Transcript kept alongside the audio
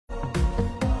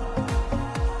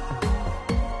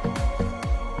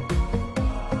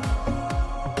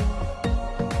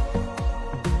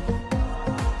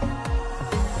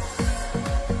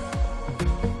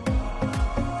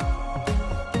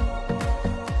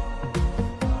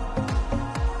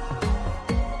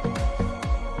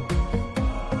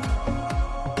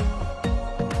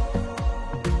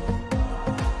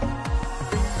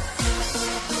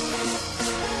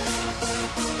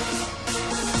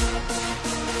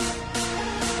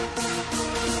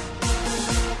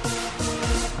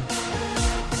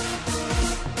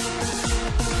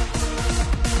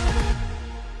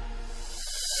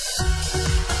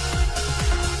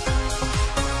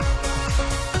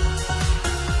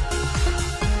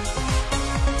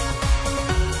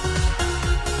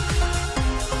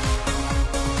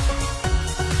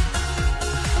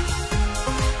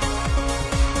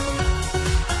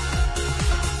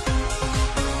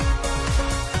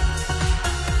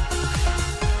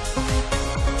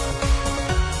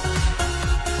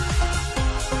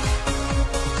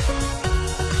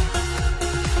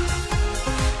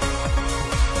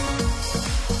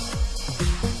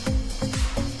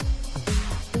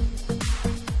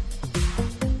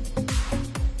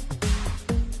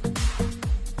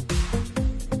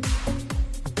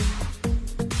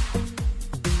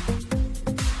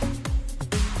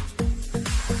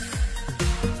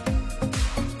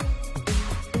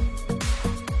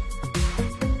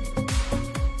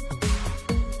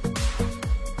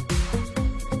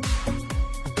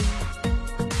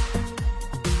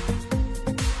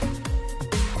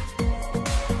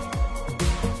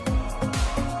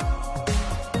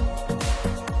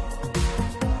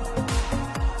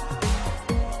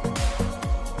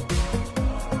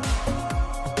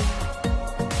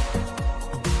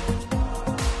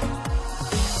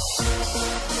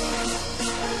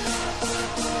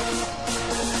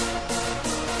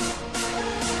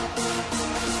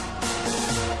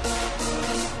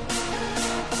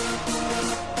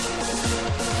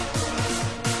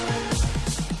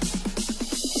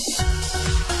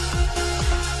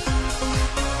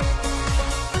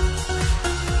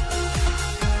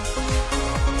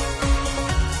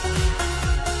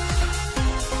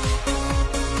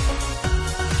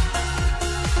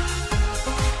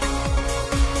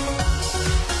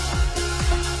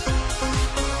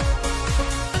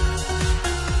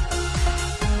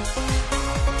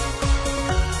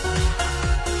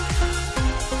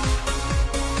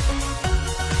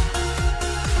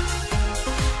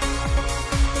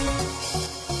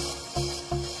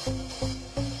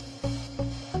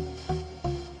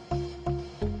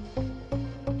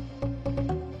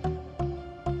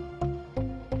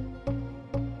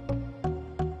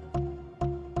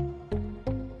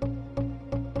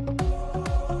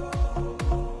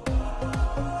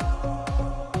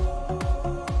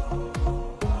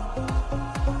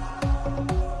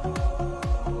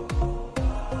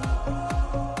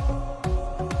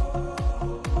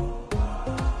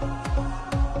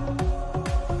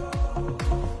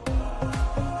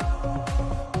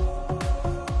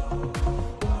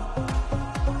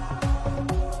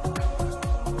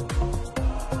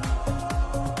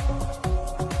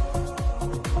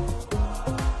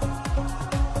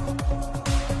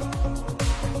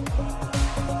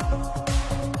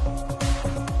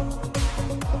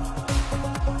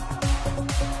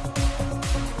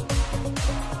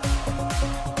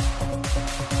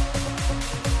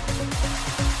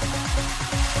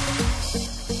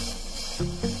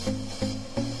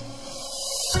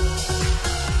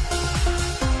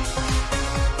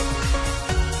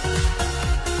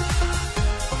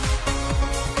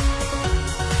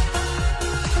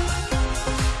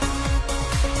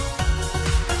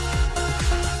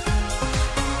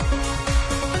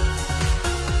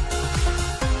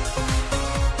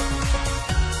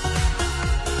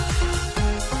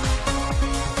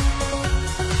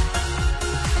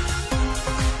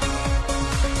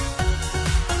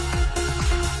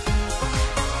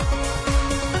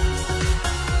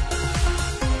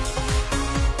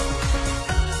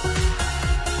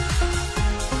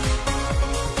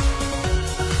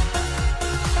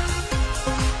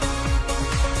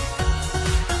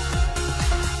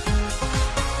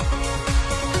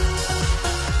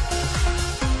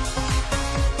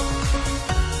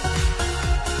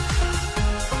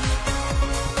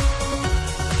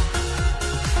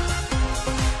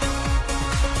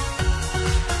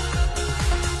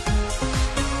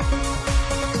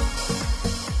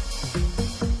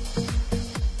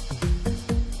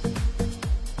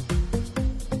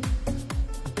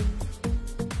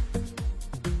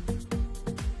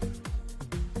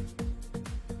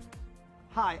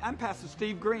Hi, I'm Pastor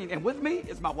Steve Green, and with me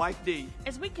is my wife, Dee.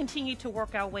 As we continue to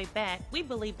work our way back, we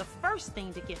believe the first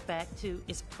thing to get back to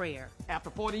is prayer. After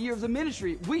 40 years of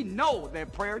ministry, we know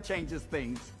that prayer changes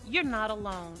things. You're not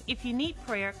alone. If you need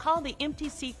prayer, call the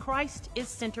MTC Christ is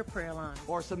Center prayer line.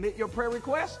 Or submit your prayer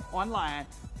request online,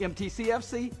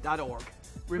 mtcfc.org.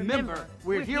 Remember,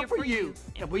 we're here for you,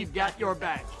 and we've got your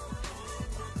back.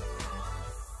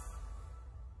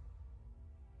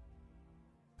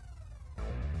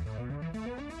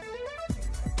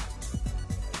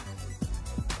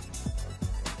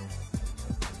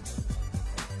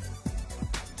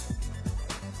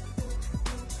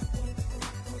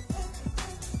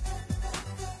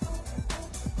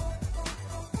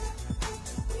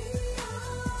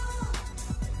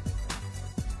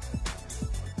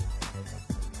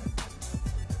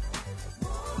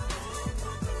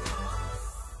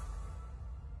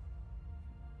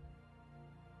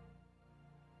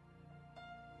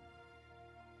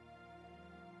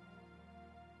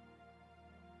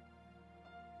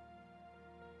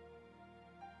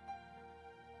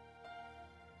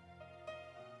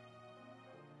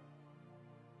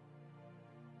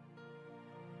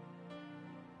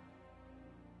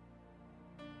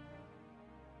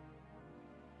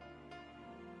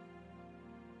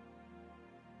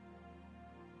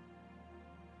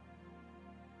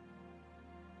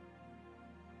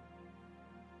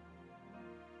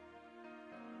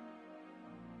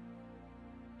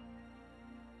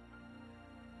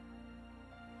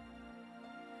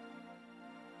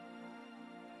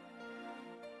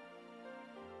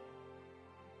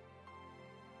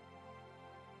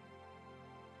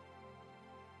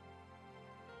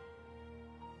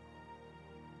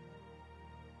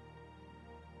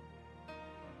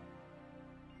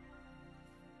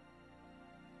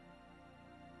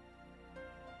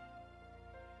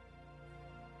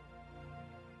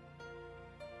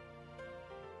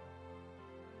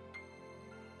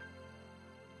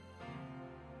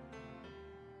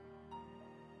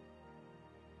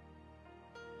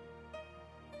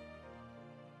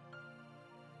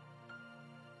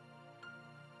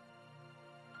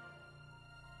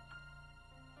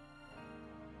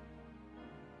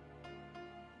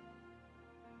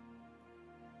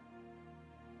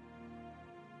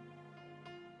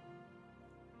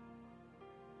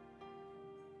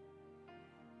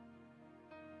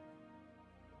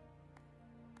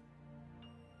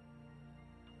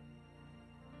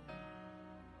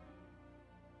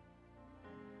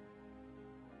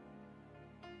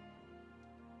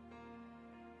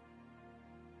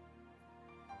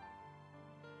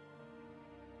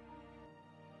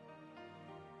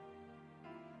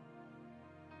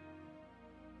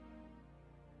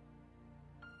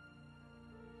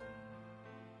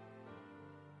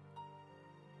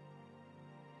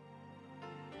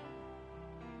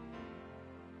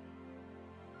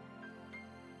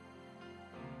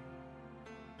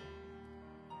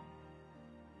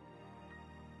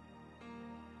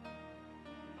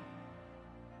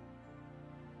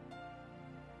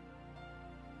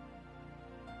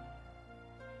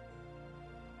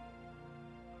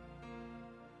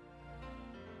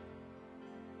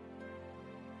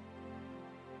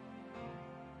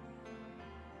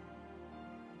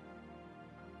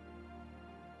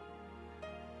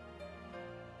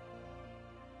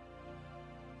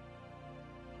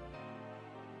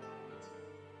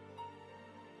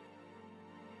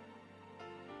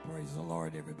 Praise the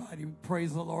Lord, everybody.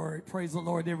 Praise the Lord. Praise the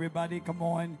Lord, everybody. Come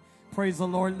on. Praise the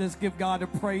Lord. Let's give God a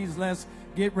praise. Let's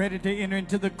get ready to enter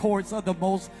into the courts of the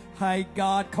Most High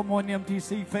God. Come on,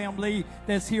 MTC family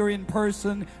that's here in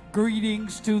person.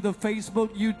 Greetings to the Facebook,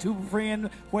 YouTube friend,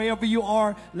 wherever you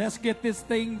are. Let's get this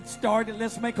thing started.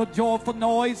 Let's make a joyful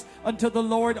noise unto the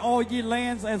Lord, all ye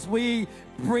lands, as we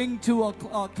bring to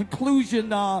a conclusion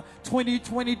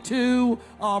 2022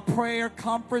 prayer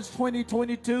conference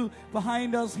 2022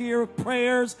 behind us here.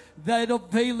 Prayers that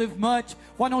availeth much.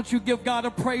 Why don't you give God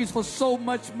a praise for so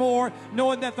much more,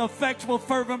 knowing that the effectual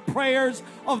fervent prayers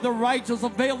of the righteous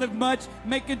availeth much,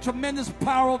 making tremendous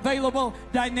power available,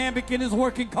 dynamic in his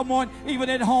working. Come on, even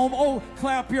at home, oh,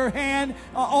 clap your hand.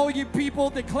 All you people,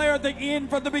 declare the end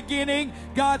from the beginning.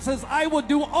 God says, I will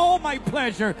do all my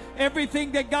pleasure,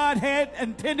 everything that God had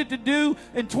intended to do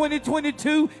in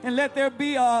 2022, and let there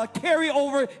be a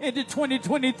carryover into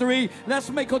 2023. Let's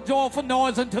make a joyful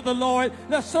noise unto the Lord.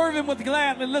 Let's serve him with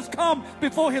gladness. Let's come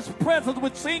before his presence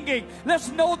with singing. Let's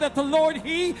know that the Lord,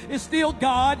 he is still know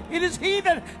God. It is he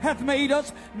that hath made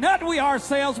us, not we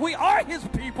ourselves. We are his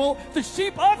people, the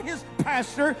sheep of his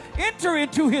pasture. Enter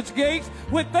into his gates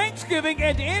with thanksgiving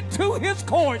and into his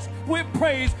courts with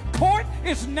praise. Court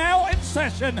is now in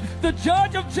session. The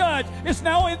judge of judge is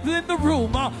now in the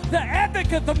room. The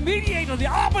advocate, the mediator, the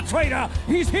arbitrator,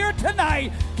 he's here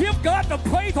tonight. Give God the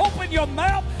praise. Open your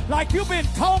mouth like you've been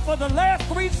taught for the last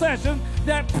 3 sessions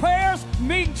that prayers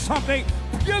mean something.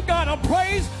 You gotta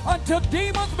praise until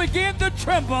demons begin to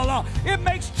tremble. It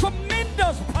makes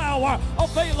tremendous power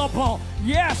available.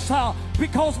 Yes,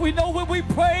 because we know when we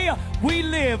pray, we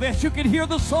live. As you can hear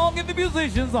the song and the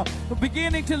musicians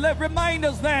beginning to remind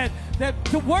us that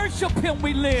to worship him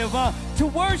we live. To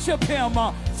worship him.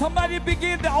 Somebody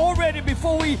begin to already,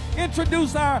 before we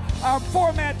introduce our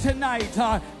format tonight.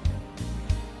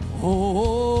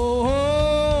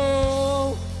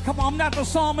 Come on, I'm not the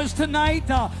psalmist tonight,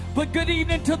 but good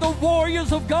evening to the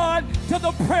warriors of God, to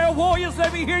the prayer warriors.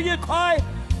 Let me hear you cry.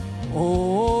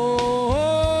 Oh,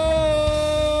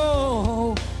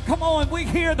 come on, we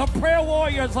hear the prayer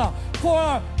warriors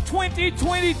for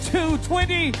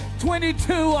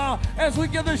 2022, as we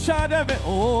give a shot of it.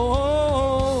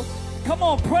 Oh, come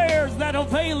on, prayers that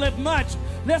availeth much.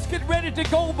 Let's get ready to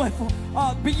go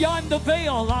beyond the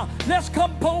veil. Let's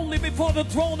come boldly before the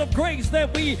throne of grace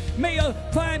that we may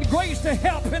find grace to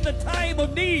help in the time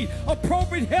of need.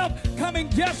 Appropriate help coming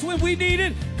just when we need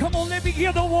it. Come on, let me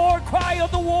hear the war cry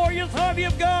of the warriors, army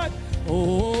of God.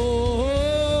 Oh,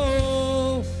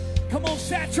 come on,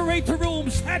 saturate the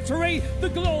room, saturate the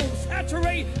globe,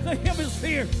 saturate the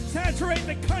hemisphere, saturate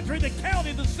the country, the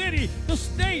county, the city, the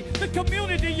state, the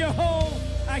community, your home.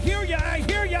 I hear you, I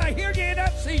hear you, I hear you, and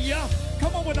I see you.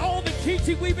 Come on, with all the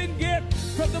teaching we've been getting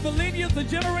from the millennia, the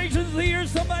generations here,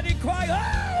 somebody cry,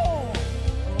 oh!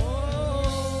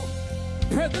 Oh!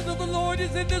 Presence of the Lord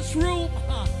is in this room.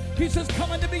 He says, come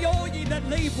unto me, all ye that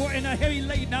labor and are heavy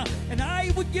laden, and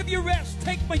I would give you rest.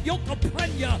 Take my yoke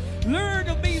upon you. Learn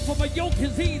of me, for my yoke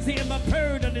is easy and my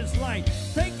burden is light.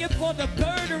 Thank you for the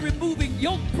burden-removing,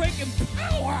 yoke-breaking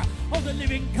power of the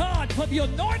living God, for the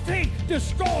anointing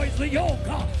destroys the yoke.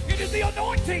 It is the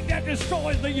anointing that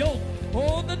destroys the yoke.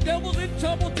 Oh, the devil's in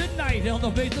trouble tonight,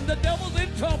 Elevation. The devil's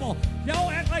in trouble.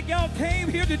 Y'all act like y'all came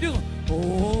here to do.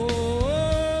 Oh,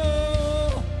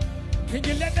 can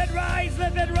you let that rise,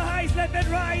 let that rise, let that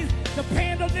rise? The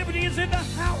band of liberty is in the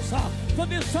house for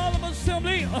this solemn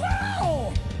assembly.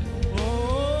 Oh!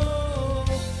 Oh!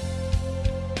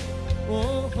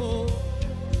 Oh! Oh!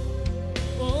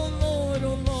 Oh, Lord,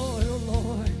 oh, Lord, oh,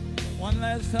 Lord. One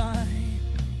last time.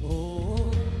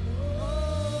 Oh!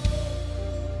 Oh!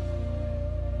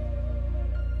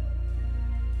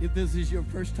 If this is your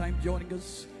first time joining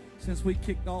us since we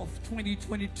kicked off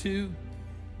 2022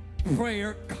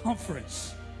 prayer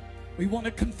conference, we want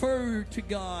to confer to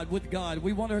God with God.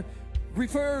 We want to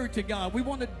refer to God. We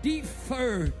want to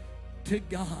defer to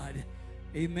God.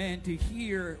 Amen. To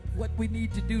hear what we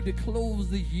need to do to close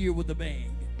the year with a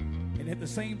bang. And at the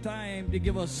same time to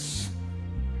give us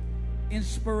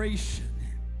inspiration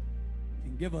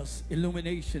and give us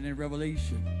illumination and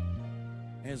revelation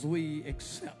as we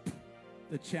accept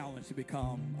the challenge to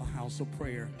become a house of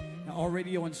prayer. Now,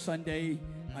 already on Sunday,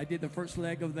 I did the first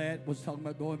leg of that, was talking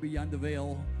about going beyond the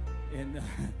veil. And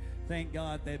thank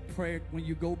God that prayer, when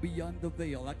you go beyond the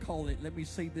veil, I call it, let me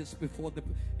say this before the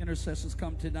intercessors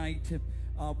come tonight.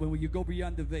 When you go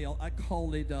beyond the veil, I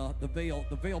call it the veil.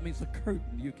 The veil means a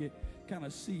curtain. You can kind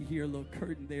of see here a little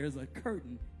curtain. There's a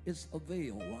curtain. It's a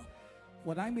veil.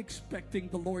 What I'm expecting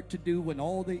the Lord to do when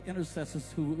all the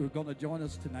intercessors who are going to join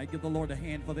us tonight, give the Lord a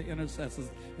hand for the intercessors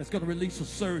that's going to release a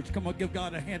surge. Come on, give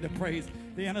God a hand of praise.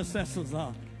 The intercessors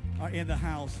are in the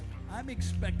house. I'm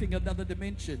expecting another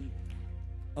dimension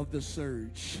of the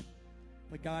surge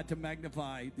for God to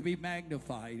magnify, to be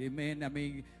magnified. Amen. I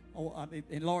mean,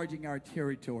 enlarging our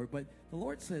territory. But the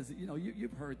Lord says, you know,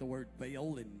 you've heard the word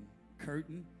veil and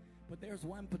curtain. But there's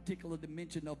one particular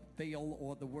dimension of veil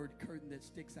or the word curtain that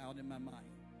sticks out in my mind.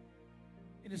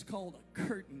 It is called a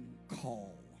curtain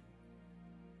call.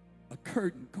 A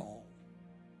curtain call.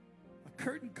 A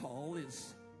curtain call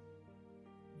is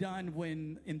done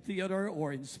when in theater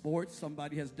or in sports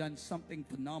somebody has done something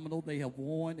phenomenal. They have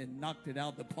won and knocked it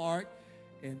out the park.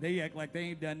 And they act like they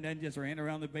ain't done nothing, just ran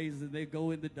around the bases. They go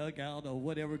in the dugout or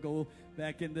whatever, go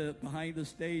back in the behind the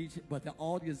stage. But the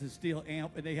audience is still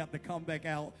amped, and they have to come back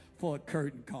out for a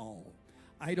curtain call.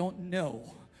 I don't know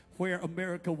where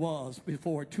America was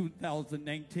before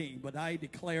 2019. But I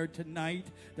declare tonight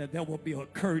that there will be a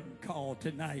curtain call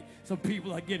tonight. Some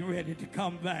people are getting ready to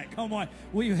come back. Come on.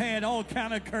 We've had all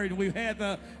kind of curtain. We've had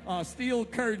the steel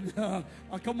curtain.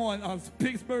 Come on.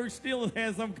 Pittsburgh still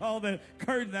has some called the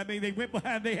curtain. I mean, they went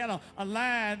behind. They had a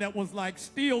line that was like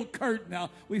steel curtain. Now,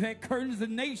 we've had curtains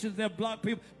in nations that block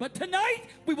people. But tonight,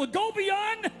 we will go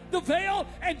beyond the veil,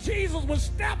 and Jesus will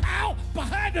step out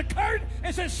behind the curtain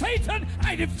and say, Satan,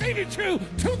 I defeated you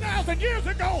 2,000 years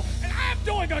ago, and I'm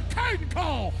doing a curtain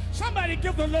call. Somebody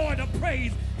give the Lord a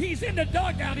praise. He's in the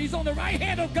dugout. He's on the right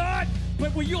hand of God.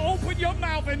 But when you open your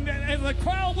mouth, and as the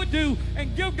crowd would do,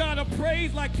 and give God a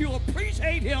praise like you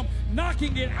appreciate him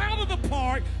knocking it out of the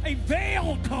park, a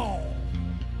veil call.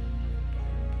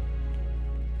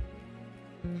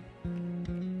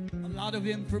 A lot of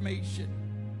information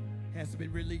has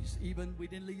been released. Even we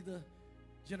didn't leave the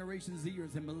Generation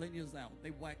Zers and millennials out.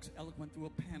 They waxed eloquent through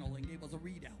a panel and gave us a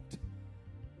readout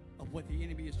of what the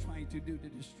enemy is trying to do to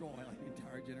destroy an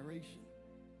entire generation.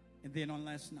 And then on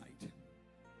last night,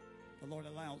 the Lord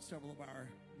allowed several of our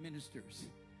ministers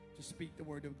to speak the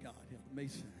word of God. Elder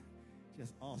Mason,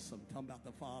 just awesome, talking about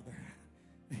the Father.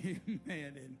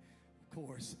 Amen. And of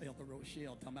course, Elder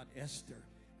Rochelle talking about Esther,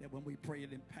 that when we pray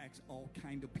it impacts all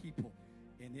kind of people.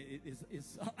 And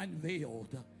it's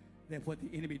unveiled that what the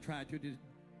enemy tried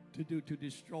to do to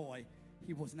destroy,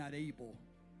 he was not able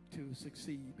to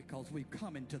succeed, because we've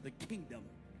come into the kingdom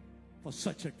for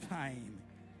such a time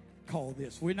called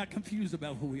this. We're not confused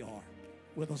about who we are.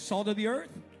 We're the salt of the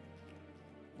earth,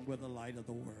 and we're the light of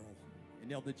the world.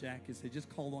 And Elder Jackie said, just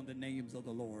call on the names of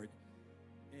the Lord.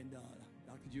 And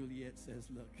Dr. Juliet says,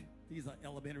 look, these are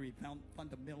elementary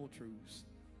fundamental truths,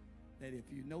 that if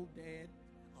you know Dad,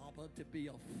 Abba, to be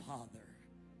a father,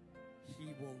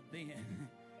 he will then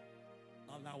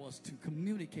allow us to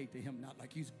communicate to him, not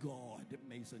like he's God.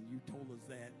 Mason, you told us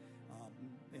that.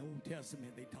 In the Old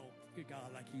Testament, they talk to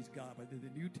God like he's God, but in the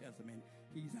New Testament,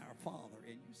 he's our Father.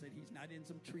 And you said he's not in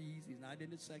some trees. He's not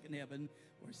in the second heaven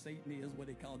where Satan is, what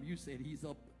they call him. You said he's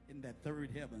up in that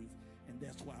third heavens, and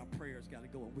that's why our prayers got to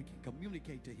go. And we can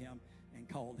communicate to him and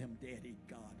call him Daddy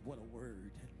God. What a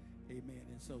word. Amen.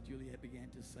 And so Juliet began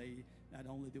to say, not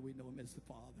only do we know him as the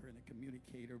Father and a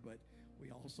communicator, but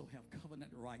we also have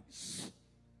covenant rights.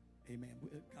 Amen.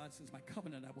 God says, my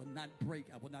covenant I will not break.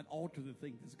 I will not alter the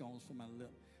thing that's gone from my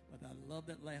lip. But I love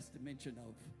that last dimension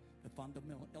of the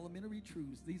fundamental, elementary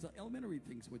truths. These are elementary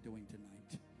things we're doing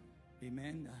tonight.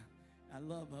 Amen. I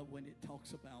love when it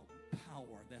talks about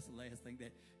power. That's the last thing,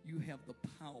 that you have the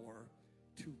power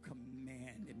to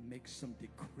command and make some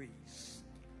decrees.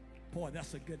 Boy,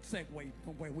 that's a good segue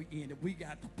from where we ended. We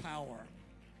got the power.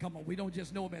 Come on, we don't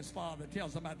just know him as Father. Tell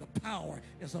somebody the power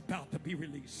is about to be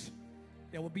released.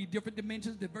 There will be different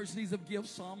dimensions, diversities of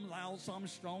gifts, some loud, some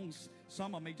strong.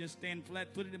 Some may just stand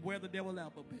flat-footed and wear the devil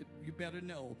out, but you better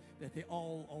know that they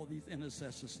all these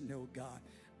intercessors know God.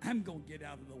 I'm going to get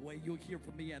out of the way. You'll hear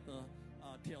from me at the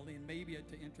tail end, maybe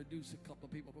to introduce a couple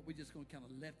of people, but we're just going to kind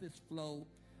of let this flow.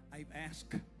 I've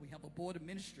asked, we have a board of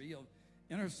ministry of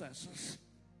intercessors.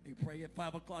 They pray at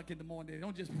 5 o'clock in the morning. They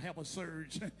don't just have a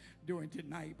surge during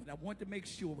tonight, but I want to make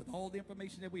sure with all the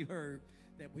information that we heard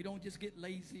that we don't just get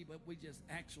lazy, but we just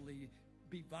actually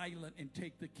be violent and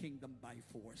take the kingdom by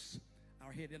force.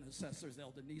 Our head intercessor is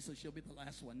Elder Nisa. She'll be the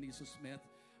last one, Nisa Smith.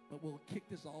 But we'll kick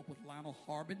this off with Lionel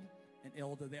Harbin, an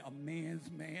elder there, a man's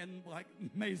man like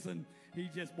Mason. He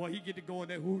get to go in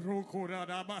there.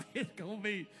 It's going to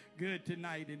be good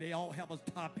tonight. And they all have a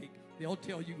topic. They'll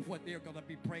tell you what they're going to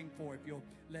be praying for if you'll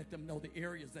let them know the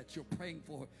areas that you're praying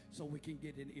for, so we can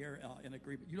get in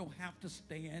agreement. You don't have to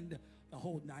stand the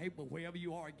whole night, but wherever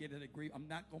you are, get in agreement. I'm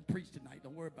not going to preach tonight.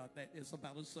 Don't worry about that. It's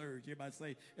about a surge. Everybody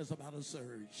say, it's about a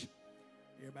surge.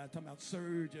 Everybody talking about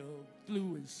surge of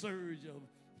flu and surge of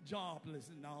jobless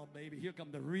and all, baby. Here come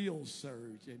the real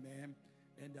surge, amen.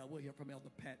 And we'll hear from Elder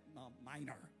Pat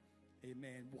Minor,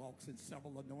 amen. Walks in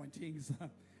several anointings,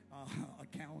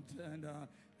 accountant,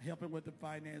 helping with the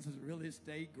finances, real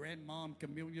estate, grandmom,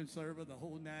 communion server, the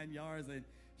whole 9 yards. And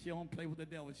she don't play with the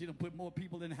devil. She don't put more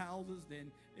people in houses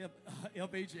than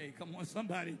FHA. Come on,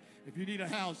 somebody. If you need a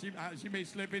house, she may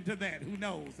slip into that. Who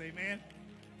knows, amen.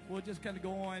 We'll just kind of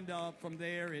go on from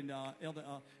there, and Elder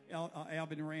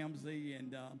Alvin Ramsey,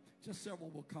 and just several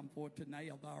will come forth tonight.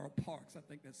 Elvira Parks, I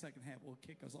think that second half will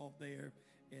kick us off there.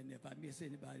 And if I miss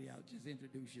anybody out, just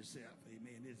introduce yourself.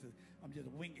 Amen. I'm just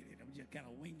winging it. I'm just kind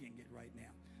of winging it right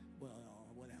now. Well,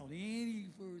 without any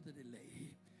further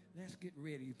delay, let's get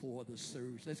ready for the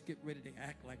surge. Let's get ready to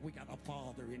act like we got a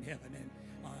Father in heaven. And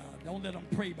don't let them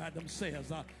pray by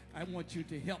themselves. I want you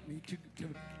to help me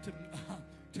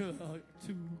to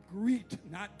to greet,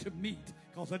 not to meet,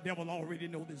 because the devil already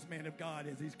know this man of God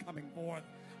as he's coming forth.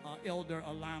 Elder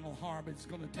Lionel Harvey is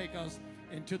going to take us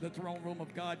into the throne room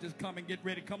of God. Just come and get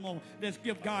ready. Come on, let's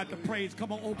give God the praise.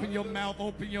 Come on, open your mouth,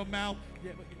 open your mouth.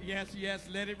 Yes, yes,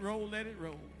 let it roll, let it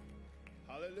roll.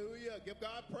 Hallelujah. Give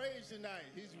God praise tonight.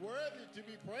 He's worthy to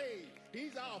be praised.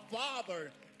 He's our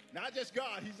Father. Not just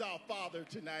God, He's our Father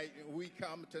tonight. We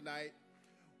come tonight.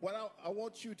 Well, I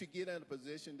want you to get in a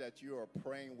position that you are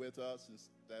praying with us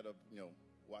instead of,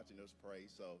 watching us pray.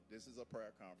 So this is a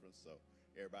prayer conference, so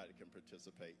everybody can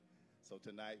participate. So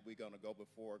tonight we're going to go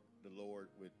before the Lord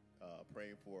with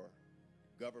praying for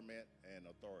government and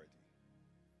authority.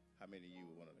 How many of you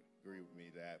want to agree with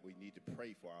me that we need to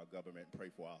pray for our government and pray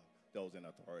for those in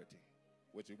authority,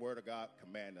 which the Word of God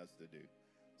commands us to do?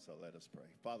 So let us pray.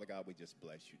 Father God, we just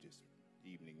bless you this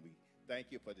evening. We thank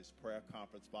you for this prayer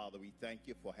conference, Father. We thank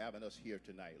you for having us here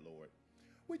tonight, Lord.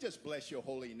 We just bless your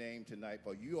holy name tonight,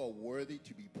 for you are worthy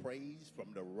to be praised from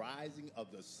the rising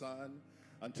of the sun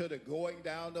until the going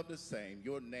down of the same.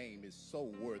 Your name is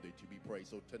so worthy to be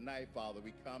praised. So tonight, Father,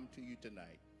 we come to you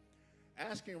tonight,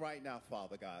 asking right now,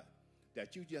 Father God,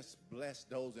 that you just bless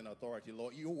those in authority,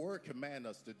 Lord. Your word commands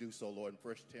us to do so, Lord, in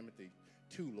 1 Timothy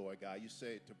 2, Lord God. You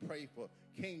said to pray for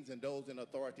kings and those in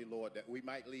authority, Lord, that we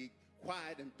might lead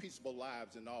quiet and peaceable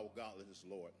lives in all godliness,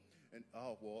 Lord. And,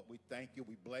 oh, Lord, we thank you.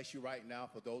 We bless you right now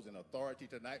for those in authority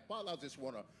tonight. Father, I just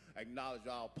want to acknowledge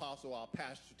our apostle, our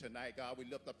pastor tonight, God. We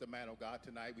lift up the man of God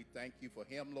tonight. We thank you for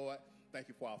him, Lord. Thank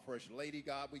you for our First Lady,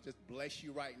 God. We just bless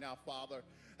you right now, Father,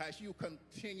 as you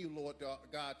continue, Lord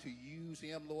God, to use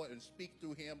him, Lord, and speak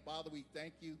through him. Father, we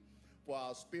thank you for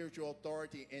our spiritual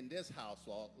authority in this house,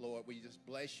 Lord. We just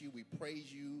bless you. We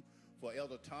praise you for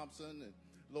Elder Thompson. And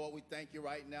Lord, we thank you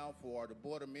right now for the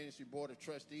Board of Ministry, Board of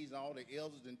Trustees, and all the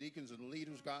elders and deacons and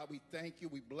leaders, God. We thank you.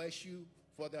 We bless you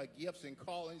for their gifts and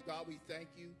callings, God. We thank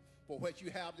you for what you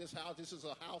have this house. This is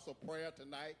a house of prayer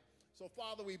tonight. So,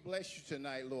 Father, we bless you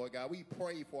tonight, Lord God. We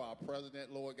pray for our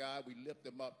president, Lord God. We lift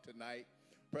him up tonight,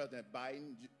 President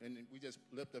Biden, and we just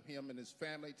lift up him and his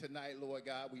family tonight, Lord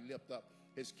God. We lift up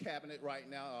his cabinet right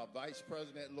now, our vice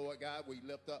president, Lord God. We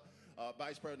lift up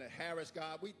Vice President Harris,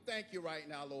 God. We thank you right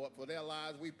now, Lord, for their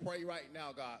lives. We pray right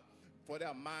now, God, for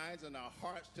their minds and our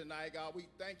hearts tonight, God. We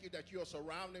thank you that you're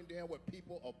surrounding them with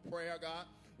people of prayer, God.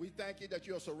 We thank you that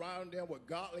you're surrounding them with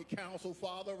godly counsel,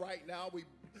 Father, right now. We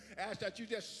ask that you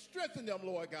just strengthen them,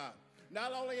 Lord God,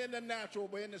 not only in the natural,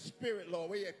 but in the spirit, Lord.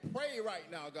 We pray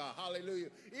right now, God, hallelujah.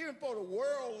 Even for the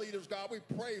world leaders, God, we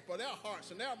pray for their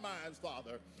hearts and their minds,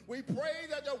 Father. We pray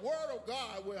that the word of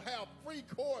God will have free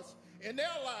course in their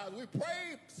lives. We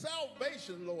pray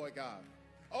salvation, Lord God.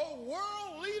 Oh,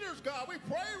 world leaders, God, we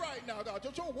pray right now, God,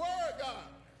 that your word, God,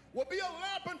 will be a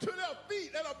lamp unto their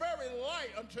feet and a very light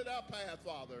unto their path,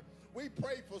 Father. We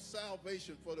pray for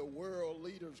salvation for the world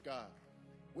leaders, God.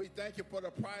 We thank you for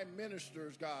the prime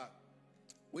ministers, God.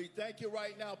 We thank you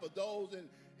right now for those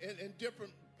in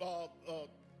different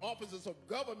offices of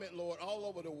government, Lord, all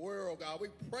over the world, God. We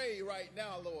pray right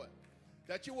now, Lord,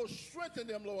 that you will strengthen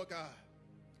them, Lord God.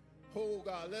 Oh,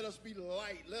 God, let us be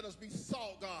light. Let us be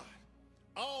salt, God,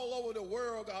 all over the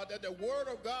world, God, that the word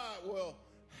of God will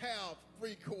have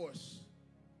free course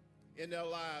in their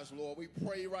lives, Lord. We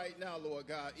pray right now, Lord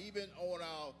God, even on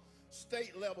our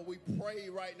state level, we pray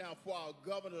right now for our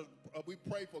governor. We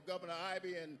pray for Governor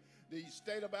Ivey and the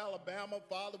state of Alabama.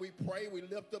 Father, we pray. We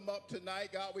lift them up tonight,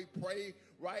 God. We pray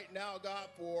right now, God,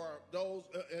 for those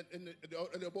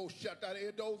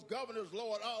those governors,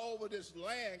 Lord, all over this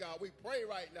land, God. We pray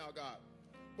right now, God,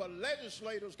 for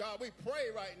legislators, God. We pray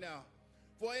right now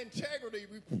for integrity.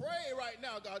 We pray right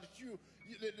now, God,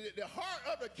 that the heart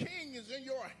of the king is in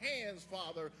your hands,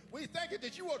 Father. We thank you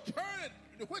that you will turn it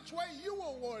which way you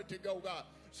will want it to go, God.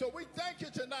 So we thank you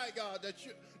tonight, God, that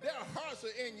their hearts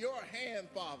are in your hand,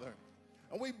 Father.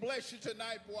 And we bless you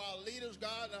tonight for our leaders,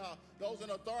 God, those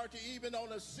in authority, even on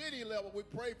the city level. We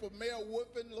pray for Mayor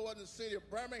Woodfin, Lord, in the city of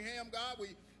Birmingham, God. We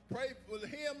pray for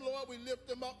him, Lord. We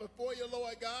lift him up before you,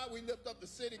 Lord God. We lift up the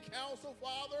city council,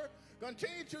 Father.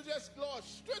 Continue to just, Lord,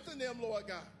 strengthen them, Lord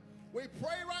God. We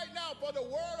pray right now for the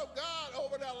word of God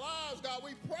over their lives, God.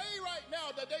 We pray right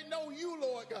now that they know you,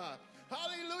 Lord God.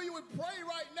 Hallelujah. We pray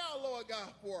right now, Lord God,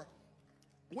 for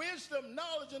wisdom,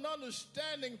 knowledge, and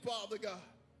understanding, Father God.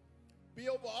 Be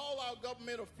over all our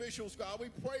government officials, God. We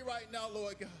pray right now,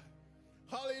 Lord God.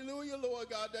 Hallelujah, Lord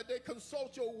God, that they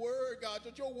consult your word, God,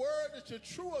 that your word is the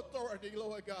true authority,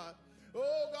 Lord God.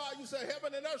 Oh, God, you say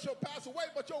heaven and earth shall pass away,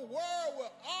 but your word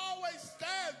will always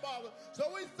stand, Father. So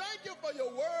we thank you for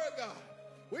your word, God.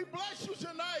 We bless you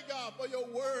tonight, God, for your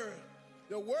word.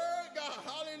 The word, God,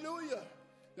 hallelujah,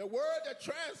 the word that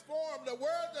transforms, the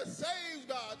word that saves,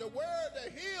 God, the word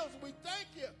that heals. We thank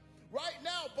you right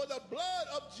now for the blood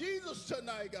of Jesus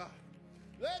tonight, God.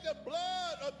 Let the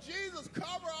blood of Jesus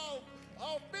cover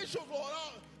our officials, Lord,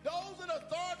 those in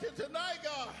authority tonight,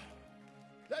 God.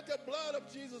 Let the blood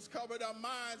of Jesus cover their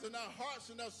minds and their hearts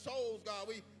and their souls, God.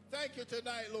 We thank you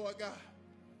tonight, Lord God.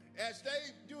 As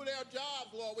they do their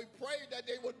jobs, Lord, we pray that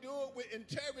they will do it with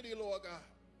integrity, Lord God.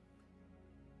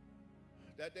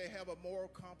 That they have a moral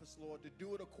compass, Lord, to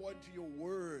do it according to your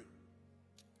word.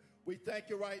 We thank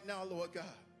you right now, Lord God.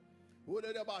 You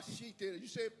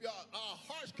say our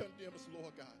hearts condemn us,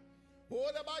 Lord God.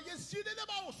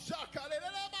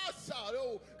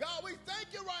 God, we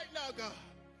thank you right now, God,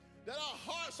 that our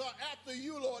hearts are after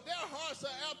you, Lord. Their hearts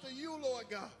are after you, Lord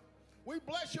God. We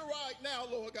bless you right now,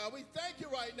 Lord God. We thank you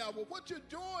right now for what you're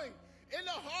doing in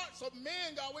the hearts of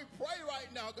men, God. We pray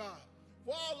right now, God,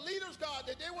 for our leaders, God,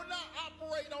 that they will not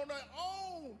operate on their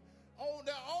own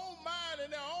mind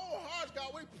and their own hearts, God.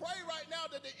 We pray right now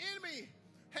that the enemy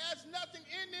has nothing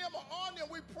in them or on them.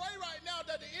 We pray right now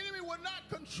that the enemy will not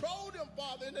control them,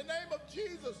 Father, in the name of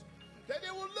Jesus. That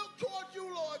they will look toward you,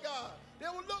 Lord God.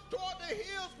 They will look toward the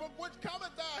hills from which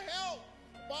cometh our help.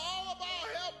 For all of our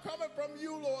help coming from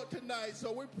you, Lord, tonight.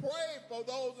 So we pray for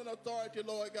those in authority,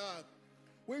 Lord God.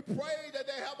 We pray that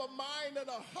they have a mind and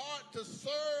a heart to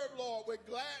serve, Lord, with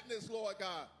gladness, Lord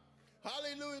God.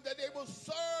 Hallelujah, that they will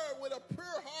serve with a pure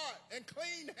heart and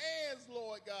clean hands,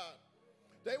 Lord God.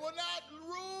 They will not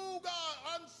rule,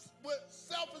 God, with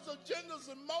selfish agendas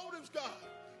and motives, God.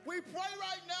 We pray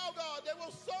right now, God, they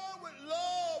will serve with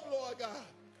love, Lord God.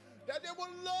 That they will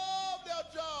love their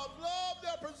jobs, love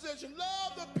their position,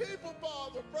 love the people,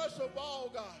 Father, first of all,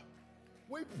 God.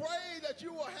 We pray that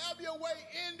you will have your way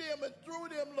in them and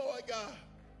through them, Lord God.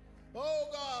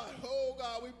 Oh,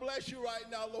 God, we bless you right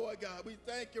now, Lord God. We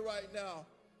thank you right now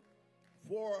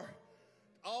for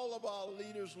all of our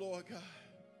leaders, Lord God.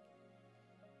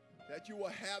 That you will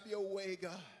have your way,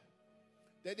 God.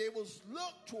 That they will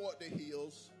look toward the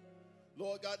hills,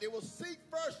 Lord God. They will seek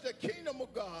first the kingdom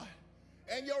of God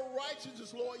and your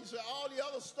righteousness, Lord. You said all the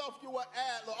other stuff you will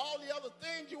add, Lord. All the other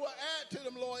things you will add to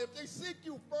them, Lord, if they seek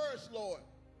you first, Lord.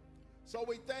 So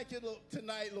we thank you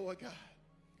tonight, Lord God.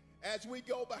 As we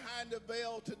go behind the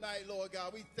veil tonight, Lord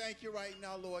God, we thank you right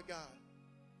now, Lord God.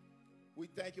 We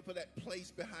thank you for that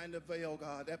place behind the veil,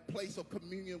 God, that place of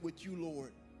communion with you,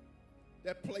 Lord.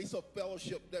 That place of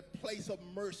fellowship, that place of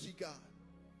mercy, God.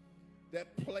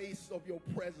 That place of your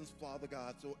presence, Father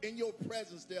God. So in your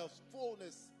presence, there's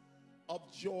fullness of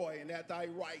joy, and at thy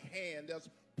right hand, there's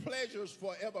pleasures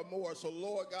forevermore. So,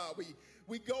 Lord God,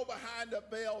 we go behind the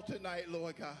veil tonight,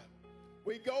 Lord God.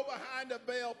 We go behind the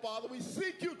veil, Father. We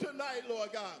seek you tonight,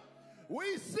 Lord God.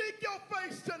 We seek your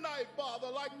face tonight, Father,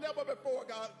 like never before,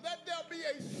 God. Let there be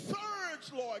a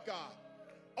surge, Lord God,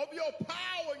 of your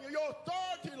power and your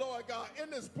authority, Lord God, in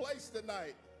this place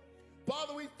tonight.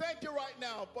 Father, we thank you right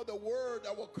now for the word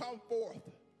that will come forth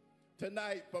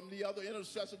tonight from the other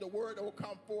intercessor, the word that will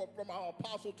come forth from our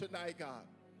apostle tonight, God.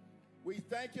 We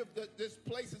thank you that this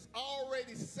place is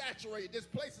already saturated. This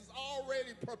place is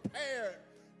already prepared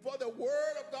for the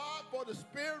word of God, for the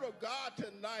Spirit of God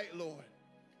tonight, Lord.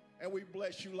 And we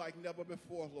bless you like never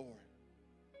before, Lord.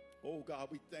 Oh, God,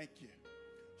 we thank you.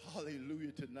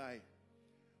 Hallelujah tonight.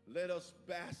 Let us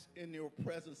bask in your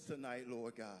presence tonight,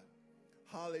 Lord God.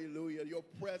 Hallelujah. Your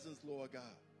presence, Lord God.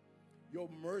 Your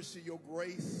mercy, your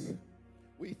grace.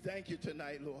 We thank you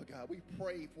tonight, Lord God. We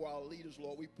pray for our leaders,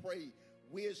 Lord. We pray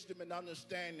wisdom and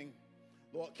understanding,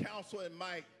 Lord, counsel and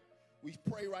might. We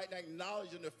pray right now,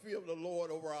 acknowledging the fear of the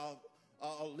Lord over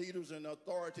our leaders and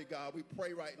authority, God. We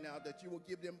pray right now that you will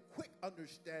give them quick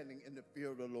understanding in the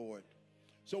fear of the Lord.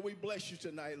 So we bless you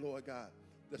tonight, Lord God.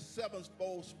 The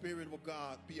sevenfold Spirit of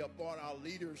God be upon our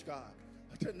leaders, God.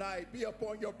 Tonight, be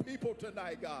upon your people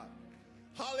tonight, God.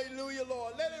 Hallelujah,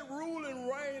 Lord. Let it rule and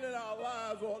reign in our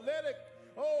lives, Lord. Let it,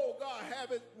 oh God,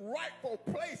 have its rightful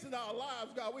place in our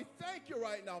lives, God. We thank you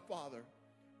right now, Father.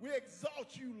 We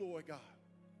exalt you, Lord God.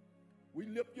 We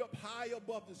lift you up high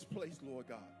above this place, Lord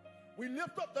God. We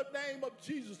lift up the name of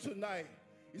Jesus tonight.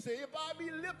 You say, if I be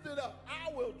lifted up,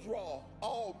 I will draw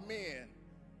all men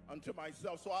unto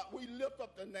myself. So we lift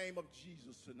up the name of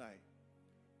Jesus tonight.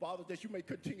 Father, that you may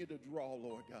continue to draw,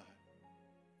 Lord God.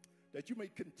 That you may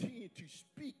continue to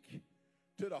speak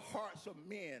to the hearts of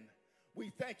men.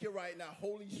 We thank you right now,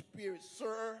 Holy Spirit,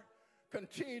 sir.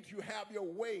 Continue to have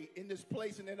your way in this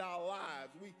place and in our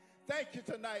lives. We thank you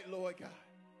tonight, Lord God,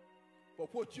 for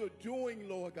what you're doing,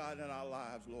 Lord God, in our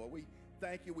lives, Lord. We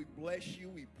thank you. We bless you.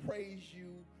 We praise you.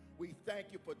 We thank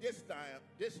you for this time,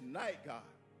 this night, God.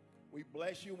 We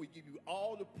bless you. We give you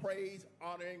all the praise,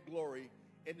 honor, and glory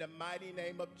in the mighty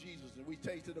name of Jesus. And we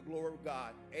take to the glory of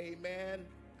God. Amen,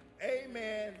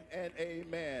 amen, and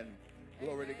amen.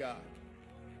 Glory to God.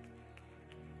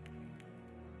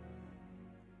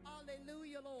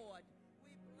 Hallelujah, Lord.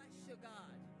 We bless you, God.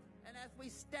 And as we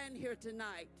stand here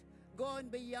tonight, going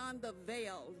beyond the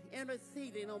veil,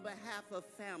 interceding on behalf of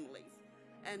families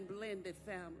and blended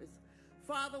families.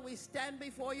 Father, we stand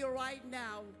before you right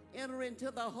now, enter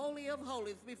into the Holy of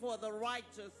Holies before the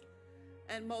righteous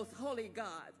and most holy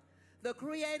God, the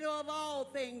creator of all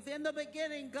things. In the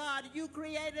beginning, God, you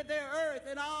created the earth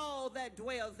and all that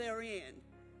dwells therein.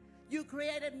 You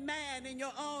created man in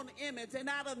your own image, and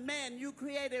out of man you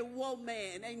created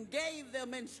woman and gave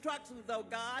them instructions, oh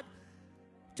God,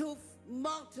 to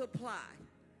multiply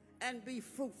and be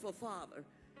fruitful, Father.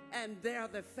 And there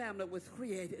the family was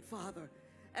created, Father.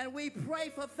 And we pray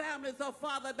for families, oh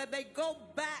Father, that they go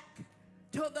back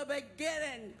to the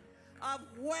beginning of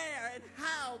where and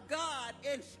how God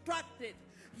instructed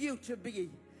you to be.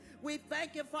 We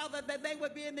thank you, Father, that they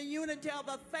would be in the unity of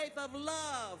the faith of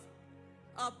love,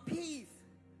 of peace,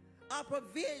 of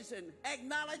provision,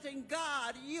 acknowledging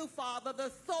God, you, Father,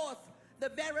 the source, the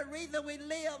very reason we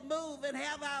live, move, and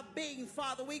have our being,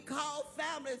 Father. We call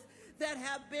families that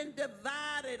have been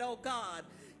divided, oh God,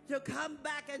 to come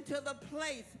back into the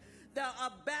place, the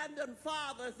abandoned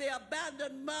fathers, the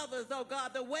abandoned mothers, oh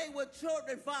God, the wayward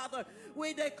children, Father.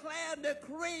 We declare and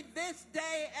decree this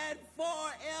day and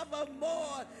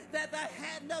forevermore that the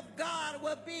hand of God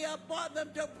will be upon them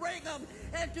to bring them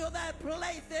into that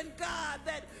place in God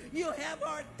that you have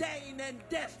ordained and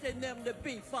destined them to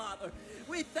be, Father.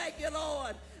 We thank you,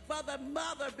 Lord, for the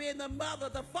mother being the mother,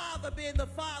 the father being the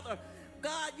father.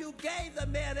 God, you gave the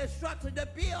man instruction to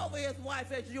be over his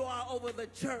wife as you are over the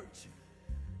church.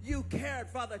 You cared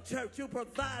for the church. You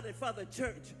provided for the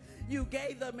church. You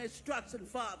gave them instruction,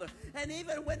 Father. And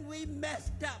even when we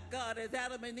messed up, God, as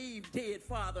Adam and Eve did,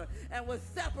 Father, and was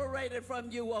separated from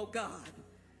you, oh God,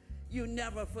 you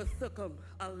never forsook them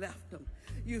or left them.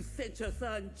 You sent your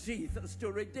son Jesus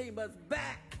to redeem us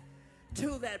back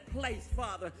to that place,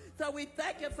 Father. So we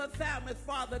thank you for families,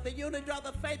 Father, the unity of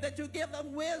the faith, that you give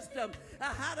them wisdom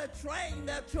of how to train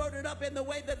their children up in the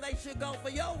way that they should go. For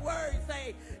your word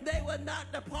say they will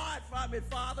not depart from it,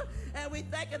 Father. And we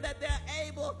thank you that they're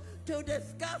able to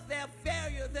discuss their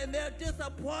failures and their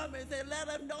disappointments and let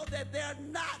them know that they're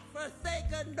not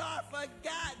forsaken nor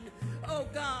forgotten, oh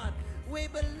God. We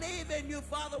believe in you,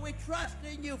 Father. We trust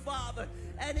in you, Father.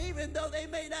 And even though they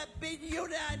may not be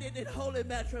united in holy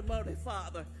matrimony,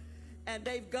 Father, and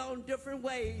they've gone different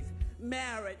ways,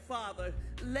 married, Father,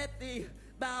 let the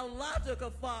biological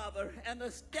father and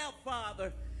the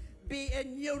stepfather be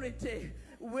in unity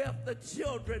with the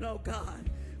children, oh God.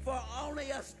 For only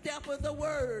a step is a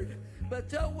word, but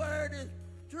your word is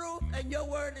truth and your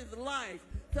word is life.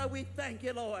 So we thank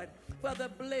you, Lord, for the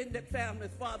blended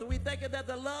families, Father. We thank you that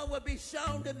the love will be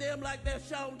shown to them like they're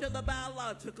shown to the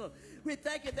biological. We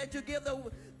thank you that you give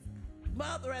the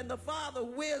mother and the father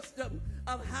wisdom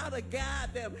of how to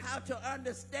guide them, how to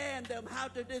understand them, how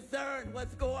to discern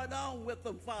what's going on with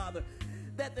them, Father.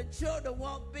 That the children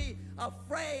won't be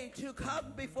afraid to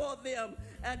come before them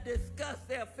and discuss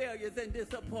their failures and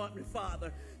disappointment,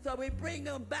 Father. So we bring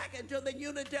them back into the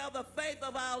unity of the faith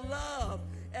of our love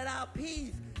and our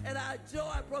peace and our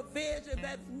joy, provision.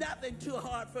 That's nothing too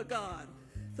hard for God.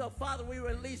 So, Father, we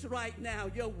release right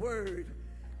now your word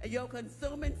and your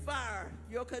consuming fire,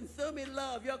 your consuming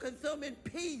love, your consuming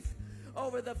peace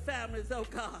over the families, oh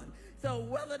God. So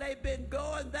whether they've been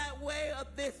going that way or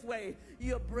this way,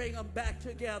 you'll bring them back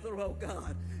together, oh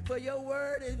God. For your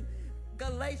word in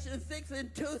Galatians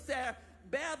 6:2 says,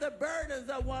 bear the burdens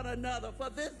of one another, for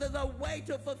this is a way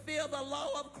to fulfill the law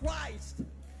of Christ.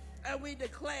 And we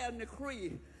declare and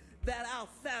decree that our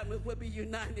families will be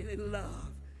united in love,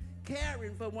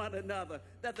 caring for one another,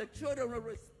 that the children will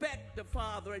respect the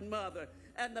father and mother,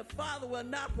 and the father will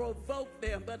not provoke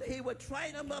them, but he will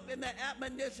train them up in the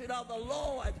admonition of the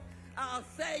Lord, our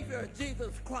Savior,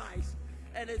 Jesus Christ.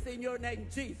 And it's in your name,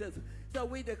 Jesus. So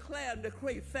we declare and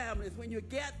decree, families, when you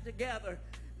get together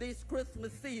this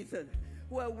Christmas season,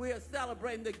 where we're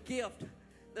celebrating the gift,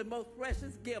 the most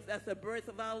precious gift, that's the birth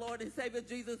of our Lord and Savior,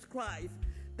 Jesus Christ,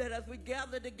 that as we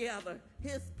gather together,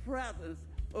 his presence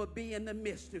will be in the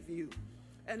midst of you.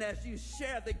 And as you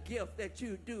share the gift that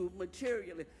you do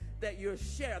materially, that you'll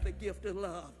share the gift of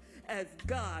love as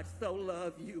God so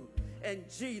loved you. In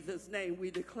Jesus' name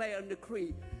we declare and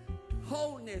decree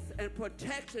wholeness and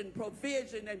protection,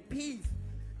 provision and peace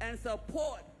and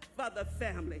support for the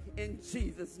family. In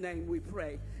Jesus' name we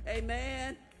pray.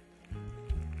 Amen.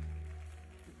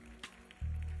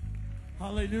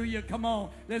 Hallelujah. Come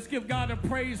on. Let's give God a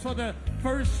praise for the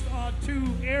first two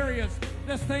areas.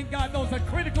 Let's thank God. Those are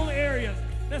critical areas.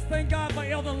 Let's thank God for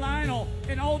Elder Lionel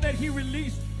and all that he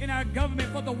released in our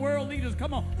government for the world leaders.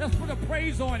 Come on. Let's put a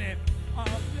praise on it.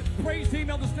 Praise team,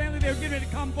 Elder Stanley, they're getting ready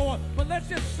to come forward. But let's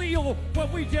just seal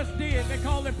what we just did. They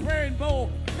call it prayer and bowl.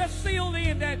 Let's seal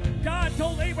in that God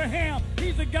told Abraham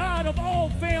he's the God of all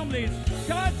families.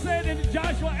 God said in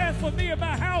Joshua, as for me and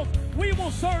my house, we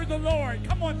will serve the Lord.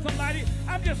 Come on, somebody.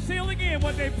 I'm just sealing in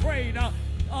what they prayed.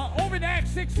 Over in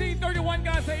Acts 16:31,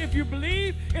 God said, if you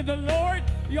believe in the Lord,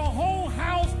 your whole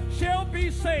house shall be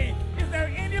saved. Is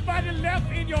there anybody left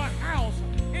in your house,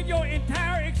 in your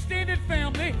entire extended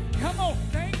family? Come on,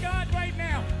 thank God right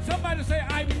now. Somebody say,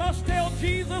 I must tell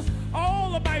Jesus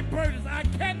all of my burdens. I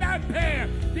cannot bear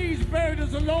these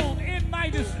burdens alone in my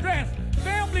distress.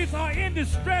 Families are in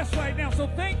distress right now. So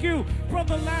thank you,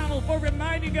 Brother Lionel, for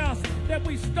reminding us that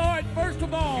we start, first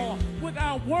of all, with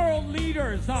our world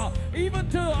leaders, even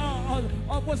to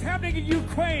what's happening in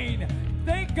Ukraine.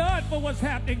 Thank God for what's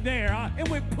happening there. And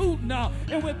with Putin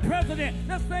and with President,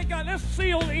 let's thank God. Let's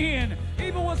seal in.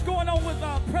 Even what's going on with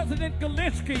President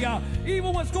Zelensky,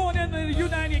 even what's going on in the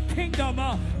United Kingdom,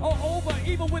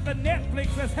 even with the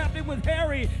Netflix that's happening with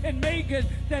Harry and Meghan,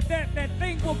 that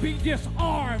thing will be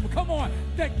disarmed. Come on,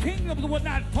 that kingdoms will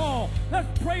not fall. Let's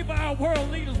pray for our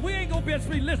world leaders. We ain't going to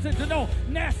be listening to no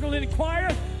National Enquirer.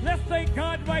 Let's thank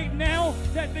God right now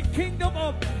that the kingdom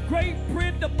of Great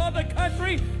Britain, the mother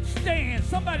country, stands.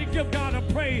 Somebody give God a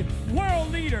praise.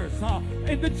 World leaders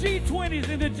in the G20s,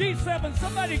 in the G7,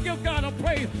 somebody give God a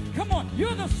praise. Come on,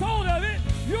 you're the soul of it.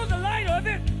 You're the light of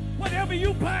it. Whatever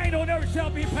you bind on earth shall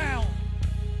be bound.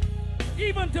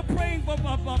 Even to praying for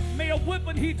Mayor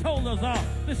Woodford, he told us,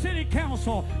 the city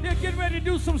council, they're getting ready to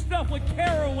do some stuff with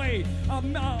Caraway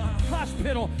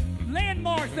Hospital.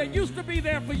 Landmarks that used to be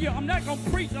there for years. I'm not going to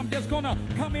preach. I'm just going to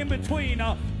come in between.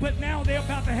 But now they're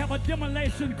about to have a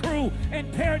demolition crew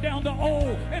and tear down the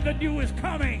old, and the new is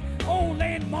coming. Old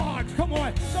landmarks. Come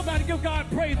on. Somebody give God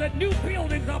praise that new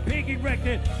buildings are being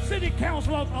erected. City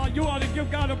council, you ought to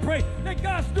give God a praise that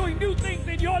God's doing new things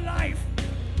in your life.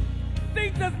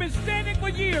 Things that's been standing for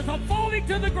years are falling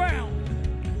to the ground.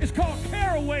 It's called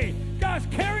Caraway. God's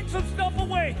carrying some stuff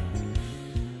away.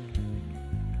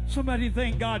 Somebody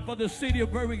thank God for the city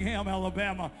of Birmingham,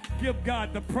 Alabama. Give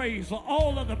God the praise for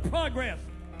all of the progress.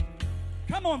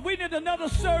 Come on, we need another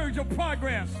surge of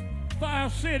progress for our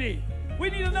city. We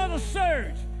need another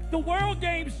surge. The World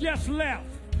Games just left.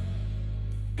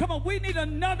 Come on, we need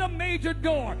another major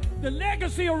door. The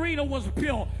Legacy Arena was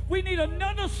built. We need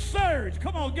another surge.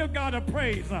 Come on, give God a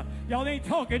praise. Y'all ain't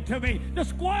talking to me. The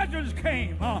squadrons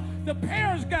came. The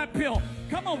pairs got built.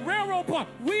 Come on, Railroad Park.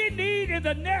 We need in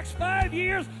the next 5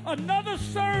 years another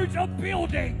surge of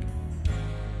building.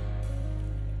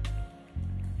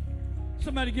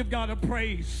 Somebody give God a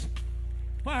praise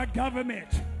for our government.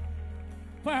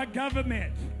 For our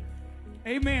government.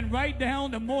 Amen. Right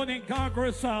down the morning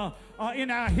Congress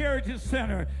in our Heritage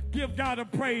Center. Give God a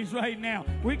praise right now.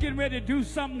 We're getting ready to do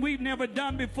something we've never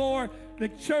done before. The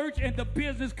church and the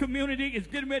business community is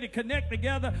getting ready to connect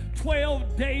together.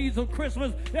 12 days of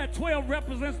Christmas. That 12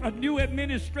 represents a new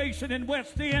administration in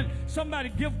West End. Somebody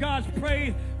give God's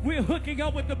praise. We're hooking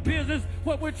up with the business.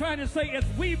 What we're trying to say is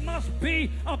we must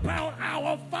be about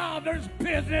our Father's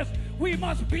business. We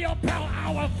must be about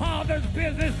our Father's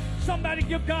business. Somebody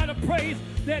give God a praise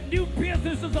that new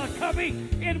businesses are coming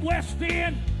in West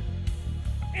End.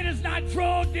 It is not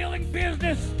drug dealing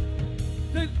business.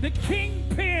 The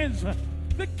kingpins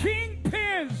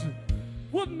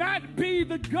will not be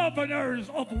the governors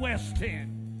of West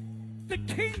End. The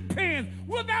kingpins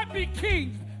will not be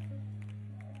kings.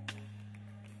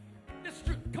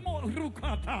 Come on,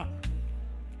 Rukata.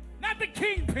 Not the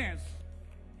kingpins.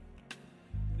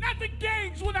 Not the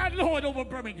gangs will not lord over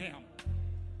Birmingham.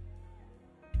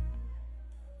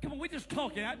 Come on, we're just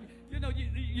talking.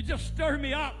 You just stir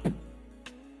me up.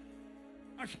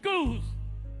 Our schools,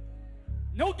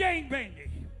 no gang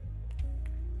banging,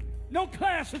 no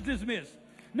classes dismissed,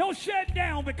 no shut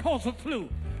down because of flu.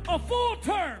 A full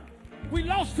term. We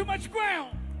lost too much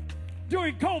ground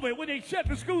during COVID when they shut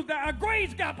the schools down. Our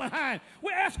grades got behind.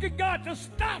 We're asking God to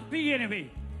stop the enemy,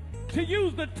 to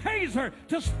use the taser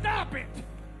to stop it.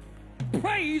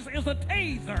 Praise is a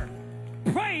taser.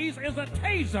 Praise is a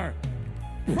taser.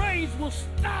 Praise will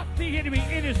stop the enemy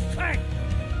in his tracks.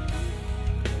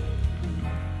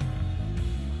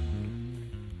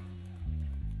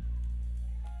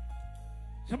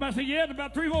 Somebody said, yeah, in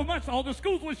about 3 more months, all the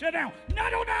schools will shut down.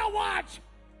 Not on our watch.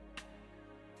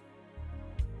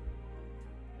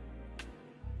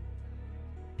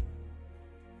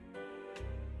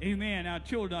 Amen. Our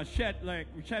children are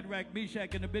Shadrach,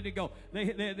 Meshach, and Abednego.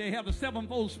 They have the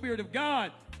sevenfold Spirit of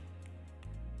God.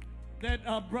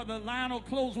 That Brother Lionel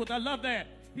closed with. I love that.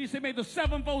 He said, may the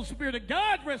sevenfold Spirit of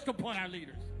God rest upon our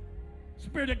leaders.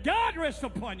 Spirit of God rest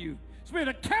upon you. Spirit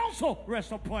of counsel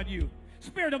rest upon you.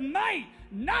 Spirit of might,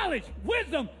 knowledge,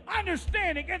 wisdom,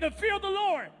 understanding, and the fear of the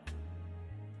Lord.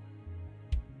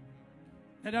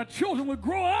 That our children would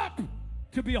grow up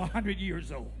to be 100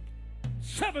 years old.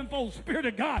 Sevenfold Spirit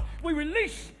of God. We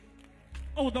release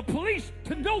the police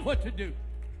to know what to do.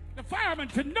 The firemen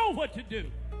to know what to do.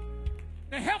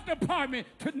 The health department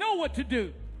to know what to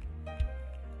do.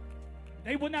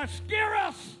 They will not scare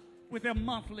us with their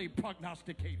monthly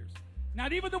prognosticators.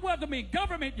 Not even the weathermen.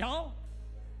 Government, y'all.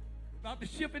 We're about to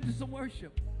shift into some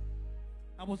worship.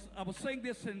 I was saying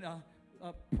this in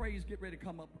praise. Get ready to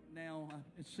come up now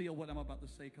and seal what I'm about to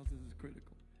say, because this is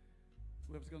critical.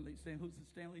 Whoever's going to lead, who's it,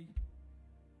 Stanley?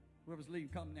 Whoever's leading,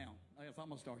 come now. I'm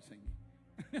going to start singing.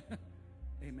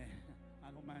 Amen.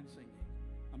 I don't mind singing.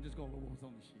 I'm just going to what was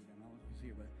on the sheet. I don't know who's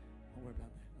here, but don't worry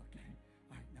about that. Okay.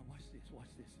 All right, now watch this. Watch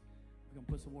this. We're going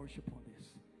to put some worship on this.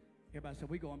 Everybody said,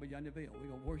 we're going beyond the veil. We're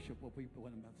going to worship what I'm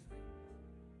about to say.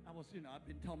 I've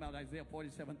been talking about Isaiah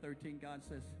 47:13. God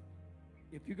says,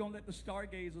 if you're going to let the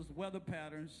stargazers, weather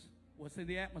patterns, what's in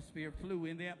the atmosphere, flew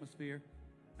in the atmosphere,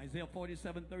 Isaiah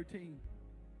 47:13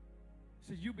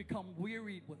 says, you become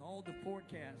wearied with all the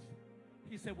forecasts.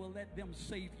 He said, well, let them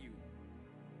save you.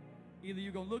 Either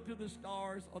you're going to look to the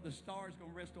stars, or the stars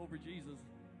going to rest over Jesus,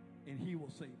 and he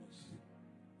will save us.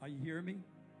 Are you hearing me?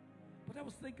 But I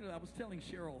was telling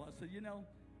Cheryl, I said,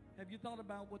 have you thought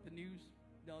about what the news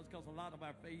does? Because a lot of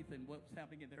our faith and what's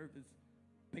happening in the earth is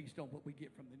based on what we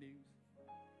get from the news.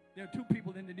 There are two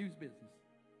people in the news business,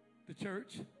 the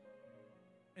church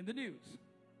and the news.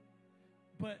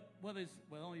 But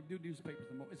only do newspapers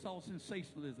anymore. It's all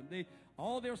sensationalism.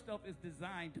 All their stuff is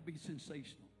designed to be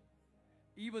sensational.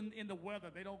 Even in the weather,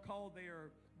 they don't call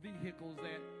their vehicles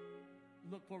that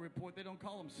look for a report. They don't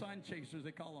call them sun chasers.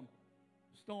 They call them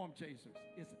storm chasers.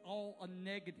 It's all a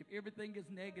negative. Everything is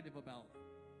negative about it.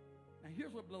 Now,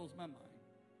 here's what blows my mind.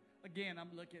 Again, I'm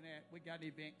looking at, we got an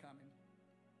event coming.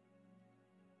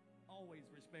 Always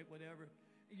respect whatever.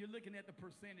 And you're looking at the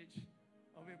percentage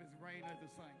of if it's rain or the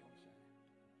sun going to shine.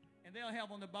 And they'll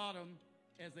have on the bottom,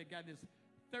 as they got this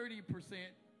 30%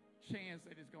 chance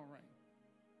that it's going to rain.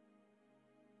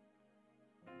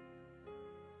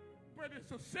 But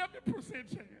it's a 70%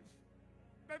 chance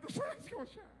that the sun's going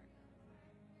to shine.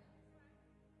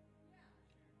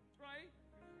 Right?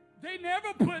 They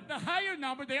never put the higher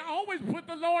number. They always put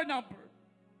the lower number.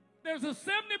 There's a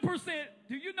 70%.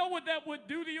 Do you know what that would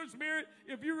do to your spirit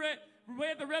if you read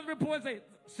the weather report and say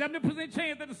 70%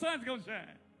 chance that the sun's going to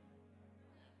shine?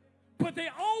 But they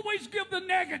always give the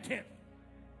negative,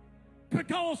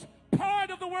 because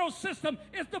part of the world system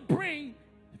is to bring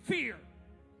fear.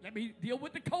 Let me deal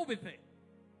with the COVID thing.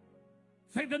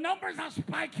 Say the numbers are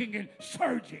spiking and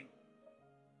surging.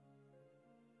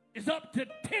 It's up to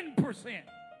 10%.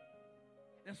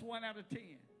 That's 1 out of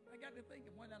 10. I got to think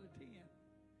of 1 out of 10.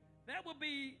 That would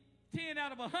be 10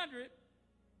 out of 100.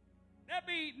 That'd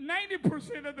be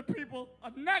 90% of the people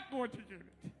are not going to do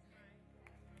it.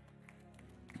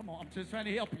 Come on, I'm just trying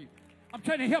to help you. I'm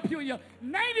trying to help you.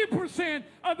 90%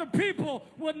 of the people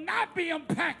will not be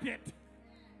impacted.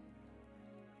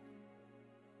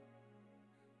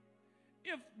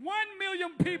 If 1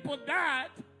 million people died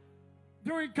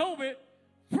during COVID,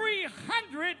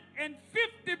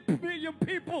 350 million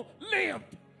people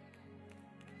lived.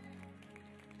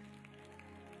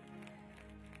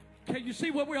 Can you see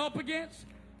what we're up against?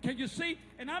 Can you see?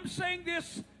 And I'm saying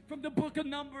this from the book of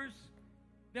Numbers.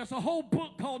 There's a whole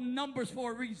book called Numbers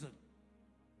for a reason.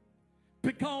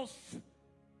 Because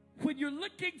when you're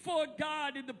looking for a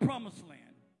God in the promised land,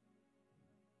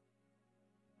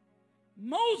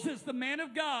 Moses, the man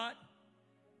of God,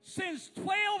 sends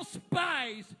 12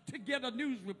 spies to get a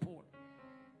news report.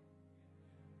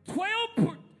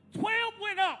 12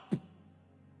 went up.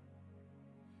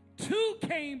 2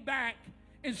 came back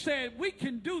and said, we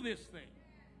can do this thing.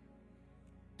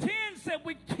 10 said,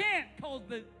 we can't because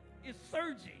it's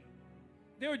surging.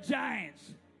 They're giants.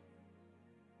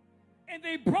 And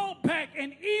they brought back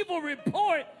an evil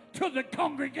report to the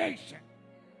congregation.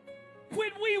 When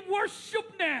we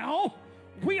worship now,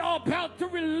 we are about to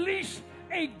release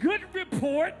a good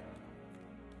report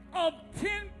of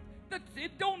 10.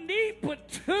 It don't need but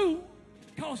 2.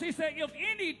 Because he said, if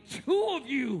any 2 of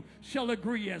you shall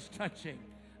agree as touching,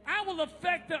 I will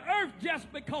affect the earth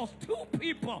just because 2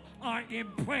 people are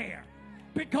in prayer.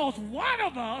 Because one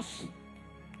of us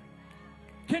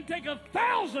can take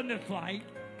 1,000 to flight,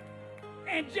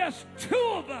 and just 2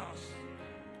 of us.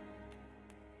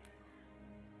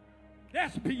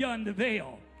 That's beyond the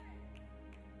veil.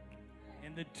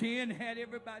 And the 10 had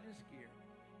everybody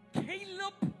scared.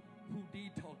 Caleb, who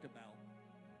Dee talked about,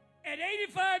 at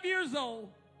 85 years old,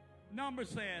 number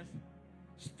says,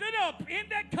 stood up in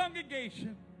that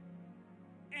congregation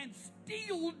and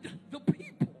stilled the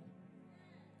people,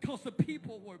 because the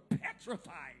people were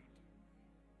petrified,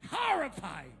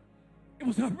 horrified. It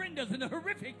was horrendous and a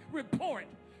horrific report.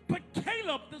 But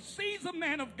Caleb, the seasoned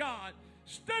man of God,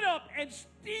 stood up and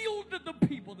stilled the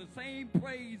people. The same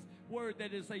praise word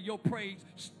that is, say, your praise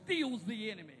steals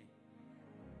the enemy.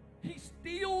 He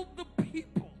stilled the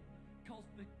people, because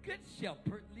the good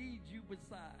shepherd leads you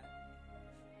beside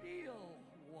still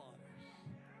waters.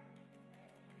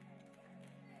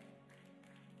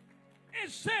 It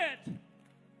said,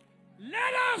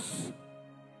 let us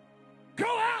go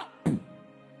out.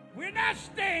 We're not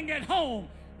staying at home.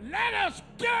 Let us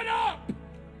get up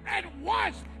at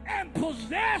once and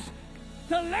possess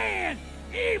the land,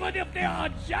 even if there are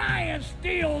giants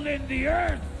still in the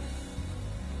earth.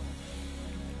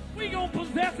 We gonna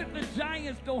possess it. The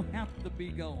giants don't have to be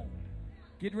gone.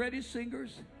 Get ready,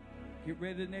 singers. Get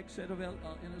ready, the next set of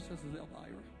intercessors,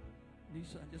 Elvira.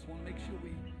 Nisha, I just want to make sure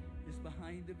it's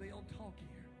behind the veil talk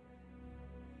here.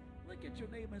 Look at your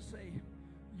neighbor and say,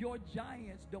 your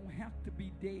giants don't have to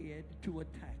be dead to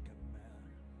attack them.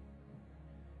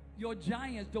 Your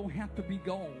giants don't have to be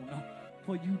gone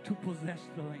for you to possess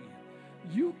the land.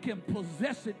 You can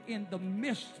possess it in the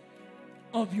midst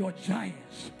of your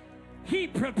giants. He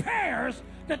prepares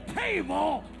the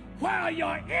table while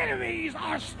your enemies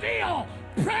are still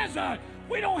present.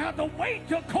 We don't have to wait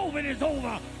till COVID is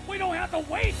over. We don't have to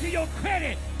wait till your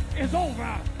credit is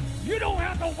over. You don't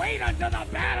have to wait until the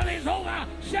battle is over.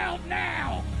 Shout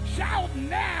now. Shout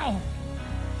now.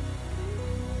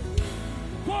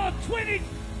 For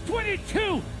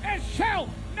 2022 and shout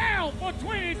now for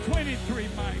 2023,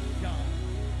 my God.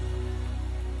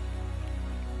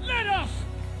 Let us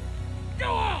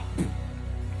go up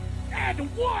at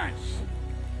once.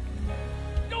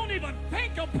 Don't even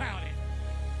think about it.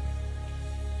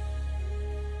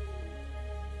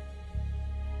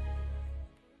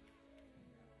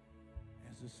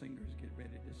 As the singers get ready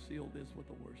to seal this with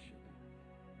a worship,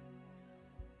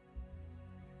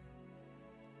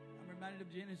 I'm reminded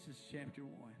of Genesis chapter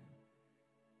 1.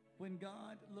 When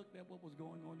God looked at what was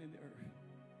going on in the earth.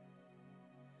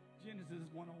 Genesis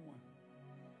 1:1.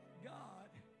 God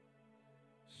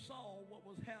saw what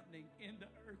was happening in the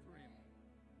earth realm.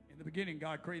 In the beginning,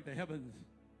 God created the heavens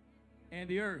and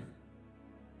the earth.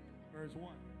 Verse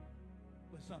 1.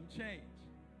 But something changed.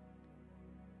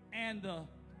 And the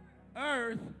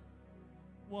earth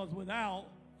was without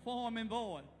form and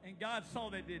void. And God saw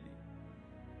that, didn't he?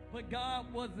 But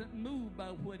God wasn't moved by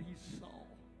what he saw.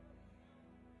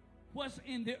 What's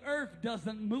in the earth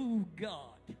doesn't move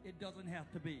God. It doesn't have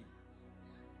to be.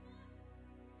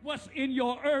 What's in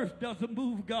your earth doesn't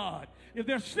move God. If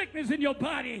there's sickness in your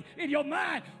body, in your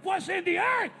mind, what's in the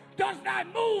earth does not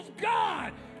move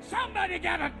God. Somebody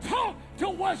got to talk to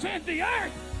what's in the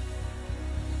earth.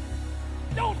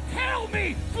 Don't tell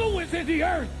me flu is in the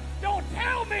earth. Don't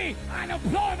tell me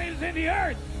unemployment is in the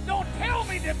earth. Don't tell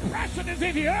me depression is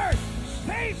in the earth.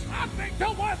 Say something to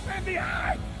what's in the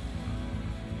earth.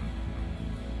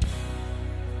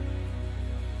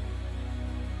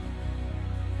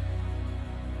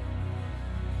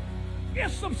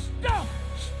 There's some stuff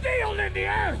still in the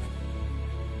earth.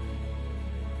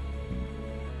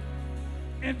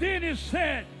 And then it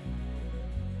said,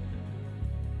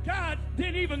 God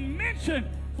didn't even mention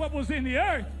what was in the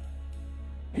earth.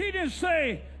 He didn't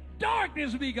say,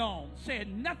 darkness be gone. Said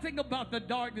nothing about the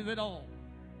darkness at all.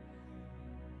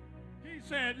 He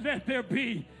said, let there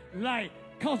be light.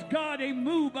 Because God ain't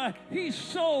moved by, he's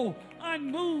so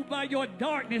unmoved by your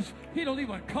darkness, he don't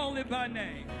even call it by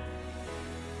name.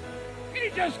 He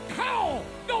just called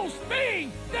those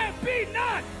things that be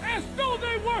not as though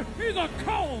they were. He's a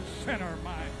call center,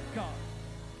 my God.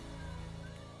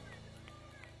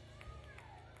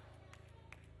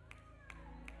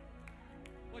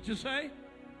 What you say?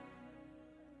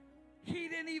 He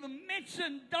didn't even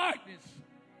mention darkness.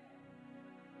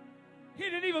 He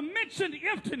didn't even mention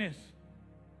emptiness.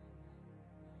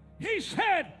 He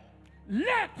said,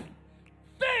 let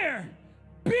there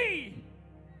be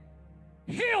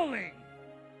healing.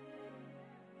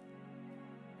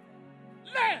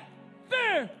 Let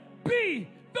there be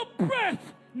the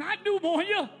breath, not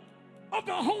pneumonia, of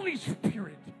the Holy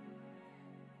Spirit.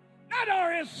 Not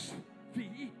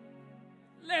RSV.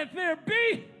 Let there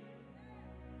be.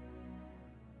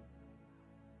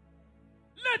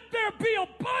 Let there be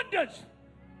abundance.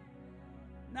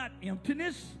 not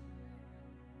emptiness.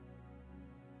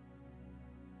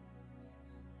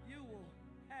 You will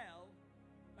have,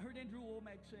 I heard Andrew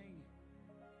Womack saying,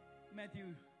 Matthew,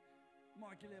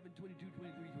 Mark 11, 22,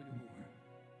 23, 24.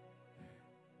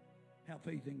 Have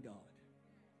faith in God.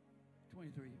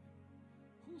 23.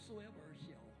 Whosoever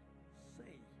shall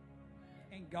say,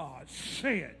 and God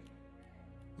said,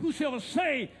 whosoever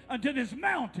say unto this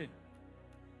mountain,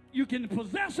 you can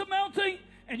possess a mountain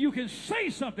and you can say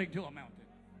something to a mountain.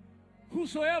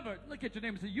 Whosoever, look at your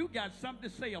neighbor and say, you got something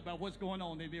to say about what's going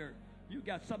on in the earth. You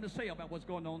got something to say about what's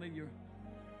going on in your earth.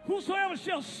 Whosoever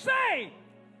shall say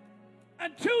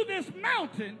unto this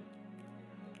mountain,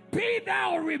 be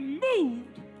thou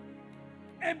removed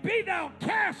and be thou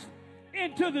cast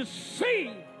into the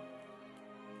sea,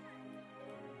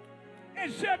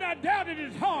 and shall not doubt in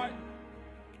his heart,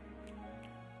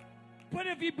 but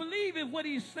if he believeth what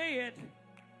he said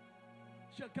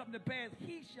shall come to pass,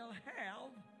 he shall have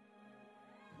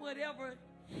whatever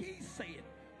he said.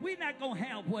 We're not going to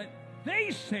have what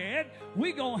they said.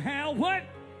 We're going to have what?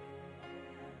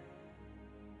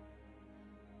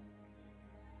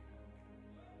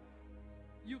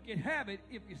 You can have it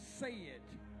if you say it.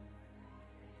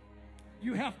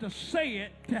 You have to say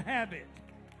it to have it.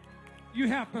 You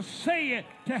have to say it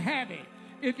to have it.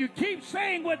 If you keep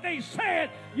saying what they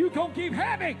said, you're going to keep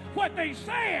having what they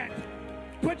said.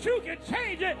 But you can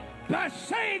change it by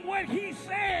saying what he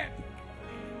said.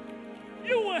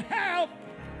 You will have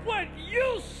what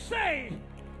you say.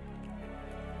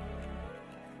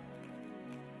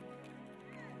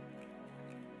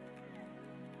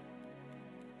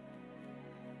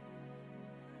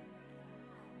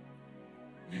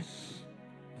 Let's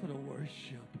put a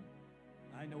worship.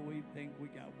 I know we think we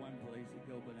got one place to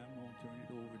go, but I'm going to turn it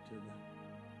over to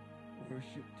the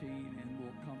worship team, and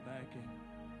we'll come back, and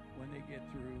when they get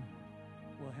through,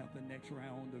 we'll have the next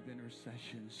round of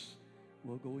intercessions.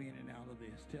 We'll go in and out of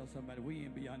this. Tell somebody, we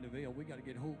ain't beyond the veil. We got to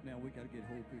get hope now. We got to get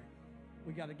hope here.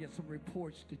 We got to get some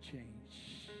reports to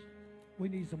change. We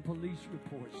need some police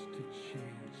reports to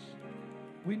change.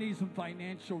 We need some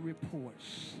financial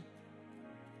reports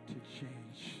to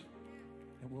change.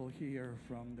 And we'll hear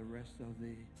from the rest of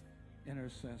the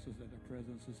intercessors that the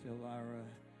presence of Elvira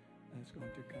is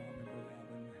going to come, and Brother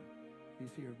Alvin,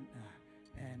 he's here,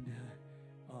 and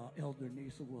Elder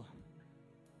Nisa will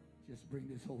just bring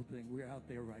this whole thing. We're out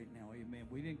there right now, amen.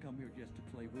 We didn't come here just to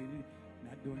play. We're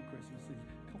not doing Christmas.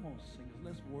 Come on, singers,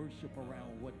 let's worship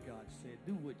around what God said.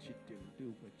 Do what you do.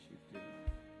 Do what you do.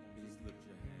 Just lift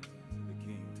your hands to the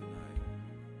King tonight,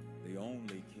 the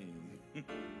only King.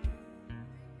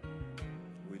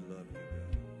 We love you,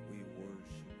 God. We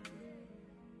worship you.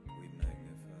 We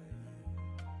magnify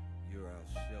you. You're our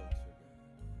shelter,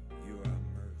 God. You're our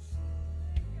mercy.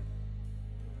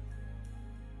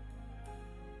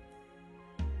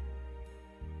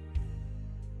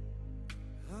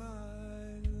 I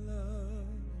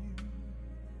love you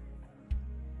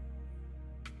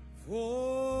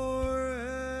forever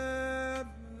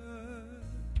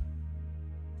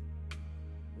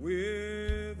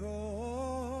with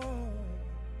all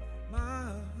my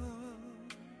heart.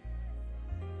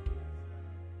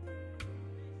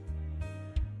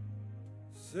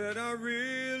 Said I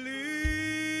really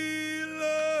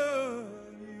love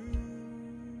you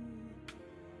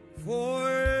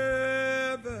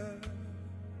forever,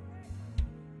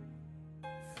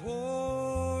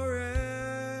 forever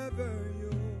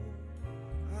you're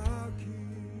our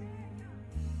King.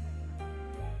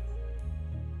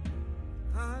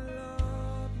 I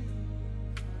love you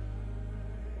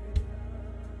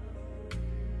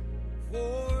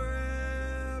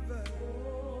forever,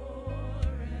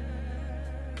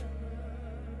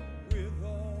 with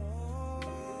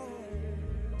all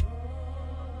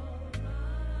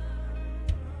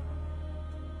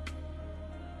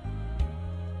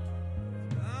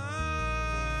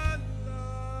I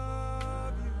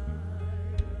love you,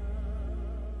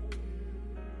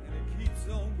 and it keeps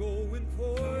on going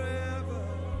forever,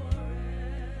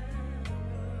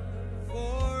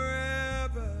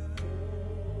 forever,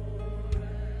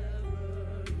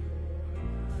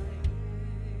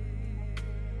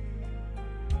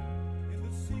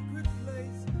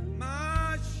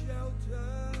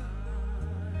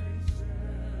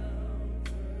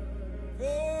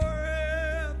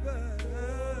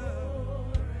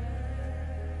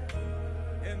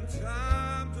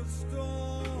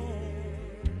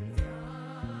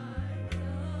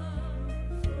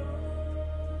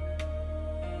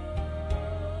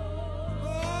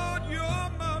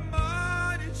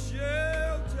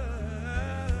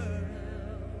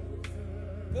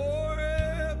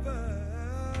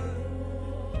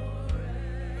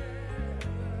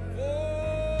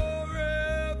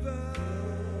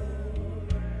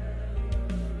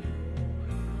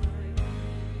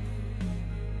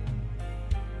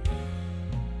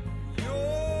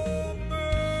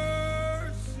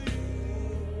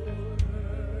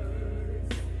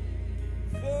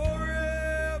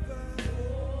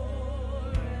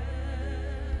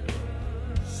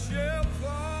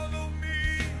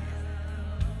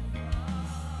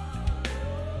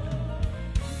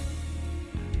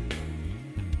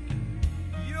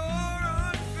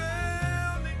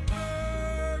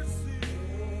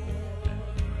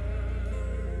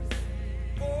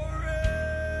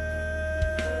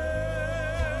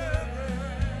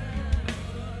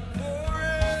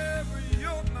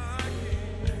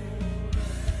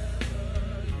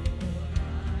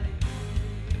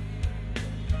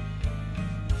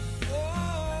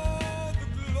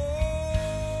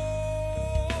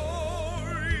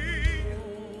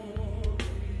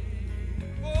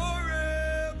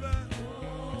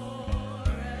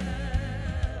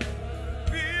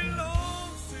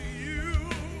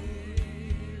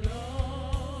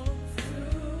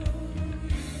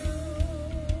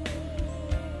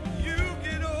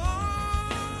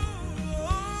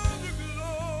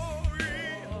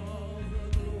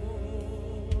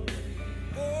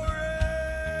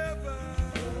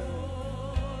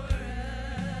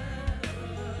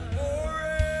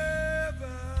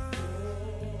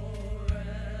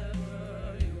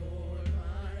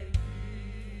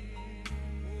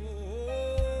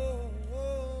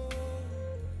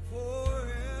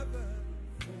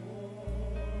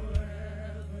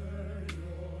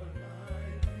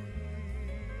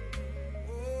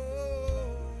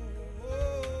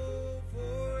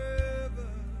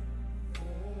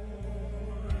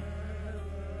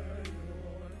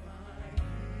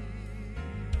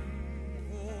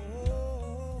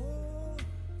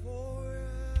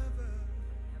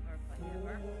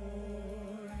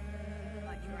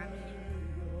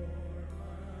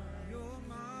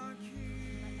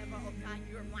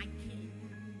 you're my King.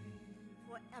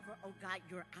 Forever, oh God,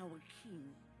 you're our King.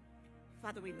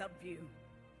 Father, we love you.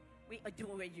 We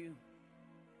adore you.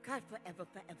 God, forever,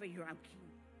 forever, you're our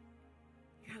King.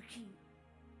 You're our King.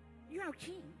 You're our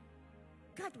King.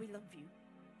 God, we love you.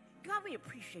 God, we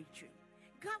appreciate you.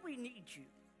 God, we need you.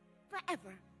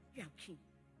 Forever, you're our King.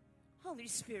 Holy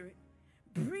Spirit,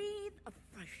 breathe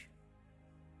afresh.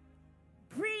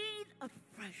 Breathe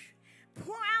afresh.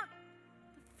 Pour out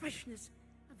the freshness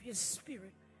of your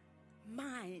spirit,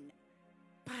 mind,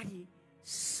 body,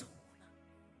 soul.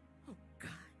 Oh,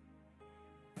 God,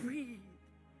 breathe.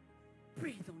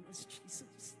 Breathe on us,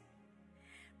 Jesus.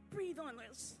 Breathe on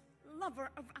us, lover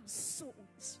of our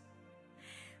souls.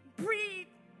 Breathe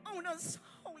on us,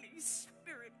 Holy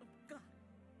Spirit of God.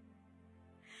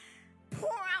 Pour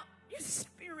out your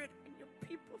spirit in your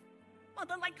people,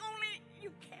 Father, like only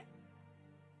you can.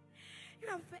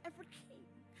 You're our forever King.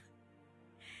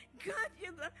 God,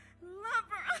 you're the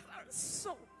lover of our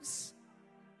souls.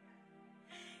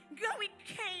 God, we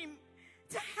came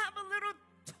to have a little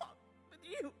talk with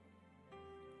you.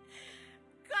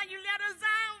 God, you let us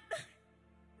out.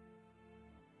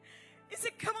 You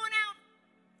said, come on out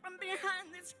from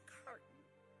behind this curtain.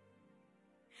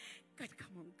 God,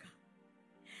 come on, God.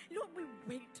 Lord, we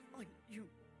wait on you.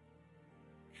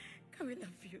 God, we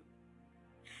love you.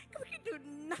 God, we can do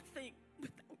nothing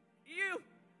without you.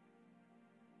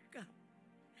 God,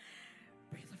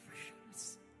 breathe afresh on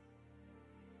us.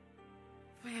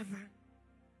 Forever.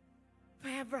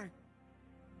 Forever.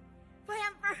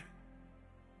 Forever.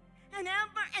 And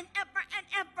ever and ever and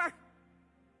ever.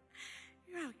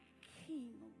 You're our King,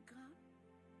 oh God.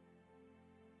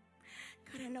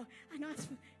 God, I know it's,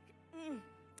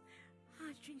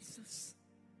 Jesus.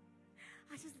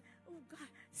 I just, oh God,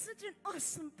 such an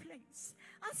awesome place.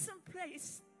 Awesome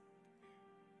place.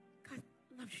 God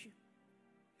loves you.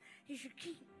 He's your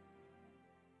King.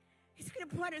 He's going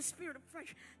to pour out his spirit of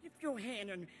fresh. Lift your hand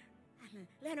and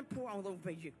let him pour all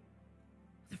over you.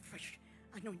 The fresh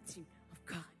anointing of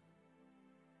God.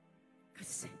 God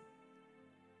said,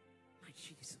 my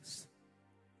Jesus.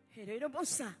 Hey, hey.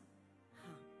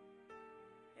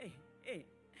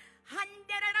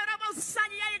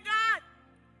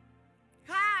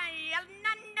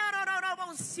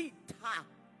 God.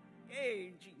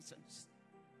 Hey, Jesus.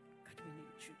 God, we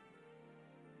need you.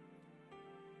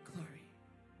 Glory.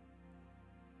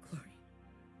 Glory.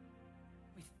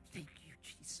 We thank you,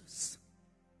 Jesus.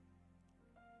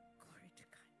 Glory to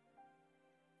God.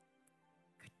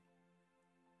 Good.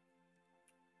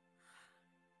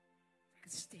 We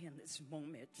could stay in this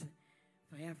moment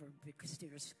forever because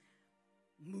there's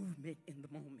movement in the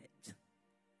moment.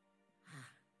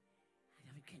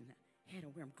 I can head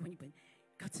on where I'm going, but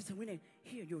God says, when they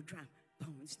hear your dry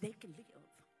bones, they can live.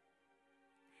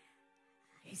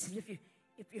 He said,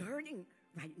 if you're hurting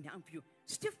right now, if you're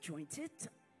stiff jointed,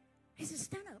 he says,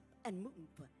 stand up and move.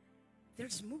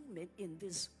 There's movement in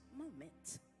this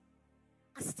moment.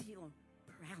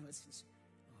 Osteoparalysis,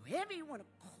 whatever you want to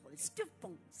call it, stiff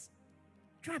bones,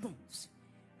 dry bones.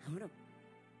 I want to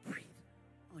breathe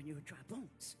on your dry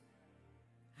bones.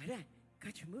 All right,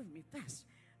 God, you're moving me fast.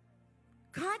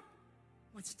 God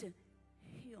wants to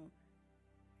heal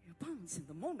your bones in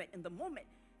the moment. In the moment,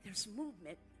 there's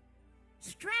movement.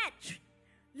 Stretch.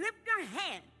 Lift your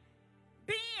hand.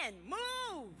 Bend.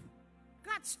 Move.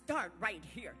 God, start right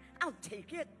here. I'll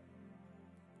take it.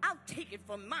 I'll take it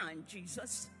for mine,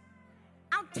 Jesus.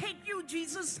 I'll take you,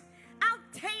 Jesus. I'll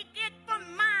take it for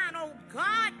mine, oh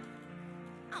God.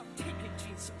 I'll take it,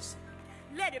 Jesus.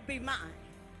 Let it be mine.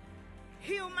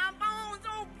 Heal my bones,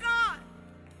 oh God.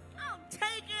 I'll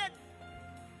take it.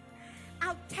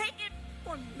 I'll take it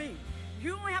for me.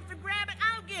 You don't have to grab it.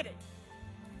 I'll get it.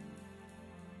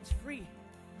 It's free.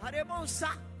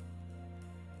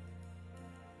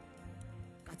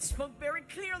 God spoke very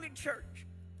clearly, church.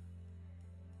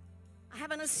 I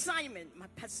have an assignment. My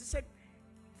pastor said,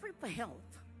 pray for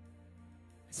health.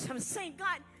 So I was saying,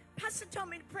 God, pastor told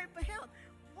me to pray for health.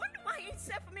 Wonder why he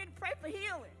said for me to pray for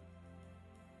healing.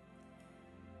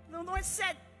 The Lord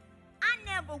said, I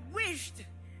never wished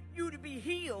you to be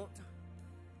healed.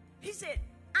 He said,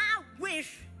 I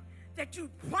wish that you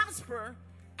prosper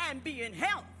and be in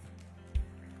health.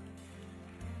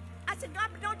 I said, God,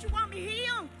 but don't you want me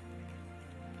healed?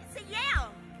 He said, yeah,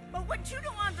 but what you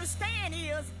don't understand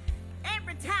is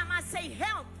every time I say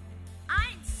health,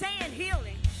 I ain't saying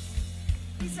healing.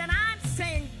 He said, I'm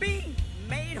saying be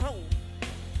made whole.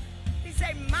 He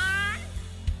said, mind,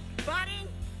 body,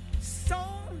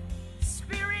 soul,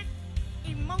 spirit,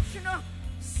 emotional,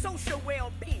 social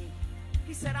well-being.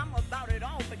 He said, I'm about it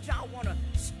all, but y'all want to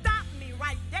stop me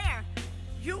right there.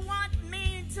 You want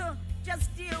me to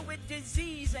just deal with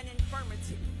disease and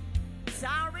infirmity. So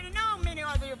I already know many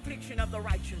are the affliction of the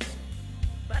righteous.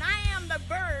 But I am the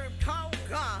verb called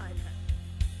God.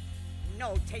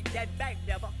 No, take that back,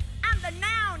 devil. I'm the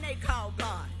noun they call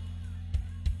God.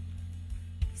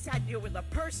 So I deal with a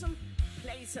person,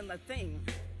 place, and a thing.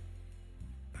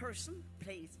 Person,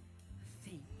 place,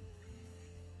 thing.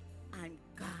 I'm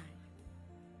God.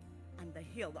 I'm the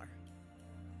healer.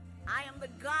 I am the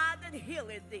God that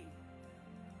healeth thee.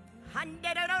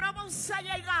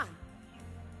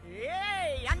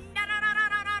 Yay!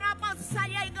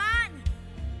 God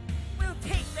will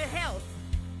take the health.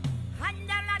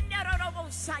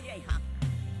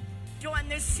 During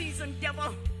this season,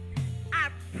 devil, I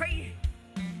pray,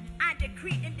 I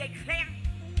decree and declare,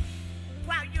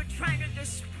 while you're trying to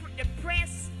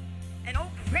depress and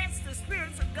oppress the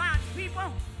spirits of God's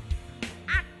people,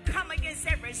 I come against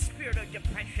every spirit of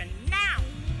depression now,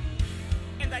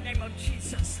 in the name of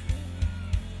Jesus.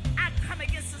 I come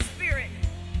against the spirit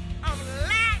of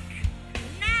lack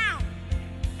now,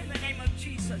 in the name of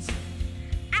Jesus.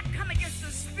 I come against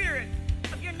the spirit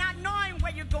of you not knowing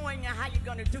where you're going and how you're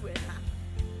going to do it.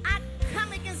 I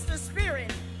come against the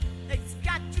spirit that's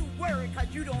got you worried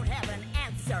because you don't have an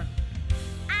answer.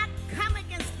 I come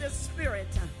against the spirit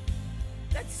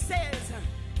that says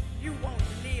you won't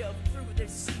live through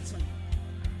this season.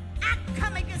 I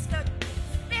come against the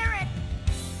spirit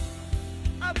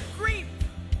of grief.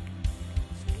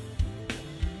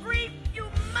 Grief, you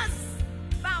must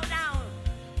bow down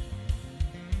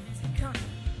to God.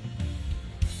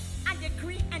 I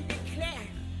decree and declare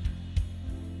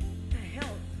the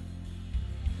health,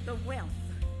 the wealth,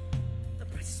 the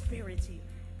prosperity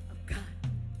of God.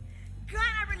 God,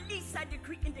 I release, I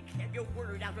decree and declare your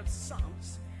word out of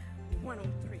Psalms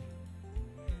 103.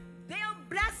 They'll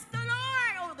bless the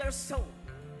Lord, oh, their soul,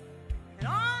 and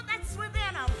all that's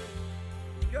within them.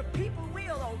 Your people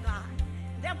will, oh God.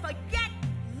 They'll forget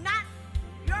not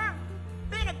your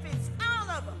benefits, all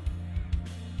of them.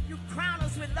 You crown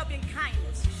us with loving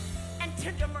kindness and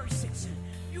tender mercies.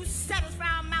 You satisfy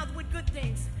our mouth with good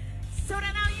things, so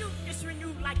that our youth is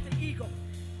renewed like the eagle.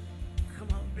 Come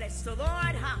on, bless the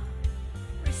Lord, huh?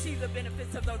 Receive the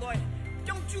benefits of the Lord.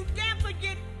 Don't you dare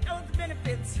forget those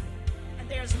benefits. And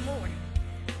there's more.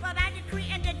 But I decree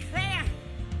and declare,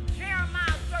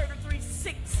 Jeremiah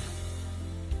 33:6,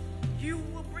 you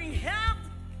will bring health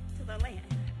to the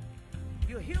land.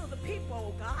 You'll heal the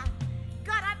people, oh God.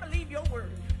 God, I believe your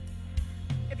word.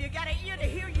 If you got an ear to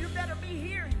hear, you better be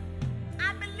hearing.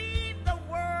 I believe the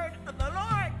word of the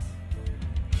Lord.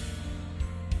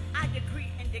 I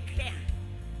decree and declare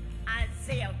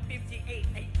Isaiah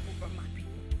 58:8 over my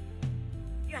people.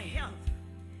 Your health,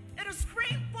 it'll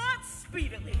spring forth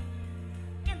speedily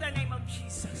in the name of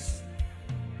Jesus.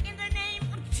 In the name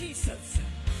of Jesus.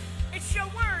 It's your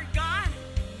word, God.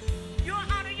 You'll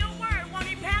honor your word, won't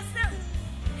he, Pastor?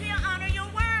 He'll honor your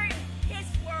word, his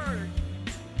word.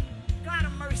 God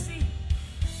of mercy,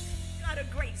 God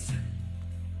of grace.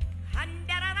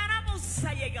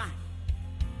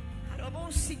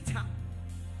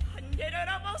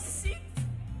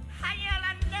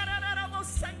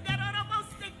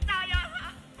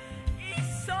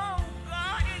 It's so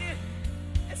God,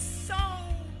 it's so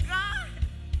God,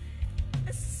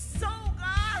 it's so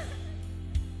God.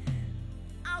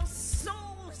 Our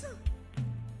souls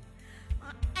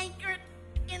are anchored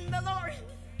in the Lord.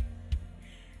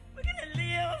 We're going to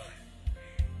live,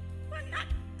 but not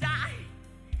die,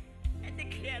 and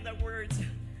declare the word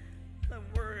of the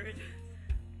Lord.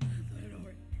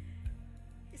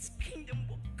 His kingdom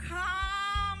will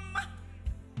come.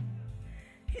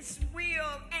 His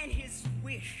will and his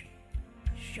wish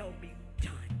shall be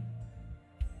done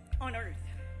on earth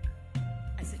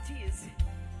as it is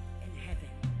in heaven.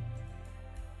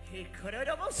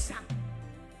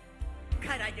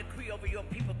 God, I decree over your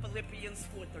people, Philippians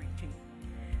 4:13.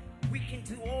 We can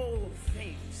do all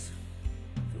things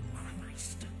through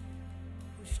Christ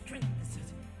who strengthens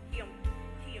us.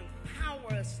 He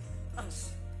empowers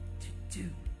us to do.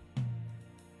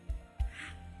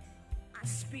 I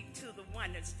speak to the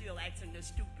one that's still asking the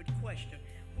stupid question,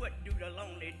 what do the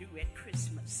lonely do at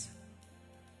Christmas?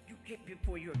 You get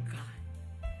before your God.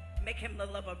 Make him the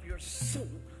love of your soul.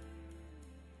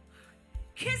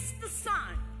 Kiss the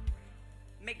Son.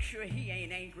 Make sure he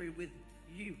ain't angry with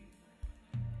you.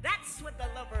 That's what the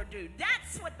lover do.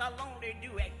 That's what the lonely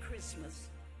do at Christmas.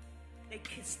 They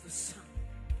kiss the Son.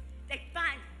 They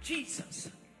find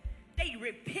Jesus. They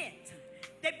repent.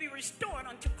 They be restored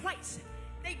unto Christ.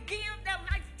 They give their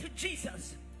life to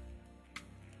Jesus.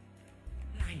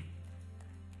 Life.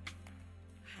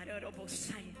 I heard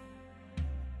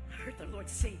the Lord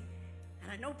say,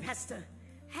 and I know Pastor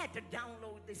had to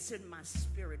download this in my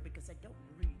spirit because I don't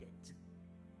read it.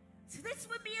 So this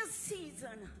would be a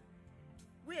season.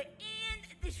 We're in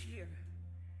this year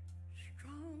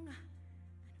strong and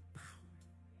empowered.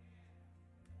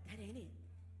 That ain't it. He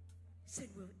said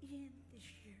we'll end this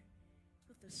year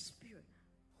with the Spirit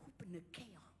hooping the chaos.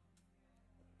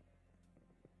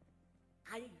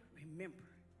 I remember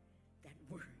that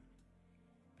word,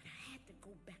 but I had to go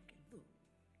back and look.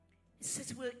 It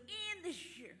says we'll end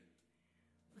this year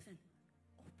with an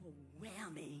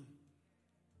overwhelming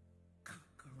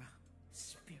conqueror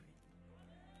spirit.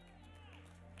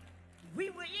 We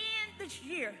will end this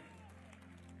year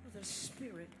with a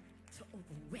spirit to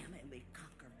overwhelmingly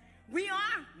conquer. We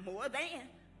are more than.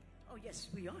 Oh, yes,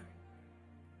 we are.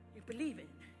 You believe it,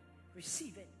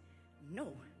 receive it,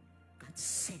 know God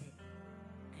said it,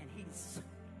 and He's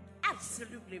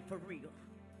absolutely for real.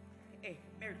 Hey,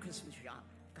 Merry Christmas, y'all.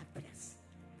 God bless.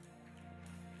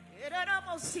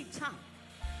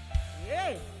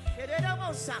 Hey,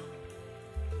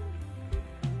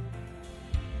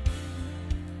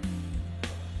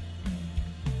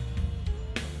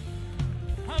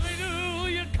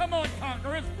 Hallelujah. Come on,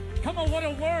 conquerors. Come on, what a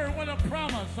word, what a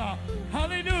promise.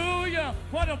 Hallelujah.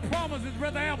 What a promise is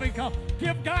Brother Alvin.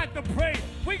 Give God the praise.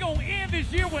 We're going to end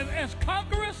this year with as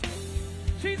conquerors.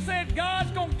 She said God's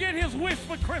going to get his wish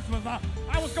for Christmas. I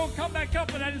was going to come back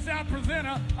up, but I didn't say I'd present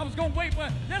her. I was going to wait,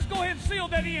 but let's go ahead and seal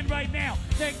that in right now.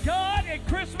 That God at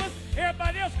Christmas,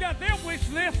 everybody else got their wish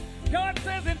list. God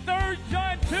says in 3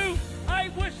 John 2, I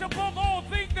wish above all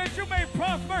things that you may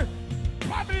prosper.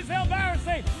 Prophetess Elvira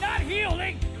say, not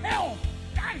healing, health.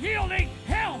 Not healing,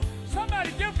 health.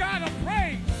 Somebody give God a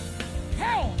praise.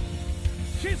 Health.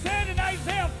 She said in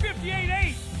Isaiah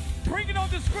 58:8, bring it on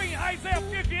the screen, Isaiah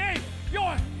 58,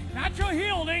 not your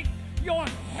healing, your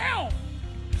health.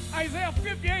 Isaiah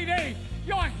 58:8,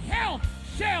 your health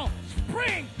shall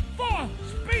spring forth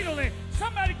speedily.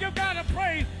 Somebody give God a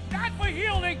praise. Not for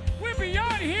healing, we're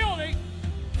beyond healing.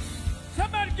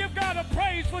 Somebody give God a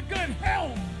praise for good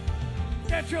health.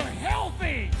 That you're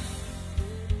healthy.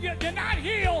 You're not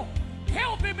healed.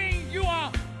 Healthy means you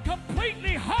are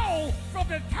completely whole from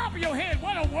the top of your head.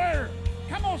 What a word.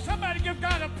 Come on, somebody give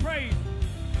God a praise.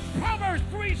 Proverbs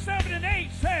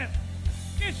 3:7-8 says,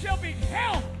 it shall be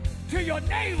health to your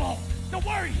navel. The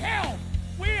word health.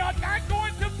 We are not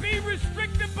going to be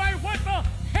restricted by what the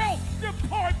health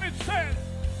department says.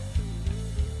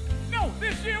 No,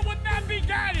 this year would not be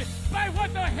guided by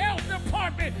what the health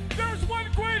department. There's one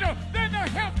greater than the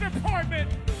health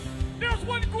department. There's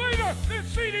one greater than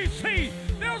CDC.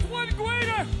 There's one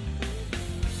greater.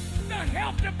 The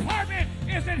health department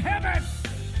is in heaven.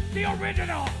 The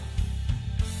original.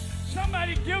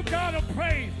 Somebody give God a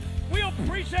praise. We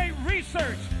appreciate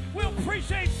research. We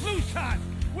appreciate flu shots.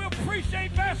 We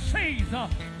appreciate vaccines.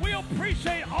 We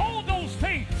appreciate all those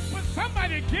things. But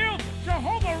somebody give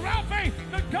Jehovah Rapha,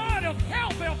 the God of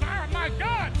health, my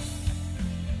God.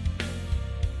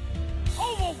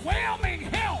 Overwhelming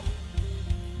health.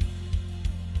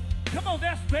 Come on,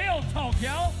 that's veil talk,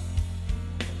 y'all.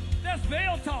 That's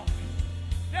veil talk.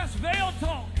 That's veil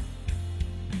talk.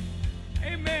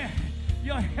 Amen.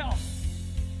 Your health.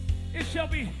 It shall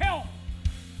be health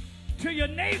to your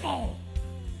navel.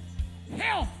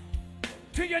 Health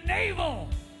to your navel.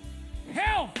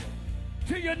 Health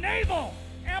to your navel.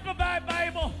 Amplified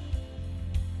Bible.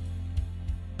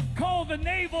 Call the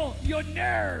navel your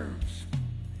nerves.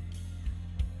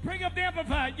 Bring up the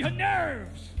Amplified. Your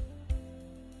nerves.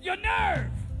 Your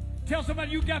nerve. Tell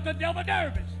somebody you got the devil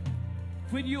nervous.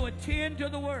 When you attend to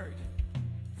the word,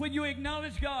 when you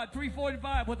acknowledge God,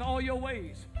 3:45, with all your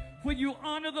ways, when you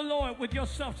honor the Lord with your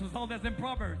substance, all that's in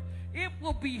Proverbs, it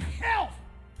will be health.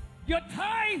 Your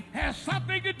time has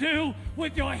something to do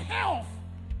with your health.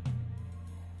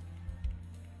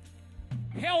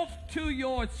 Health to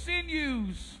your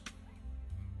sinews.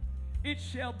 It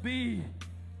shall be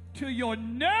to your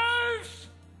nerves.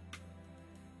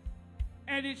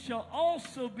 And it shall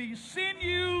also be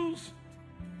sinews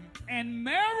and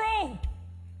marrow.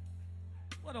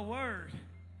 What a word.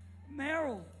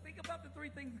 Marrow. Think about the 3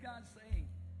 things God's saying.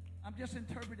 I'm just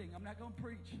interpreting. I'm not going to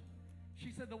preach.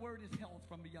 She said the word is health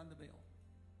from beyond the veil.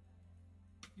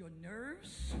 Your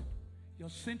nerves, your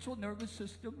central nervous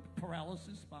system,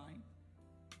 paralysis, spine.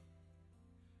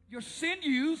 Your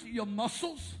sinews, your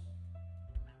muscles.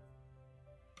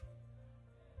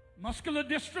 Muscular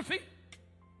dystrophy.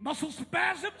 Muscle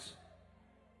spasms.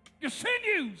 Your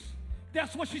sinews.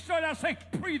 That's what she started out saying.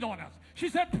 Breathe on us. She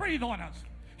said, breathe on us.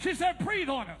 She said, breathe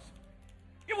on us.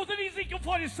 It was in Ezekiel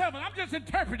 47. I'm just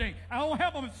interpreting. I don't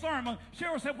have a sermon.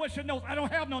 Cheryl said, what's your notes? I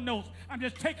don't have no notes. I'm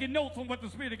just taking notes on what the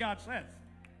Spirit of God says.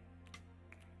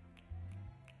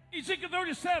 Ezekiel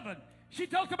 37, she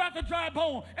talked about the dry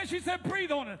bone, and she said,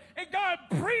 breathe on it. And God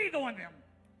breathed on them.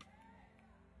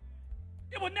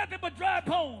 It was nothing but dry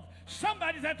bones.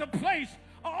 Somebody's at the place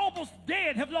are almost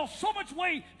dead, have lost so much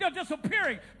weight, they're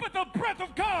disappearing. But the breath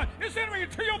of God is entering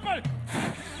into your body.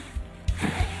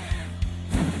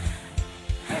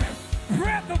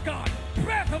 Breath of God,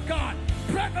 breath of God,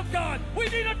 breath of God. We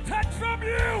need a touch from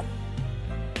you.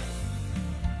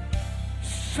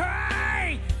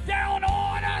 Shine down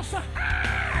on us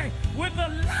high with the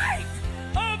light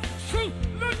of truth.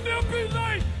 Let there be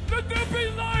light, let there be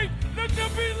light, let there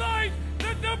be light,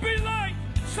 let there be light.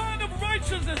 Sign of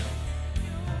righteousness.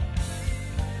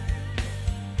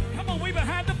 Come on, we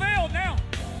behind the veil now.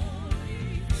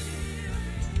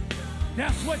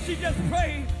 That's what she just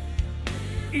prayed.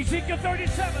 Ezekiel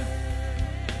 37.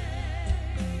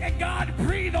 And God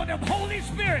breathed on them, Holy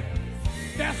Spirit.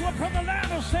 That's what Brother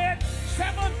Lionel said.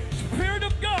 7, Spirit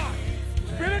of God.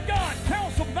 Spirit of God,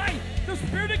 counsel, might. The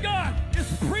Spirit of God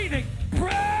is breathing.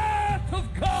 Breath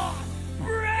of God.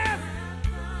 Breath.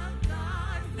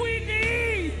 We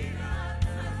need.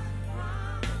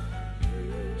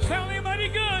 Sounding mighty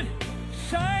good.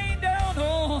 Shine down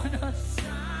on us.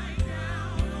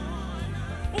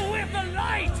 With the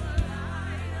light.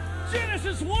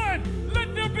 Genesis 1.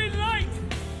 Let there be light.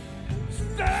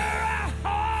 Stir our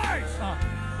hearts.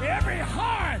 Every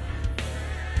heart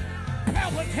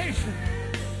palpitation,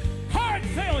 heart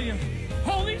failure.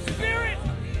 Holy Spirit,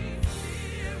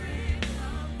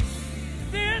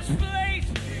 this place.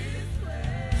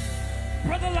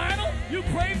 Brother Lionel, you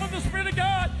pray for the Spirit of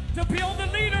God to be on the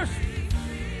leaders,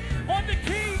 on the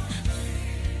kings.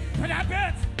 But I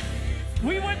bet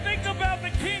we would think about the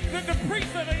kings and the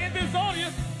priests that are in this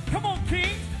audience. Come on,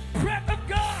 kings, breath of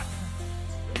God.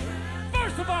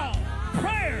 First of all,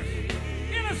 prayers,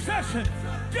 intercession,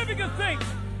 giving of thanks,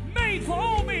 made for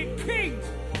all men, kings,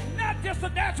 not just the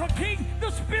natural king, the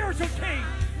spiritual king.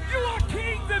 You are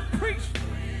kings and priests,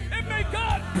 and may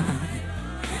God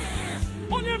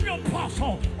on every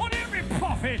apostle, on every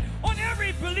prophet, on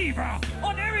every believer,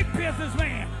 on every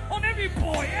businessman, on every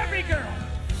boy, every girl.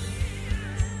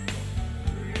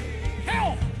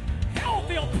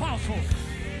 Healthy apostles,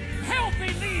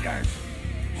 healthy leaders,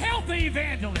 healthy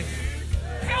evangelists,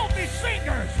 healthy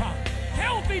singers,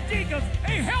 healthy deacons,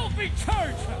 a healthy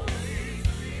church.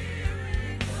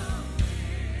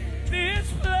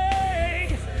 This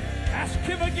place, ask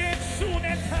him again soon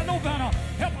and tell Novana.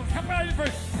 Help us out of this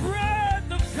verse.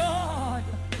 Breath of God,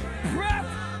 breath.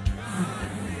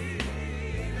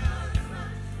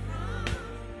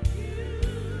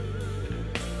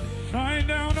 Shine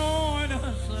down on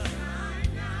us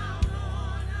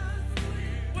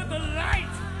with the light.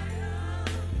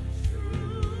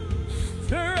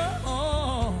 Stir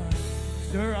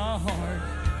our hearts.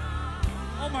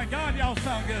 Oh my God, y'all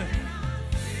sound good.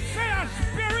 Say our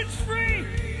spirits free.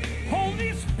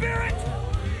 Holy Spirit.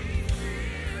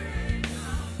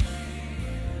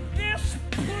 This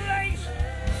place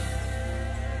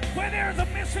where there's a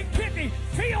missing kidney,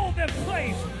 fill the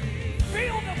place.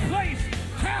 Fill the place.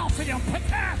 Calcium,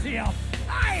 potassium,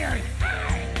 iron,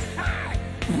 high.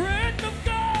 Breath of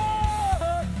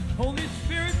God. Holy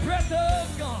Spirit, breath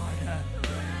of God.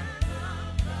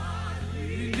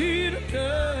 We need a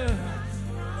touch.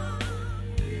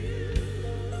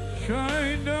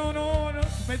 Shine down on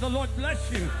us. May the Lord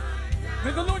bless you.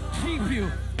 May the Lord keep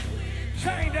you.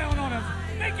 Shine down on us.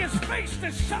 Make his face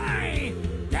to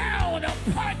shine down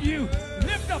upon you.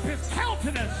 Lift up his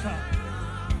countenance.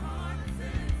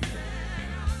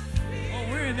 Oh,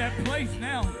 we're in that place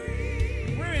now.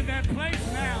 We're in that place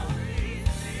now.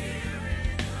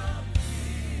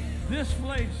 This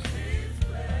place.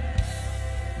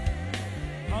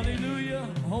 Hallelujah.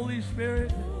 Holy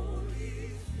Spirit.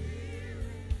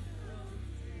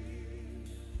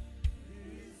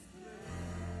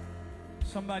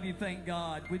 Somebody thank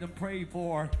God. We done pray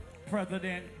for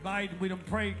President Biden. We done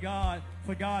pray God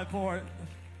for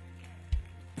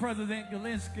President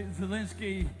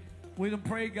Zelensky. We done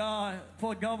pray God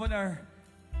for Governor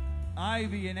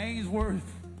Ivey and Ainsworth.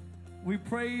 We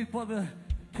pray for the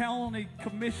County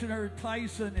Commissioner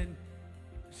Tyson and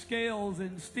Scales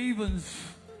and Stevens.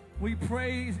 We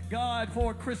praise God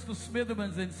for Crystal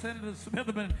Smitherman and Senator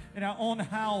Smitherman in our own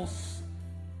house.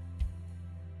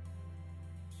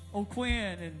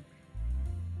 O'Quinn and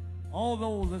all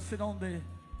those that sit on the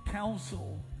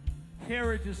council.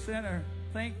 Heritage Center.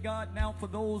 Thank God now for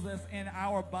those that's in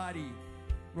our body.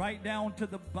 Right down to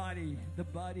the body.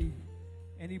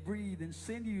 And he breathed and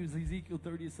sinews, Ezekiel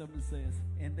 37 says.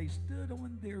 And they stood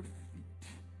on their feet.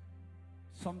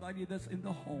 Somebody that's in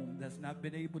the home that's not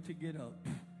been able to get up.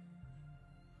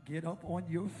 Get up on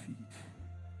your feet.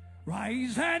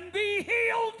 Rise and be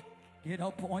healed. Get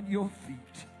up on your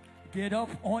feet. Get up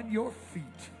on your feet.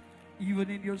 Even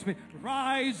in your spirit.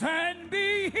 Rise and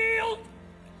be healed.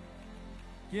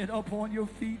 Get up on your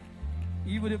feet.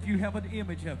 Even if you have an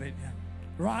image of it.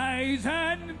 Rise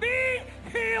and be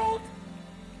healed.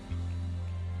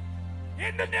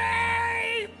 In the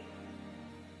name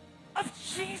of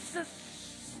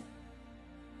Jesus.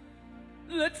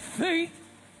 Let faith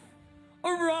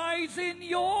arise in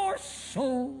your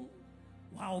soul.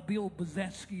 Wow, Bill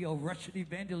Bazansky, a Russian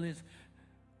evangelist,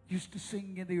 used to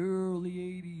sing in the early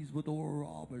 80s with Oral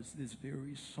Roberts this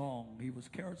very song. He was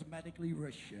charismatically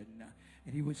Russian,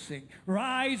 and he would sing,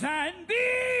 rise and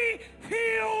be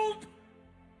healed.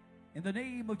 In the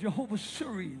name of Jehovah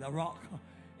Shuri, the rock.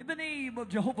 In the name of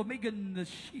Jehovah Megan, the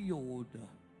shield.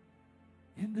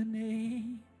 In the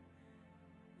name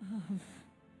of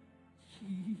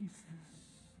Jesus.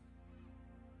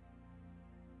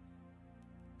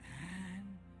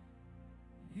 And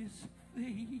his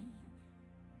faith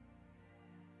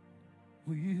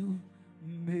will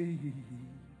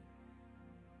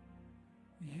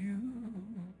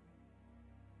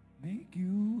make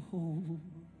you whole.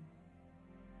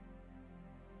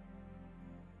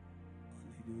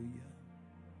 Hallelujah.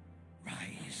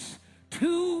 Rise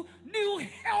to new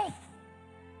health.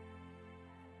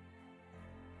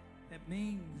 That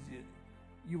means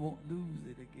you won't lose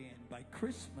it again. By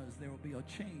Christmas, there will be a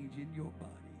change in your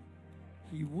body.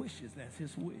 He wishes, that's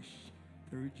his wish.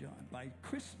 3 John. By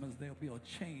Christmas, there will be a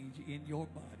change in your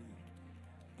body.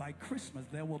 By Christmas,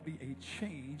 there will be a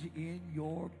change in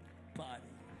your body.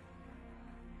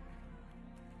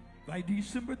 By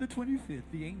December the 25th,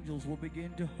 the angels will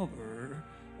begin to hover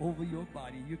over your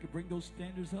body. You can bring those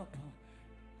standards up.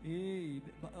 I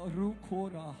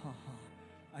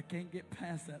can't get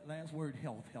past that last word,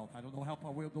 health. I don't know how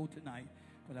far we'll go tonight,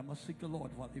 but I must seek the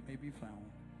Lord while he may be found.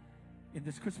 In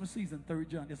this Christmas season, 3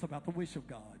 John, it's about the wish of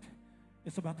God.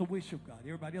 It's about the wish of God.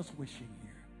 Everybody else wishing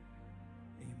here.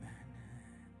 Amen.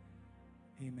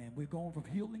 Amen. We're going from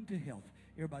healing to health.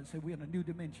 Everybody say we're in a new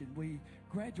dimension. We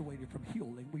graduated from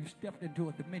healing. We've stepped into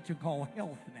a dimension called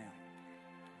health now.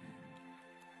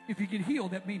 If you get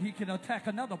healed, that means he can attack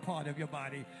another part of your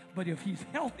body. But if you're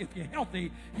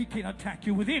healthy, he can attack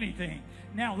you with anything.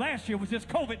 Now, last year was just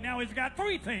COVID. Now he's got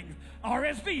 3 things.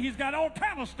 RSV, he's got all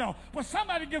kind of stuff. But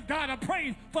somebody give God a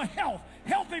praise for health.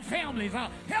 Healthy families,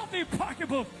 healthy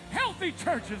pocketbooks, healthy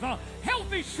churches,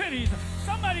 healthy cities.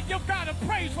 Somebody give God a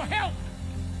praise for health.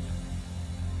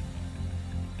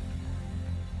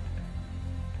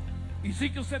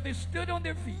 Ezekiel said they stood on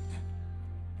their feet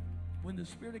when the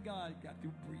Spirit of God got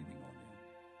through breathing on them,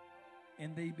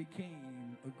 and they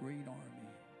became a great army.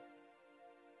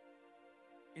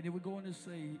 And they were going to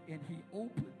say, and he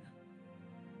opened,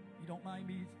 you don't mind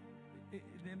me,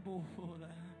 Ezekiel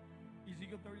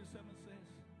 37 says,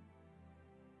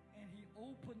 and he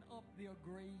opened up their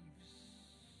graves.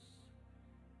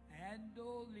 And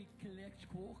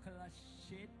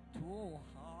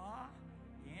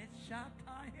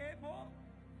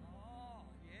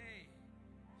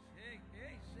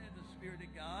said the Spirit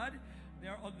of God,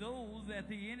 there are those that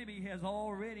the enemy has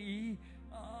already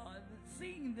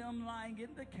seen them lying in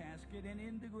the casket and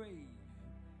in the grave,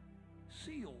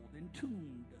 sealed,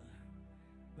 entombed.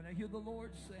 But I hear the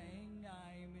Lord saying,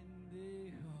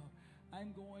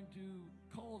 I'm going to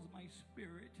cause my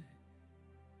Spirit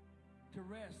to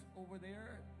rest over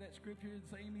there. That scripture is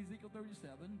the same, Ezekiel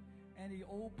 37, and he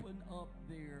opened up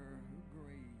their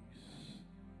graves.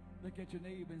 Look at your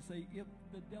neighbor and say, if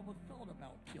the devil thought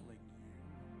about killing you,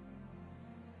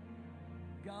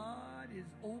 God is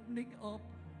opening up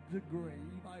the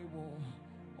grave. I will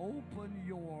open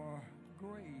your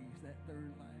graves. That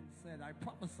third line said, I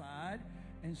prophesied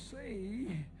and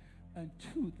say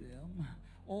unto them,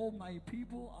 O my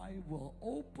people, I will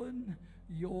open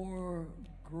your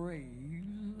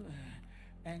graves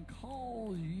and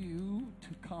cause you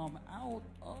to come out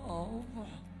of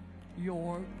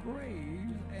your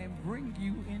graves and bring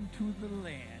you into the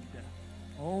land.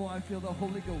 Oh, I feel the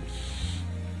Holy Ghost.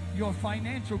 Your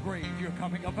financial grave you're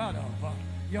coming up out of.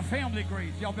 Your family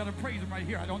graves. Y'all better praise him right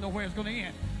here. I don't know where it's going to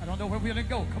end. I don't know where we're going to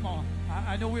go. Come on.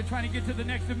 I know we're trying to get to the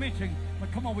next dimension,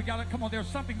 but come on, come on. There's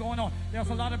something going on. There's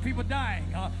a lot of people dying.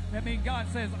 That means God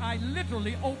says, I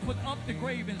literally open up the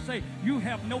grave and say, you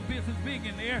have no business being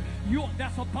in there.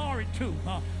 That's a borrowed tomb.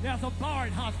 There's a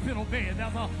borrowed hospital bed.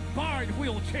 There's a borrowed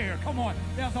wheelchair. Come on.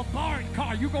 There's a borrowed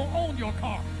car. You're going to own your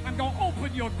car. I'm going to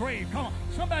open your grave. Come on.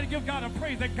 Somebody give God a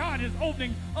praise that God is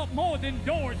opening up more than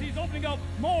doors. He's opening up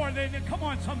more than, come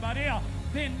on, somebody else.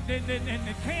 Than the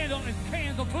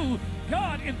cans of food.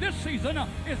 God in this season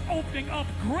is opening up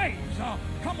graves.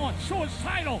 Come on,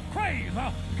 suicidal graves.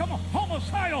 Come on,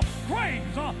 homicidal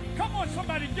graves. Come on,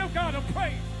 somebody, give God a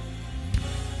praise.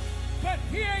 But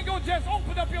he ain't going to just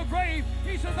open up your grave.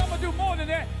 He says, I'm going to do more than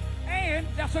that. And,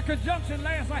 that's a conjunction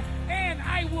last night, and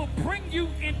I will bring you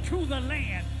into the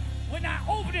land. When I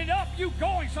open it up, you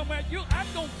going somewhere. I'm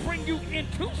going to bring you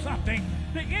into something.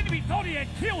 The enemy thought he had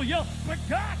killed you, but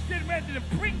God's getting ready to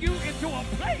bring you into a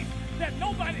place that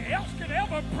nobody else could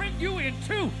ever bring you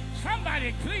into.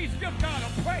 Somebody, please give God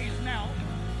a praise now.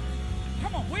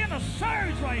 Come on, we're in a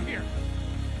surge right here.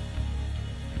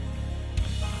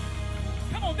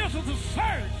 Come on, this is a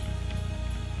surge.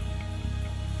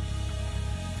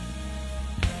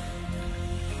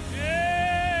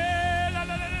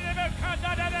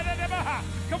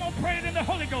 Come on, pray it in the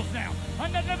Holy Ghost now.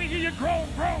 Let me hear you groan,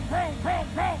 groan, groan, groan,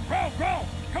 groan, groan, groan.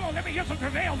 Come on, let me hear some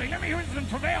travailing. Let me hear some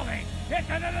travailing.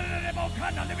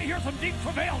 Let me hear some deep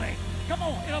travailing. Come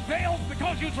on, it avails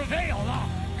because you travail.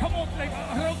 Come on,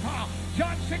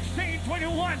 John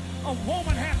 16:21. A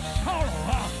woman has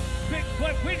sorrow.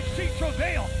 But when she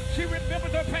travailed, she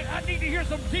remembered her pain. I need to hear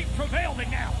some deep travailing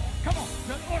now. Come on.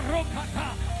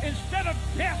 Instead of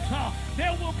death,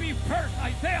 there will be birth.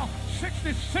 Isaiah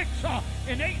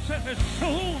 66:8 says, as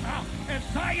soon as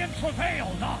Zion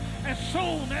travailed, as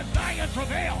soon as Zion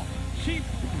travailed, she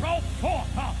brought forth.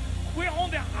 We're on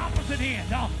the opposite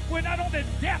end. We're not on the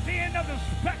death end of the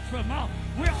spectrum.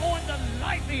 We're on the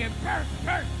life end. Birth,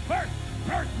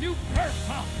 new birth,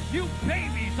 new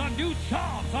babies, new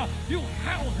jobs, new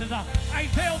houses.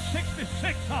 Isaiah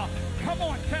 66. Come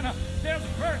on, there's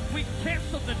birth. We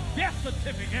cancel the death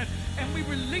certificate and we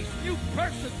release new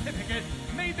birth certificate.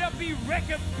 May there be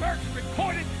record births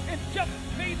recorded, and just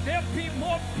may there be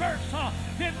more births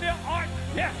than there are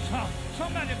deaths.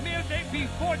 Somebody, may there be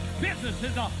more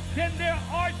businesses than there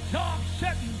are jobs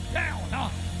shutting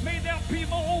down. May there be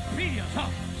more obedience.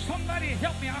 Somebody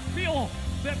help me. I feel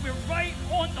that we're right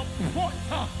on the point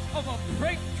of a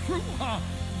breakthrough.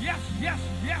 Yes.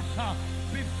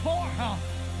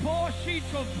 Before she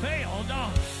travailed,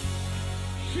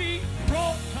 she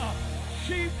brought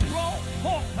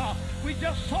forth. We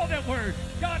just saw that word.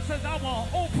 God says, I will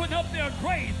open up their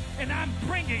grave, and I'm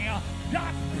bringing.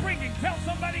 God's bringing. Tell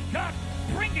somebody, God's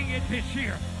bringing it this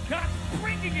year. God's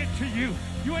bringing it to you.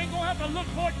 You ain't going to have to look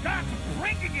for it. God's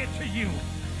bringing it to you.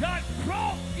 God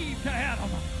brought Eve to Adam.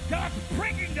 God's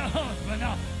bringing the husband.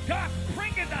 God's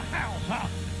bringing the house.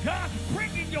 God's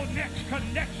bringing your next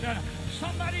connection.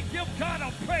 Somebody give God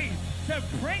a praise. Say,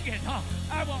 bring it.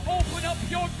 I will open up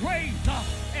your graves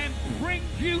and bring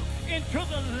you into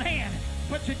the land.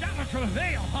 But you got to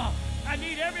travail. I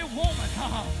need every woman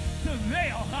to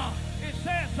travail. It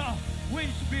says,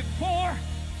 before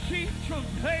she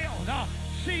travailed,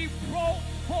 she brought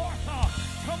forth.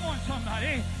 Come on,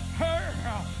 somebody. Her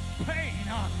pain.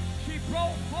 She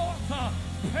brought forth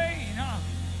pain.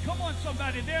 Come on,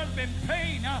 somebody. There's been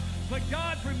pain, but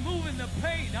God's removing the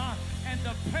pain, and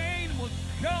the pain was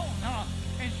gone,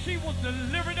 and she was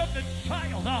delivered of the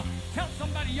child. Tell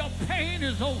somebody, your pain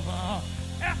is over.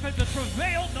 After the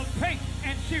travail, the pain,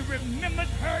 and she remembered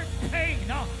her pain.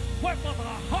 What was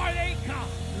a heartache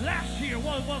last year?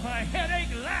 What was a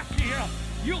headache last year?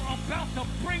 You're about to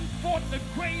bring forth. The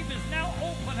grave is now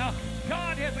open.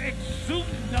 God has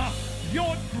exhumed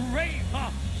your grave.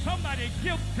 Somebody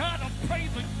give God a praise.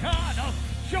 God,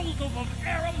 Joseph of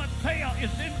Arimathea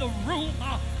is in the room.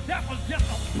 That was just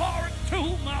a borrowed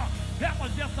tomb. That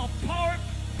was just a borrowed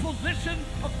position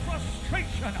of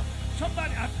frustration.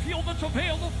 Somebody, I feel the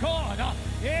travail of God.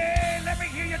 Yeah, let me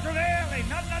hear you travailing.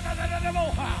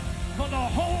 For the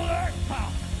whole earth.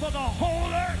 For the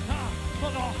whole earth. For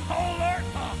the whole earth,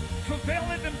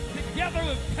 travailing them together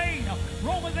with pain.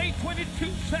 Romans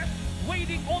 8:22 says,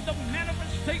 waiting on the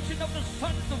manifestation of the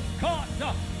sons of God,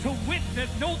 to witness,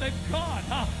 know that God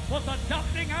was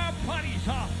adopting our bodies.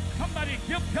 Somebody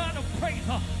give God a praise.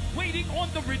 Waiting on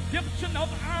the redemption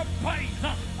of our bodies.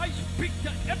 I speak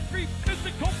to every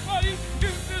physical body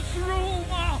in this room,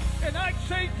 and I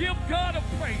say give God a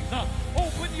praise.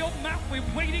 Open your mouth. We're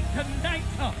waiting tonight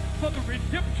for the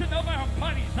redemption of our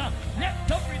bodies. Let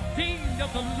the redeemed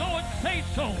of the Lord say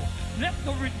so. Let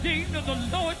the redeemed of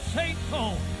the Lord say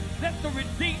so. Let the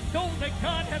redeemed, those that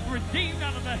God has redeemed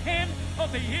out of the hand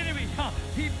of the enemy.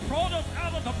 He brought us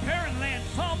out of the barren land.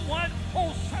 Psalm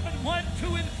 107, 1,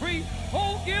 2, and 3.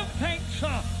 Oh, give thanks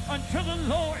unto the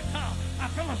Lord. I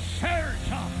feel a surge,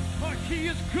 for He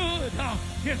is good.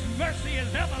 His mercy is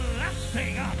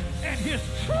everlasting, and His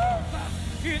truth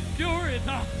endureth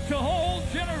to all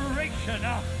generation.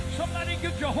 Somebody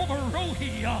give Jehovah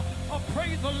Rohi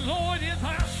praise. The Lord is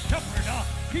our shepherd.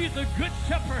 He's a good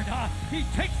shepherd. He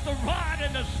takes the rod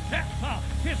and the staff.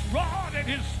 His rod and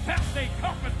his staff, they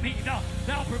comfort me.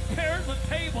 Thou prepares a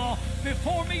table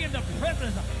before me in the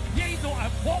presence. Yea, though I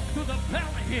walk through the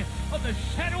valley of the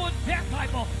shadow of death, I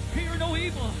will fear no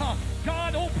evil.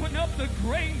 God opened up the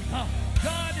grave.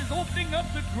 God is opening up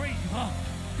the grave.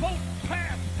 Both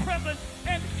past, present,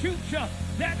 and future.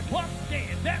 That was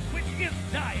dead, that which is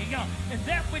dying, and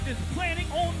that which is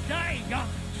planning on dying.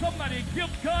 Somebody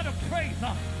give God a praise.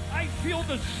 I feel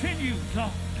the sinews.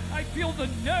 I feel the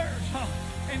nerves.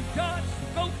 And God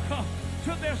spoke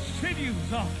to their sinews,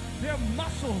 their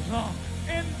muscles,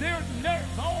 and their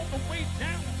nerves all the way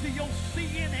down to your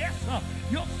CNS,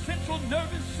 your central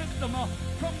nervous system,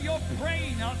 from your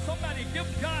brain. Somebody give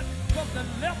God from the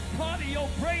left part of your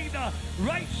brain,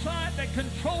 right side that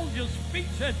controls your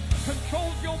speech and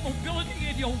controls your mobility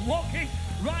and your walking.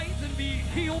 Rise and be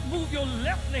healed. Move your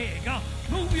left leg.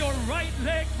 Move your right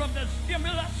leg from the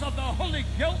stimulus of the Holy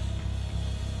Ghost.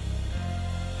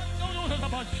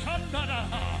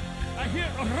 I hear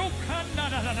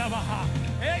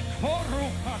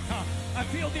I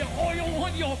feel the oil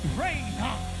on your brain.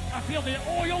 I feel the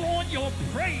oil on your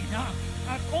brain.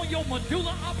 On your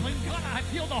medulla oblongata. I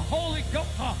feel the Holy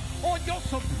Ghost on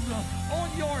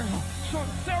your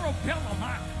cerebellum.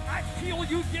 I feel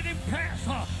you getting past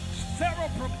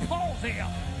cerebral palsy.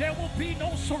 There will be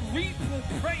no cerebral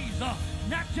praise,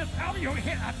 not just out of your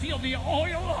head. I feel the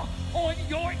oil on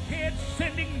your head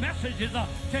sending messages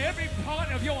to every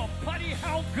part of your body.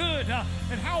 How good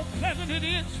and how pleasant it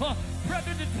is for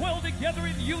brethren to dwell together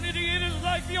in unity. It is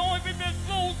like the ointment that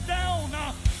flows down.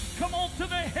 Come on, to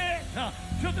the head,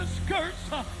 to the skirts.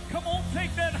 Come on,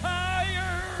 take that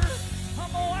higher.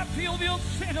 Come on, I feel the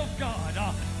sin of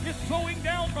God. It's flowing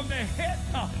down from the head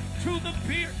to the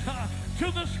beard,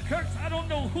 to the skirts. I don't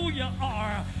know who you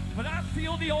are, but I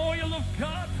feel the oil of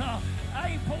God. I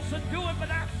ain't supposed to do it,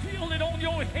 but I feel it on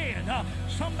your head.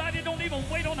 Somebody don't even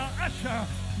wait on an usher.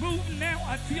 Move now.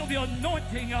 I feel the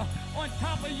anointing on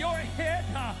top of your head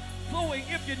flowing.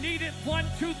 If you need it, 1,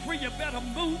 2, 3, you better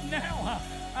move now.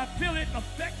 I feel it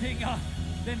affecting.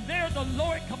 Then there the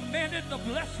Lord commanded the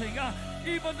blessing,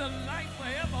 even the life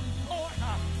forevermore.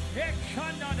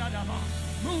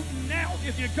 Move now.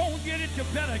 If you're going to get it, you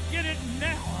better get it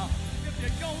now. If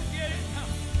you're going to get it,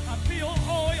 I feel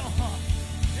oil.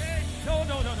 Hey,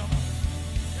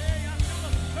 I feel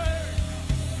a surge.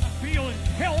 I feel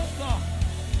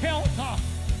health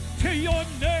to your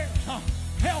nerves.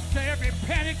 Health to every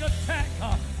panic attack.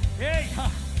 Hey,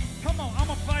 come on. I'm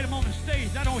going to fight them on the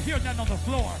stage. I don't hear nothing on the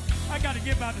floor. I got to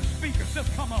give out the speakers.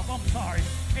 Just come up. I'm sorry.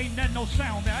 Ain't nothing, no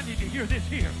sound there. I need to hear this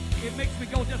here. It makes me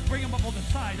go, just bring them up on the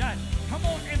side. Come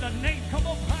on, in the name. Come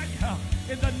up high.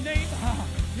 In the name.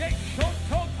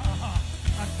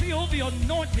 I feel the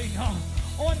anointing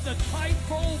on the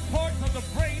typhoid parts of the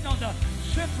brain, on the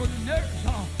central nerves.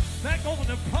 Back over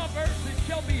the Proverbs. It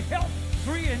shall be health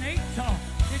 3 and 8.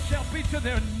 It shall be to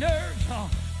their nerves.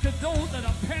 To those that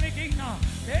are panicking.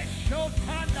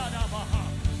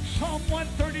 Psalm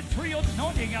 133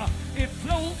 anointing. It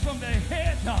flows from the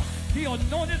head. He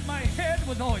anointed my head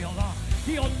with oil.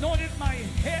 He anointed my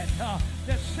head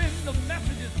that sends the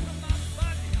messages to my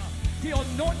body. He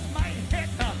anoints my head.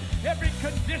 Every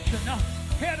condition.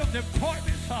 Head of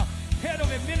departments. Head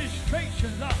of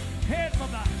administrations. Heads of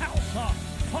the house.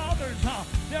 Fathers,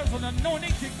 there's an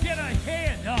anointing to get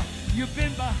ahead. You've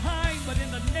been behind, but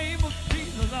in the name of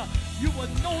Jesus, you will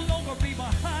no longer be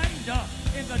behind.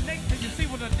 In the name, can you see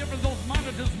what a difference those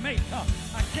monitors make?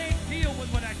 I can't deal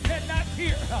with what I cannot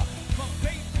hear. But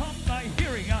faith comes by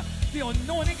hearing. The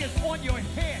anointing is on your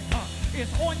head.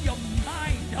 It's on your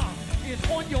mind.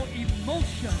 It's on your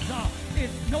emotions.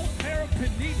 It's no therapy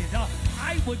needed.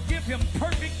 I would give him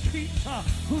perfect peace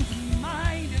whose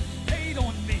mind is stayed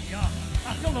on me.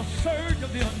 I feel a surge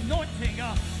of the anointing.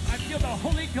 I feel the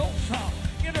Holy Ghost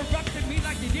interrupting me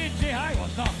like he did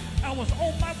Jairus. I was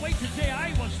on my way to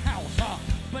Jairus' house,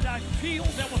 but I feel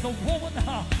there was a woman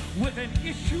with an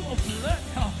issue of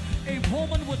blood, a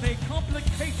woman with a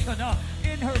complication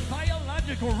in her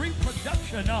biological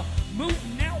reproduction. Move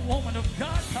now, woman of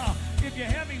God. If you're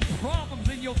having problems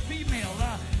in your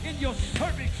female, in your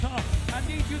cervix, I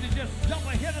need you to just jump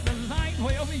ahead of the line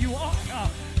wherever you are.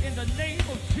 In the name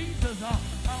of Jesus,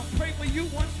 I'll pray for you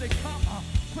once they come.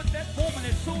 Put that woman,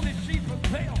 as soon as she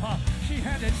prevailed, she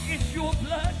had an issue of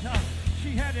blood.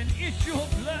 She had an issue of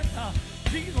blood.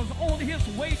 Jesus on his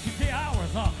way to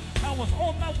Jairus. I was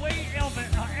on my way,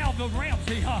 Alvin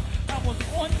Ramsey. I was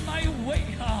on my way,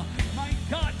 my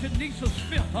God, to Lisa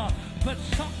Smith, but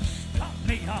something stopped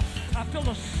me. I feel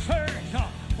a surge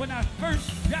when I first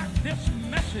got this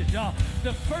message.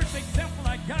 The first example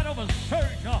I got of a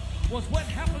surge was what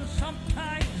happens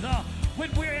sometimes when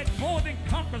we're at more than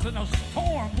conference and a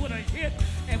storm would have hit,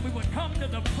 and we would come to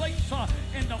the place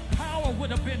and the power would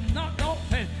have been knocked off,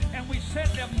 and we said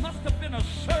there must have been a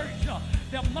surge.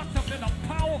 There must have been a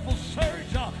powerful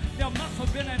surge. There must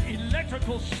have been an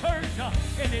electrical surge,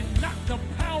 and it knocked the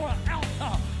power out.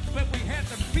 But we had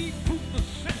to reboot the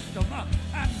system.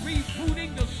 I'm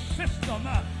rebooting the system.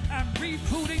 I'm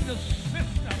rebooting the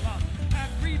system.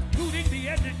 I'm rebooting the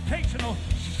educational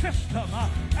system.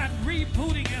 I'm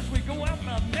rebooting as we go out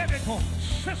the medical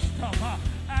system.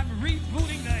 I'm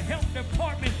rebooting the health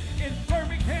department in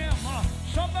Birmingham.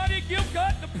 Somebody give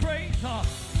God the praise.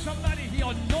 Somebody, he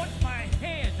anoints my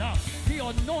head. He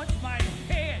anoints my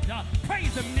head.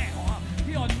 Praise him now.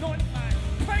 He anoints my,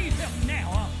 praise him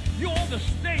now. You're on the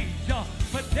stage,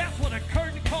 but that's what a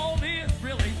curtain call is,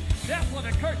 really. That's what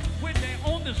a curtain, when they're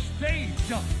on the stage,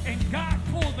 and God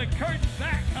pulls the curtain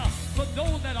back for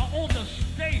those that are on the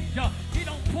stage. He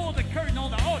don't pull the curtain on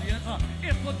the audience.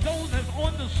 It's for those that's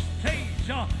on the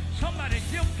stage. Somebody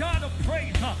give God a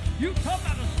praise. You talk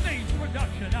about a stage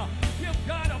production. Give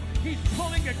God a, he's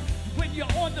pulling it when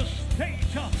you're on the stage.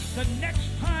 The next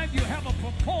time you have a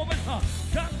performance,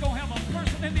 God's going to have a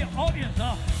person in the audience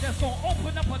that's going to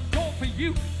open up a door for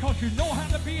you because you know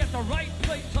how to be at the right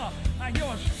place. I hear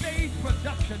a stage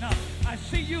production. I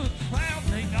see you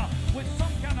traveling with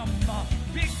some kind of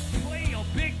big play or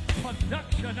big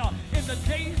production in the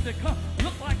days to come.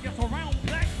 Look like it's around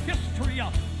Black History.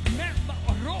 Yeah,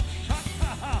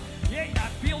 I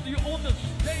feel you on the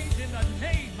stage in the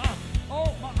name.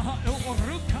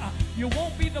 You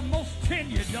won't be the most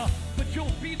tenured, but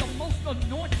you'll be the most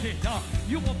anointed.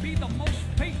 You will be the most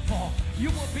faithful. You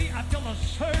will be, I feel a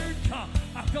surge.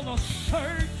 I feel a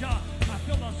surge. I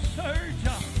feel a surge.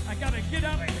 I got to get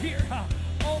out of here.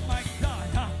 Oh my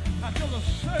God. I feel a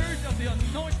surge of the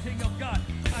anointing of God.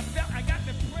 I got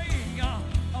to praying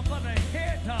about the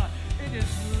head. It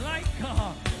is like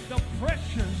the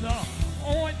precious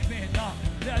ointment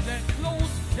that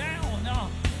flows down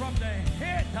from the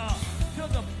head to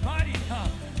the body,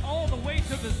 all the way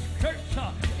to the skirts,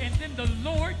 and then the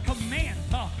Lord commands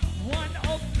one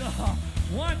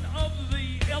of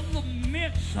the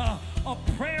elements of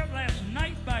prayer last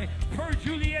night by Per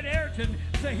Juliet Ayrton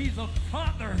said he's a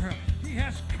father. He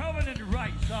has covenant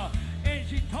rights, and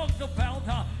she talked about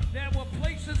there were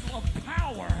places of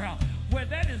power where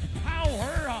that is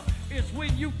power is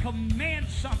when you command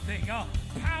something.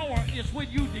 Power is when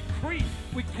you decree.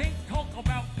 We can't talk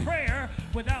about prayer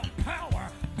without power.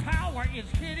 Power is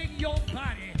hitting your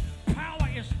body. Power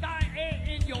is not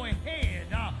in your head.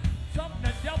 Something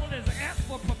the devil has asked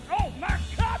for. Oh my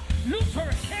God, loose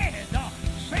her head.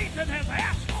 Satan has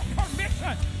asked for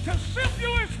permission to sift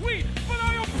you as wheat, but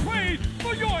I am praying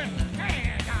for your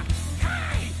head.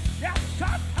 Hey, that's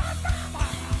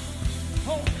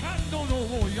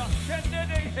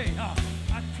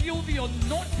I feel the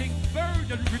anointing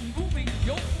burden removing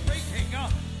yoke breaking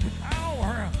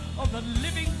power of the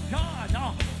living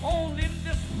God all in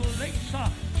this place,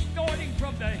 starting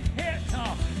from the head.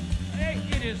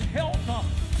 It is health.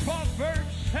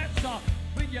 Proverbs says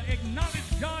when you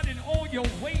acknowledge God in all your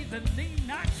ways and lean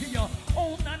not to your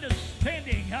own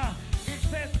understanding, it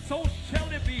says so shall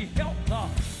it be health,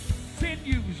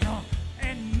 sinews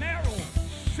and marrow,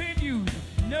 sinews,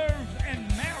 nerves and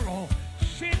marrow,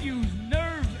 sinews,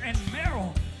 nerves and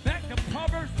marrow. Back to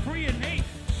Proverbs 3:8,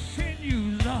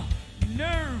 sinews,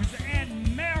 nerves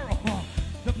and marrow.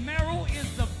 The marrow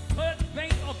is the blood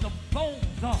bank of the bones.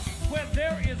 Where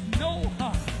there is no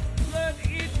blood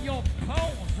in your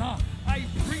bones, I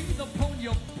breathe upon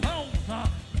your bones.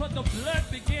 For the blood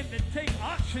begin to take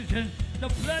oxygen. The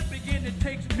blood begin to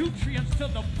take nutrients to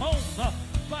the bones.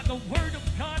 By the word of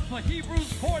God, for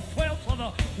Hebrews 4:12, for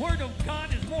the word of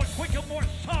God is more quick and more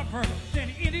sharper than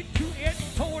any two-edged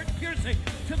sword, piercing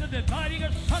to the dividing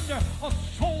asunder of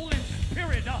soul and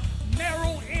spirit,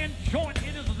 marrow and joint.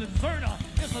 It is a discerner,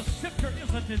 it's a sifter,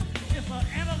 it's an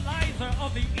analyzer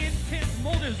of the intent,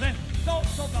 motives, and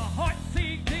thoughts of the heart.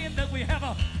 Seeing then that we have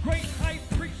a great high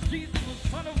priest, Jesus, the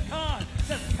Son of God,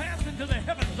 that's passed into the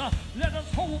heavens, let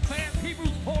us hold fast.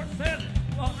 Hebrews 4 says,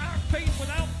 our faith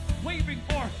without wavering,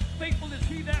 for faithful is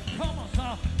he that promised.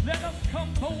 Let us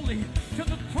come boldly to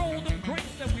the throne of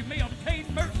grace that we may obtain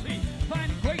mercy,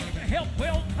 find grace to help,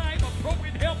 well-timed,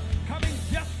 appropriate help, coming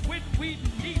just when we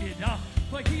need it.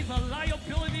 For he's a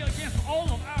liability against all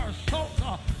of our assaults.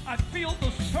 I feel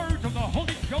the surge of the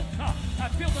Holy Ghost. I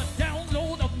feel the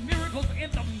download of miracle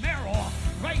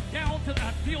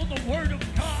feel the word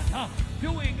of God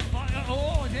doing,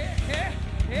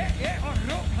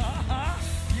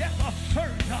 yes, a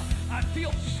surge. I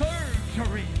feel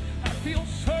surgery. I feel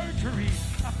surgery.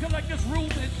 I feel like this room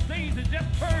and stage has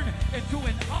just turned into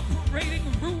an operating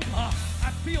room. I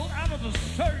feel out of the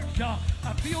surge.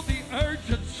 I feel the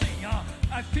urgency.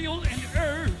 I feel an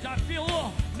urge. I feel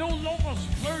no longer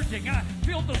splurging. I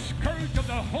feel the scourge of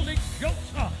the Holy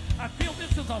Ghost. I feel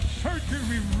this is a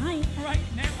surgery room right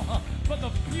now. For the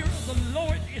fear of the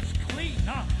Lord is clean.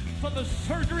 For the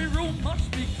surgery room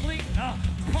must be clean.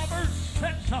 Proverbs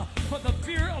says, for the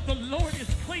fear of the Lord is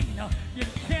clean. You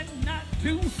cannot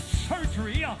do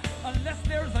surgery unless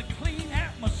there's a clean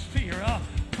atmosphere.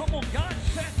 Come on, God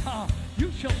said,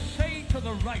 you shall say to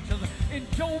the righteous in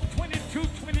Job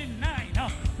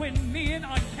 22:29, when men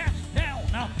are cast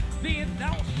down, then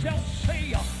thou shalt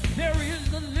say, there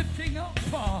is a lifting up,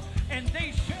 and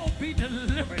they shall be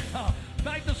delivered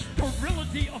by the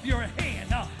sterility of your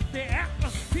hand. The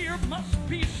atmosphere must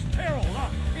be sterile.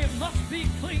 It must be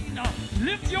clean.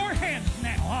 Lift your hands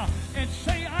now and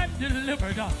say, I'm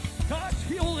delivered. God's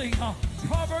healing.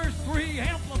 Proverbs 3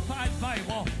 Amplified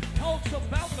Bible talks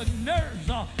about the nerves.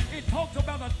 It talks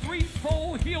about a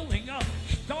threefold healing,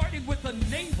 starting with the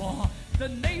navel. The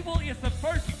navel is the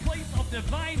first place of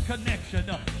divine connection.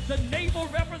 The navel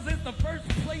represents the first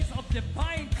place of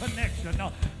divine connection.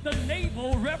 The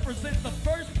navel represents the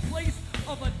first place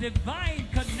of a divine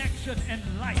connection in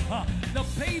life. The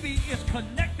baby is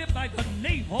connected by the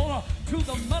navel to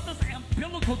the mother's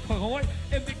umbilical cord,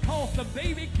 and because the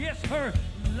baby gets her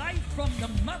life from the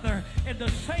mother, in the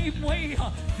same way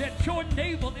that your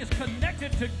navel is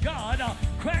connected to God,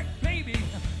 crack baby,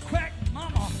 crack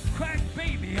mama, crack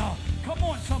baby. Come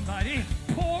on, somebody.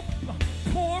 Poor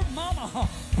mama,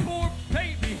 poor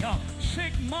baby,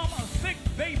 sick mama, sick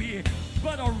baby,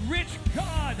 but a rich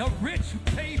God, a rich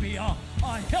baby, a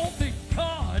healthy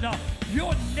God.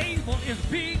 Your navel is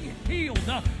being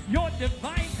healed. Your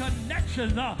divine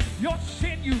connections, your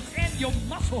sinews and your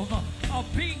muscles are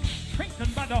being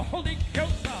strengthened by the Holy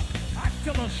Ghost. I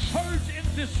feel a surge in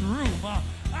this room.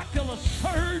 I feel a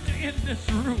surge in this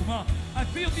room. I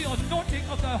feel the anointing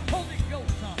of the Holy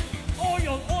Ghost.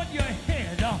 Oil on your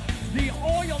head. The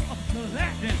oil of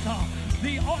gladness.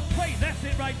 The praise. That's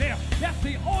it right there. That's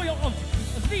the oil of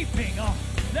leaping.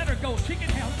 Let her go. She can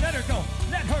help. Let her go.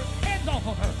 Let her. Hands off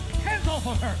of her. Hands off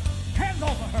of her. Hands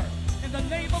off of her. In the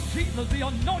name of Jesus, the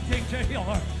anointing to heal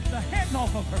her. The hands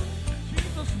off of her. In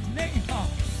Jesus' name.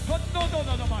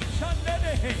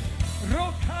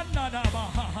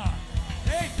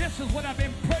 Hey, this is what I've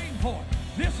been praying for.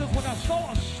 This is what I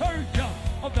saw, a surge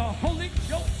of the Holy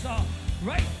Ghost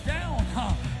right down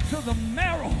to the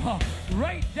marrow,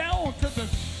 right down to the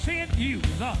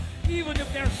sinews. Even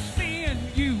if there's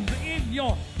sinews in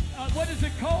your, what is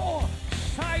it called?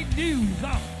 Sinews,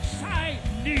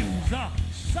 sinews,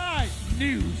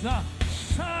 sinews,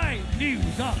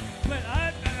 sinews. But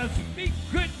I speak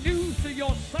good news to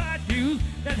your sinews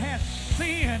that has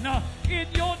sin in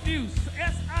your news.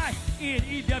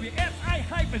 S-I-N-E-W,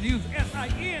 S-I-hyphen-news,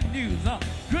 S-I-N news.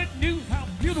 Good news, how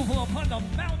beautiful upon the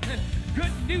mountain.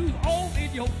 Good news all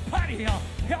in your body.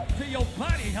 Help to your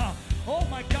body. Oh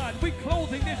my God, we're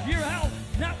closing this year out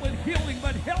not with healing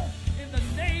but health in the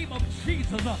name of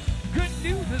Jesus. Good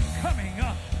news is coming.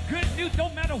 Good news,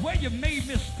 don't matter where you made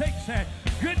mistakes at.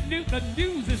 Good news, the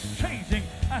news is changing.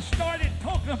 I started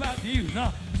talking about news.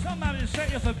 Somebody say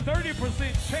it's a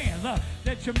 30% chance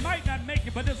that you might not make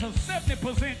it, but it's a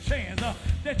 70% chance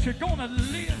that you're going to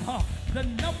live. The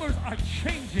numbers are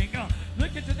changing.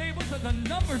 Look at your neighbor, so the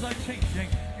numbers are changing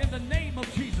in the name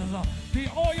of Jesus. The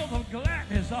oil of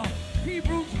gladness.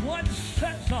 Hebrews 1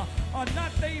 says, are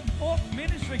not they both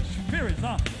ministering spirits?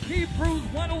 Hebrews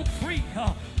 103,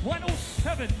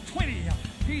 107:20.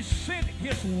 He sent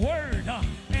his word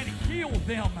and healed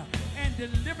them and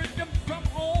delivered them from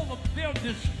all of their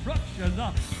destructions.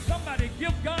 Somebody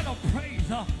give God a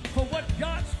praise for what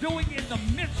God's doing in the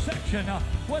midsection,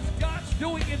 what God's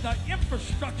doing in the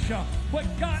infrastructure, what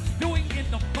God's doing in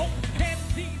the bones. Can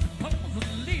these bones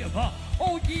live?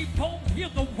 Oh, ye bones, hear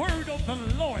the word of the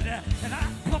Lord. And I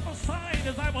prophesied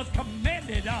as I was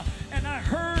commanded, and I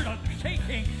heard a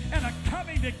shaking and a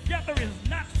coming together is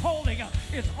not falling.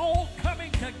 It's all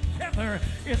coming together.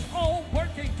 It's all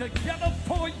working together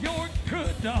for your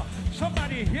good.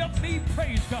 Somebody help me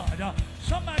praise God.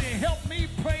 Somebody help me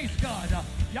praise God.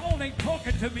 Y'all ain't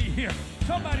talking to me here.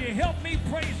 Somebody help me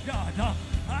praise God.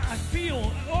 I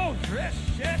feel, oh,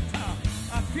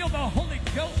 I feel the Holy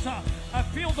Ghost. I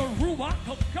feel the Ruach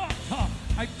of God.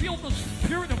 I feel the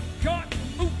Spirit of God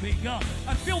moving.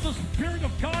 I feel the Spirit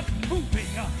of God moving.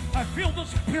 I feel the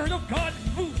Spirit of God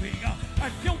moving. I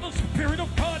feel the Spirit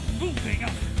of God moving.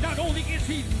 Not only is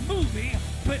he moving,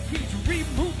 but he's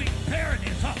removing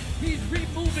barrenness. He's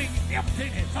removing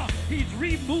emptiness. He's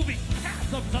removing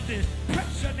chasms of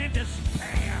depression and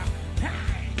despair.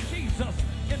 Hey, Jesus,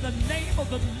 in the name of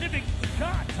the living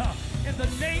God, in the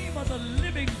name of the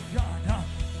living God,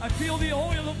 I feel the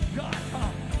oil of God.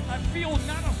 I feel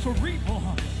not a cerebral.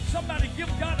 Somebody give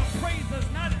God a praise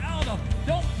that's not out of.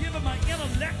 Don't give him an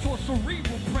intellectual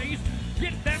cerebral praise.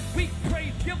 Get that weak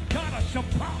praise. Give God a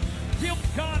Shabbat. Give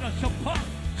God a Shabbat.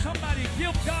 Somebody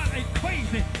give God a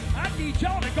crazy. I need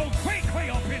y'all to go cray-cray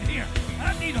up in here.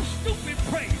 I need a stupid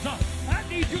praise. I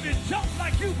need you to jump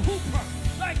like you hooper,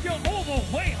 like you're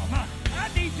overwhelmed. I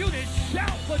need you to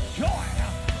shout for joy,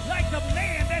 like the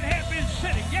man that had been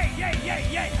sitting. Hey,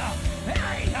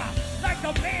 like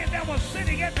the man that was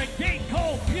sitting at the gate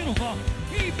called Beautiful.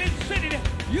 He's been sitting there.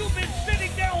 You've been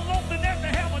sitting down long enough to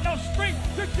have enough strength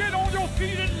to get on your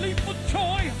feet and leap for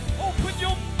joy. Open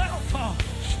your mouth.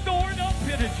 Stored up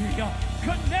energy,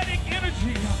 kinetic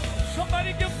energy.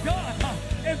 Somebody give God.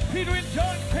 And Peter and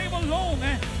John came along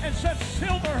and said,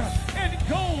 silver and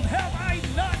gold have I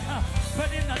not,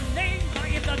 but in the name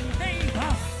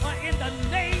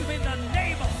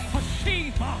of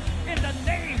Hashem, in the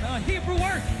name, Hebrew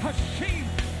word Hashem,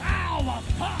 our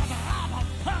Father,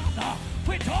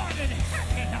 which art in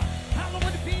heaven,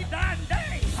 hallowed be thy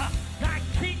name. Thy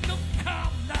kingdom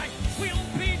come, thy will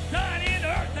be done in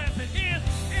earth as it is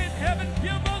in heaven.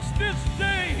 Give us this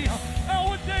day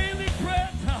our daily bread.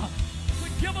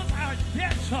 Forgive us our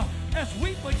debts as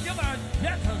we forgive our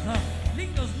debtors.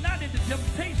 Lead us not into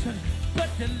temptation, but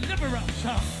deliver us.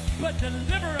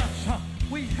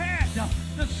 We had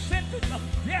the sentence of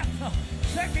death.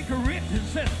 2 Corinthians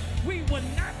says, we would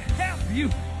not have you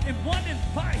in 1 and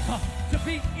 5 to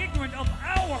be ignorant of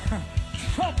our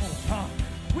troubles.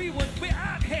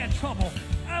 I've had trouble.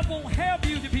 I won't have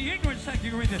you to be ignorant, 2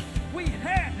 Corinthians. We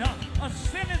had a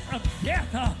sentence of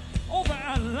death over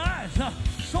our lives,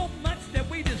 so much that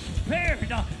we despaired,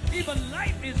 even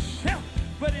life itself.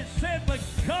 But it said, but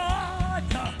God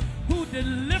who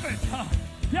delivered,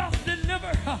 doth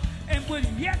deliver, and will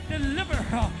yet deliver,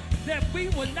 that we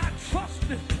would not trust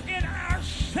in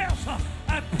ourselves.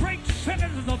 I break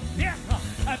sentences of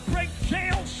death. I break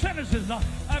jail sentences.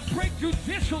 I break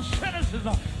judicial sentences.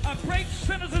 I break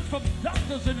sentences from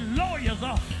doctors and lawyers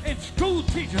and school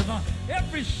teachers.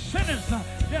 Every sentence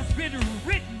that's been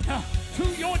written to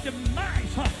your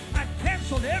demise, I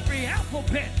canceled every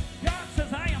alphabet. God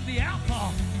says, I am the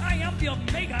Alpha, I am the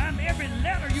Omega, I'm every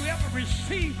letter you ever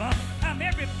receive, I'm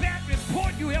every bad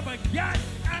report you ever got,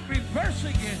 I'm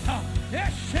reversing it.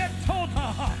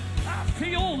 I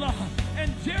feel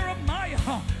in Jeremiah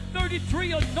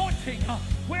 33 anointing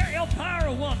where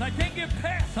Elvira was. I can't get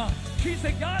past. She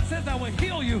said, God says, I will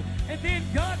heal you. And then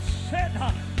God said,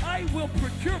 I will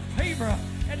procure favor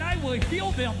and I will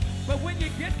heal them. But when you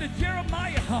get to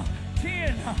Jeremiah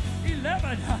 10,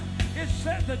 11, it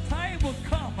says the time will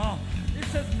come. It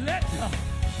says, let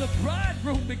the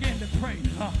bridegroom begin to praise.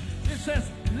 It says,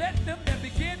 let them that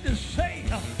begin to say,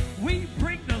 we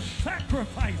bring the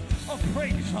sacrifice of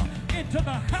praise into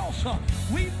the house.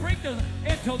 We bring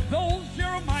into those,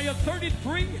 Jeremiah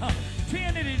 33,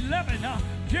 10 and 11.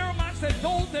 Jeremiah said,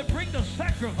 those that bring the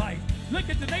sacrifice. Look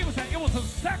at the neighbor and say, it was a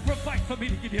sacrifice for me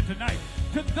to get here tonight.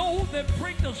 To those that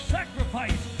bring the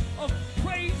sacrifice of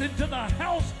praise into the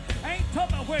house. I ain't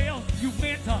talking about where else you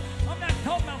went. I'm not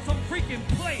talking about some freaking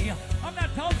play. I'm not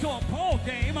talking to a ball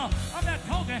game. I'm not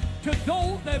talking to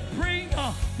those that bring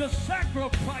the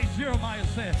sacrifice, Jeremiah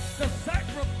said. The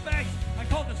sacrifice, I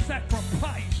call it the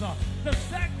sacrifice. The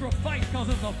sacrifice, because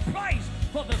there's a price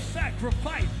for the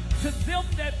sacrifice. To them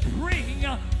that bring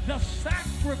the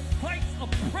sacrifice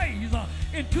of praise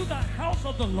into the house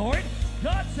of the Lord,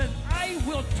 God says, I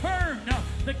will turn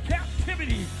the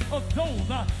captivity of those.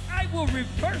 I will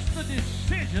reverse the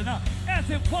decision as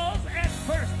it was at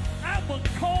first. I will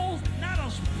cause not a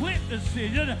split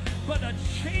decision, but a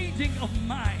changing of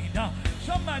mind.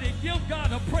 Somebody give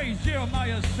God a praise.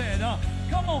 Jeremiah said,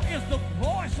 come on, it's the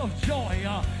voice of joy.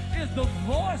 It's the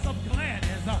voice of gladness.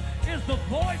 It's the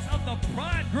voice of the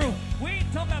bridegroom. We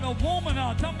ain't talking about a woman.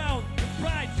 Talking about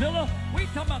bridezilla. We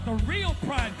talking about the real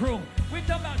bridegroom. We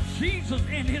talking about Jesus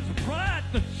and his bride,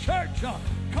 the church.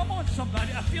 Come on,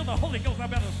 somebody. I feel the Holy Ghost. I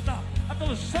better stop. I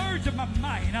feel a surge in my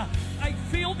mind. I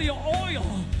feel the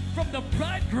oil from the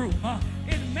bridegroom.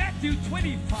 In Matthew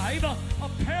 25, a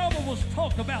parable was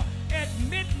talked about. At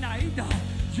midnight,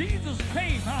 Jesus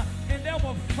came, and there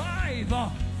were five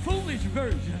foolish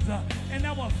virgins, and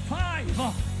there were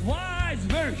 5 wise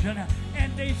virgins,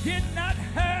 and they did not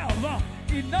have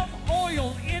enough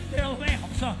oil in their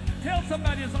lamps. Tell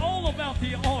somebody it's all about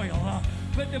the oil.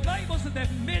 But the Bible says that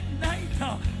midnight,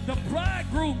 the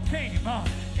bridegroom came,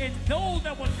 and those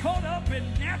that were caught up in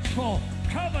natural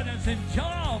covenants and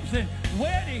jobs and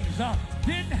weddings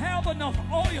didn't have enough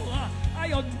oil. I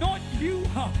anoint you,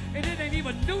 and it ain't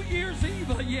even New Year's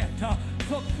Eve yet,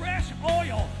 for fresh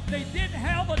oil. They didn't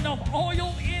have enough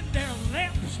oil in their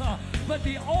lamps, but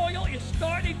the oil is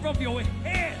starting from your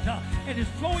head and is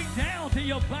flowing down to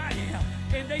your body.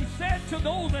 And they said to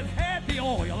those that had the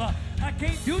oil, I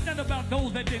can't do nothing about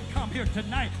those that didn't come here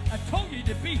tonight. I told you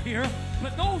to be here,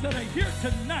 but those that are here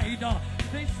tonight,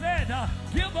 they said,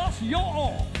 give us your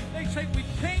oil. They say, we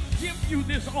can't give you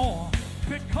this oil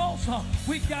because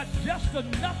we got just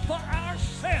enough for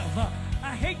ourselves.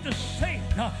 I hate to say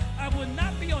it, I will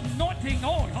not be anointing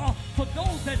oil for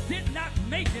those that did not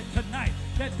make it tonight.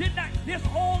 That did not. This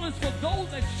oil is for those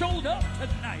that showed up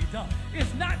tonight.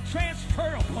 It's not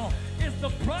transferable. It's the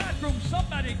bridegroom.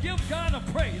 Somebody give God a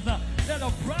praise that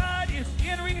a bride is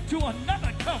entering into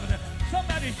another covenant.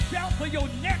 Somebody shout for your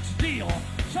next deal.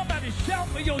 Somebody shout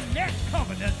for your next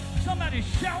covenant. Somebody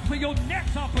shout for your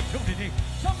next opportunity.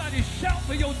 Somebody shout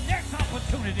for your next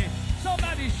opportunity.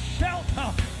 Somebody shout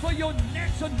for your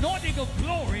next anointing of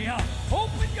glory.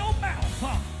 Open your mouth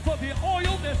for the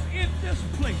oil that's in this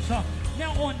place.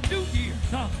 Now on New Year's,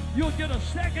 you'll get a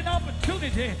second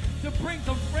opportunity to bring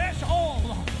some fresh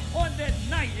oil on that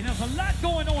night. And there's a lot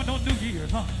going on New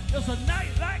Year's. There's a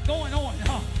lot going on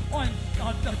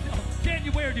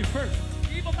January the 1st.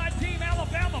 Even my team,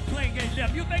 Alabama, playing game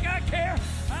 11. You think I care?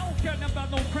 I don't care nothing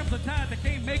about no Crimson Tide that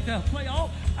can't make the playoff.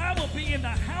 I will be in the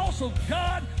house of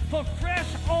God for fresh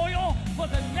oil for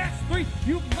the next 3.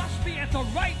 You must be at the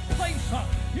right place.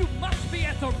 You must be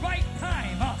at the right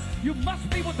time. You must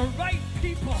be with the right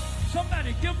people.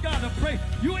 Somebody give God a praise.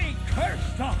 You ain't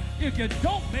cursed. If you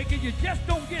don't make it, you just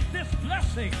don't get this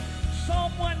blessing.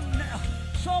 Psalm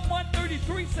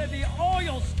 133 said the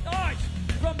oil starts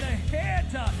from the head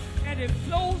and it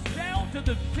flows down to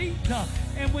the feet.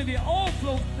 And when the oil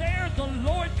flows there, the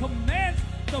Lord commands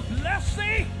the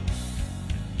blessing.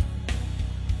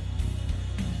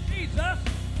 Jesus,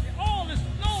 the oil is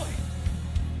flowing.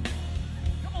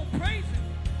 Come on, praise Him.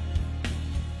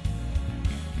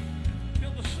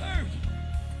 Feel the surge.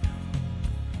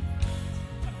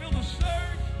 I feel the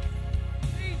surge.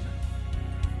 Jesus.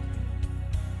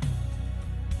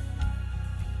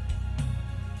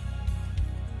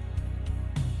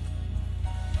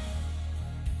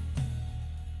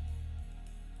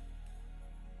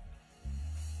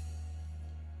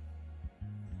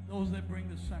 Those that bring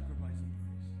the sacrifice of praise.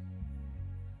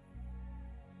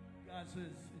 God says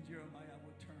in Jeremiah, I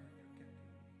will turn your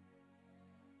captivity.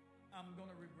 I'm going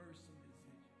to reverse some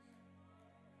decisions.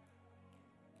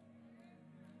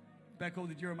 Back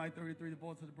over to Jeremiah 33, the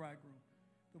voice of the bridegroom.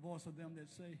 The voice of them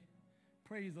that say,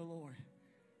 praise the Lord.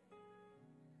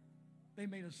 They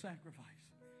made a sacrifice.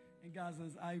 And God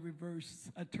says, I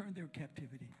turned their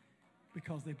captivity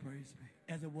because they praised me,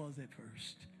 as it was at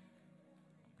first.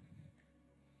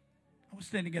 I was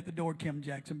standing at the door. Kim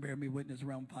Jackson bear me witness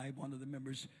around 5. One of the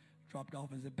members dropped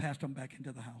off and said, passed them back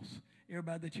into the house.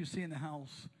 Everybody that you see in the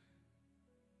house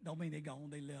don't mean they gone,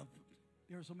 they left.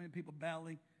 There are so many people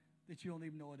battling that you don't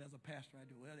even know it as a pastor. I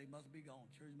do. Well, they must be gone.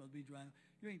 Church must be dry.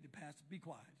 You ain't the pastor. Be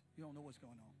quiet. You don't know what's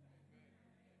going on.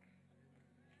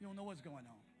 You don't know what's going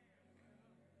on.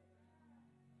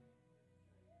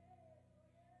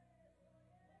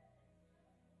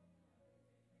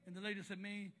 And the lady said,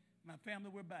 me, my family,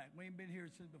 we're back. We ain't been here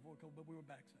since before COVID, but we were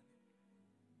back Sunday.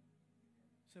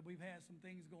 Said we've had some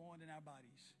things go on in our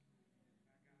bodies,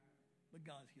 but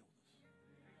God's healed us.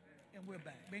 And we're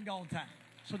back. Been gone time.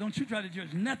 So don't you try to judge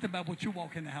nothing about what you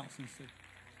walk in the house and see. Amen.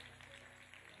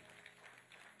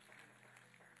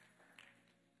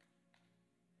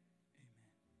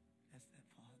 That's that,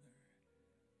 Father.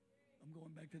 I'm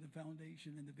going back to the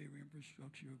foundation and the very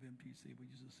infrastructure of MTC. We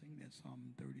used to sing that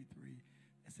Psalm 33.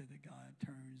 That said that God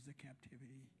turns the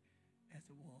captivity as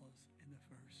it was in the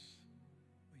first.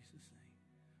 We used to sing.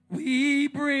 We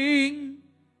bring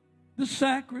the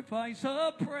sacrifice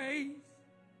of praise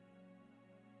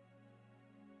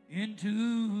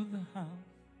into the house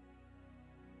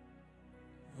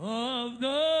of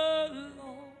the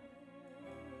Lord.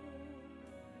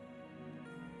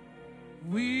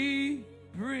 We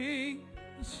bring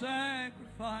the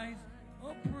sacrifice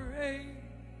of praise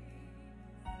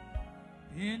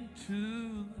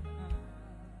into the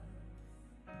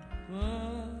house of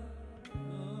the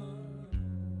Lord.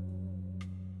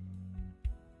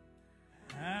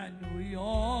 And we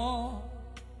all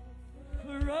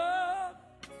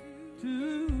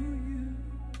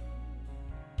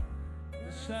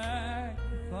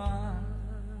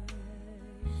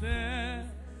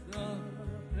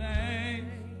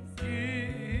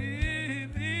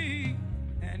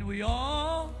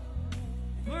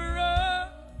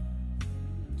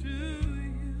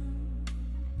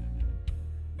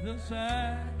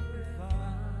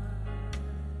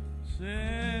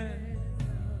set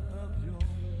of joy.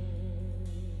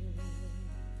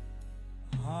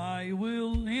 I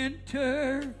will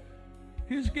enter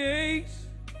his gates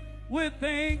with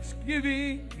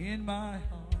thanksgiving in my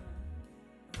heart.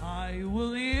 I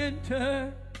will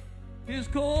enter his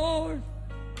courts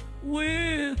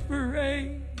with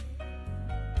praise.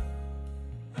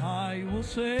 I will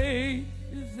say,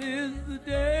 this is the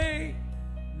day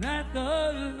that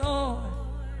the Lord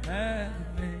has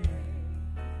made.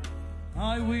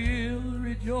 I will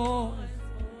rejoice,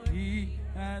 he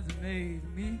has made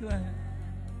me glad.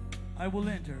 I will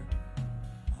enter.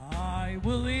 I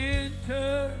will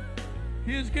enter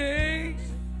his gates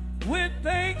with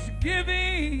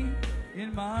thanksgiving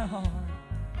in my heart.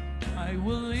 I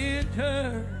will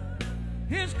enter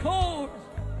his courts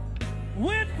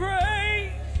with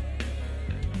praise.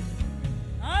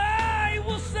 I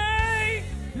will say,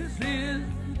 this is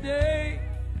the day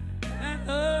that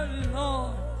the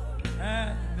Lord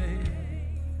has made.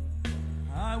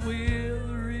 I will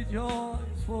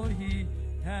rejoice, for he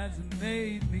has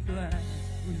made me glad.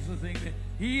 We used to sing that.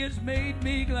 He has made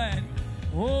me glad.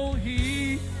 Oh,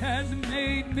 he has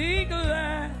made me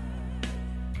glad.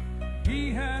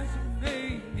 He has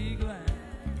made me glad.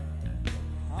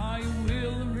 I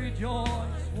will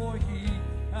rejoice, for he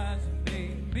has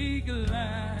made me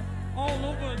glad. All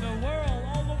over the world,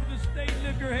 all over the state,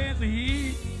 lift your hands.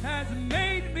 He has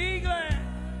made me glad.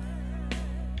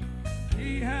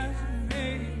 He has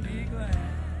made me glad.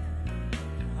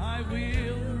 I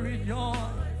will rejoice,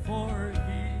 for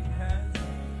he has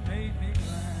made me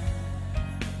glad.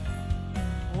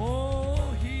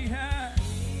 Oh, he has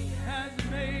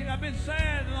made. I've been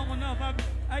sad long enough.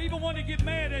 I even want to get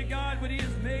mad at God, but he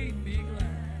has made me glad.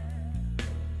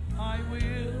 I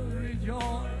will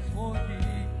rejoice, for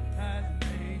he has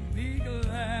made me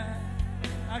glad.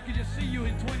 I can just see you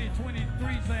in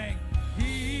 2023 saying,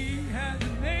 he has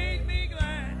made me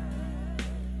glad.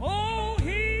 Oh,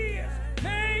 he has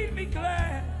made me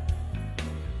glad.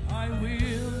 I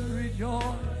will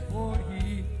rejoice, for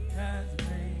he has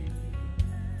made me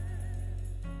glad.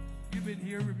 You've been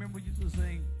here, remember you used to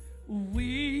sing,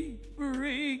 we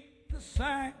bring the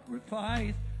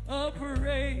sacrifice of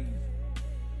praise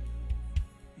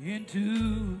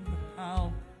into the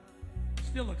house.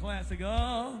 Still a classic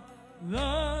of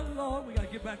the Lord. We got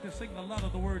to get back to singing a lot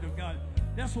of the Word of God.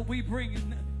 That's what we bring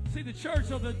in. See, the church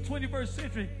of the 21st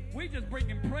century, we just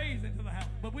bringing praise into the house,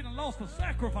 but we done lost the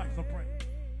sacrifice of praise.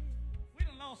 We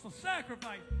done lost the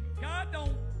sacrifice. God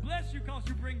don't bless you because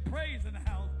you bring praise in the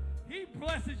house. He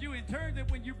blesses you in turn that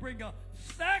when you bring a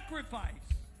sacrifice.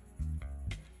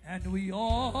 And we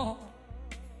offer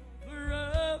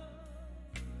up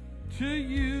to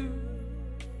you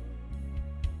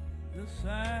the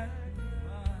sacrifice.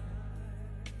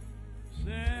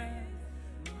 Set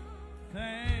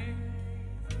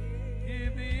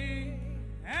thanksgiving,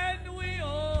 and we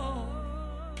offer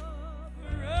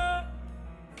up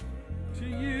to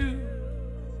you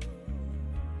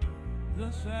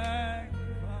the sacrifice.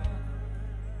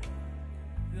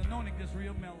 The anointing is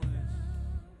real melodies,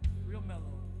 real mellow.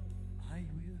 I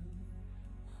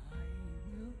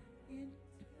will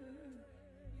enter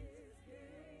his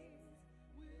gates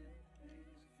with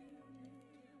thanksgiving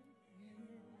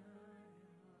in my heart.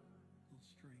 Those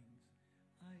strings.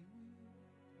 I will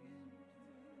enter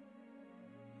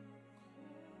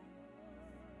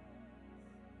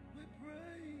with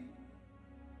praise.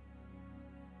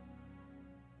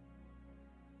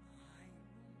 I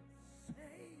will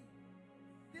say,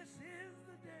 this is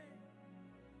the day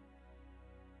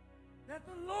that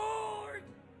the Lord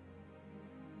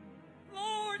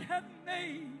hath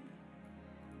made.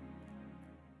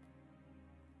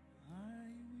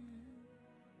 I will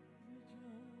rejoice,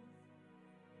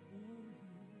 for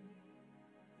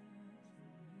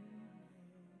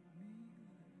he has made me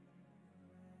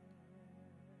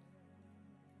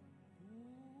glad.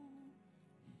 Oh,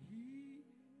 he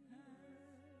has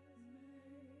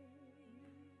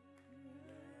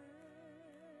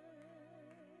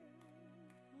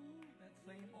made that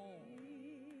same oil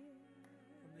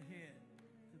from the head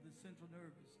to the central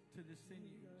nervous to the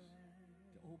sinews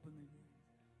to open the ears.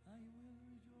 I will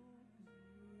rejoice.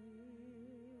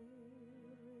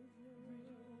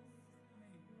 Rejoice.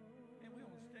 Man, we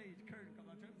on stage curtain call.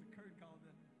 I tell you, it's a curtain call.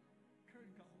 The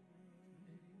curtain call.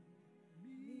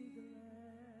 Me health.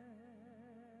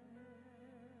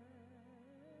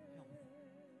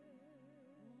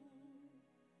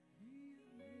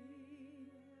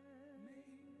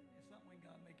 It's not when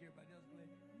God make everybody else glad.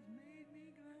 He's made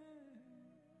me glad.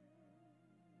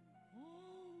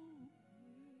 Oh,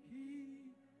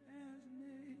 he has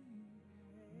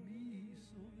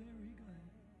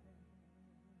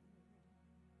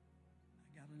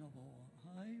of oil.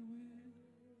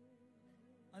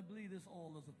 I believe this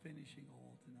oil is a finishing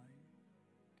oil tonight.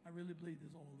 I really believe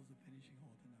this oil is a finishing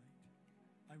oil tonight.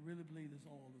 I really believe this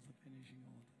oil is a finishing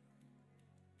oil tonight.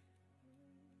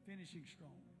 Finishing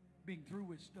strong. Being through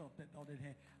with stuff that thought it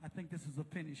had. I think this is a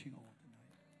finishing oil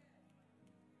tonight.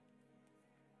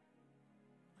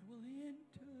 I will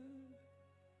enter.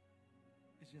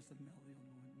 It's just a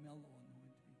mellow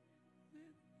anointing.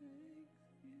 With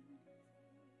thanksgiving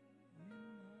in my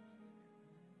heart.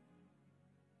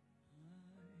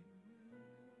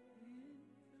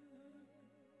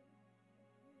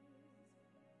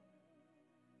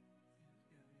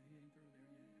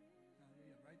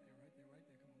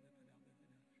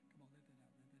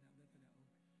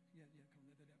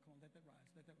 Let that rise.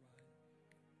 Let that rise.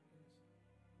 Yes.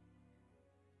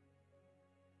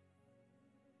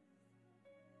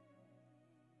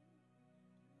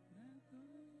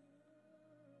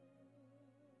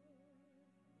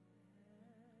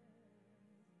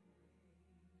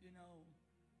 You know,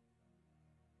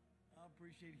 I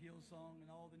appreciate Hillsong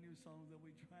and all the new songs that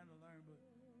we're trying to learn, but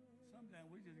sometimes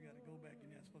we just got to go back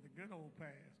and ask for the good old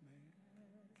past, man.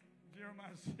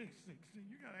 Jeremiah 6:16,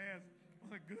 you got to ask for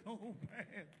the good old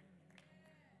past.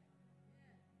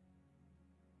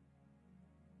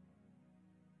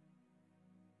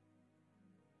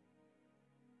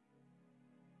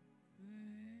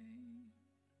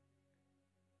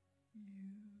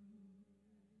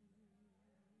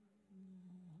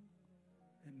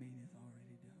 That means it's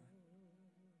already done.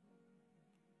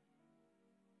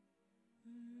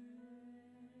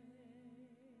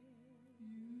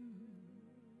 You,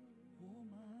 oh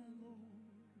my Lord.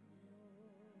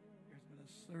 There's been a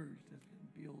surge that's been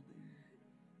building.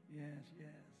 Yes,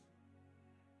 yes.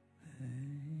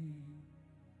 Thank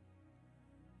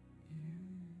you,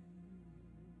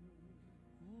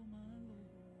 oh my Lord.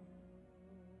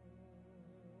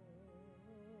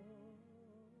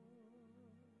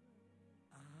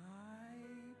 I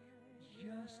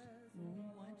just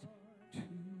want to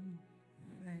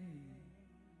thank you,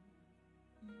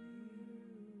 my Lord.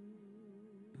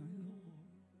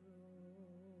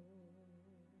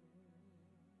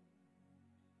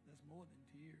 That's more than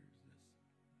tears.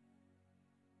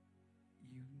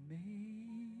 You made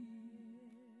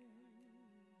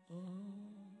a way.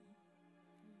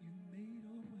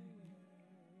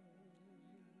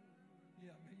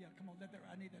 Yeah, come on, let that,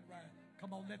 I need that rise.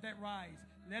 Come on, let that rise.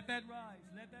 Let that rise.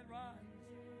 Let that rise.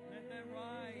 Let that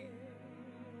rise.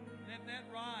 Let that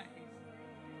rise.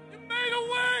 You made a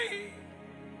way.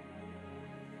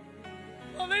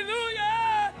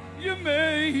 Hallelujah. You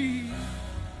made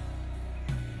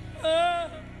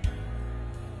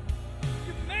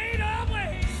you made a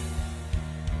way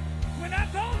when I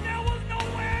thought there was no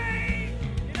way.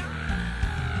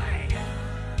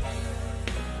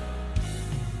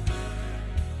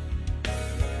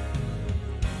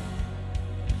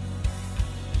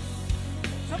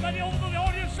 Somebody over the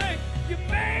audience say, you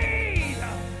made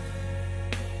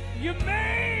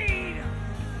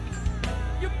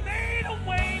a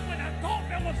way when I thought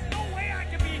there was no way I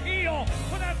could be healed,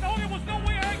 when I thought there was no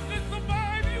way I could survive.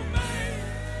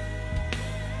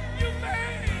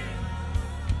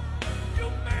 You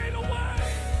made a way.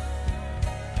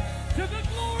 To the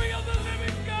glory of the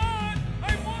living God,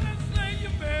 I want to say you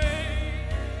made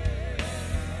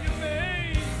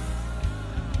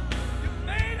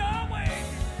a way.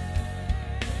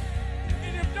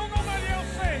 And if don't nobody else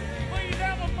say, please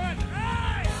have a fun.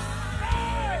 I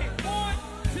want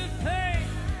to thank.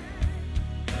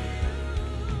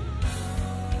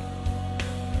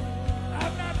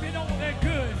 I've not been all that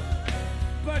good,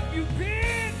 but you've been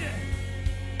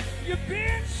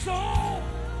so.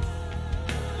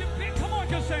 Come on,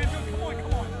 Cassandra.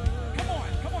 Come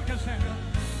on, Cassandra.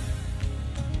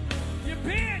 You've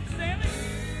been, Stanley.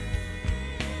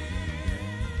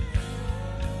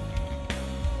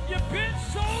 You've been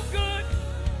so good.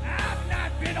 I've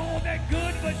not been all that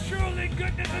good, but surely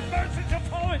goodness and mercy shall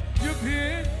follow it. You've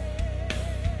been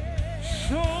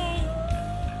so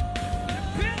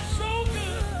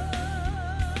good.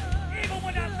 Even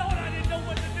when I thought I didn't know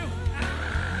what to do.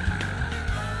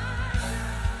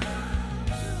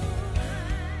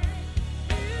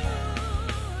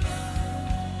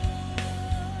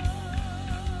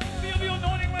 Feel the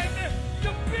anointing right there.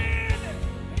 You've been.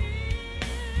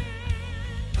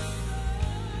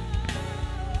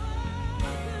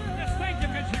 Just thank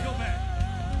him as you go back.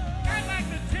 I'd like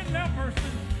the 10 lepers,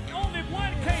 and only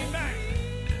one came back.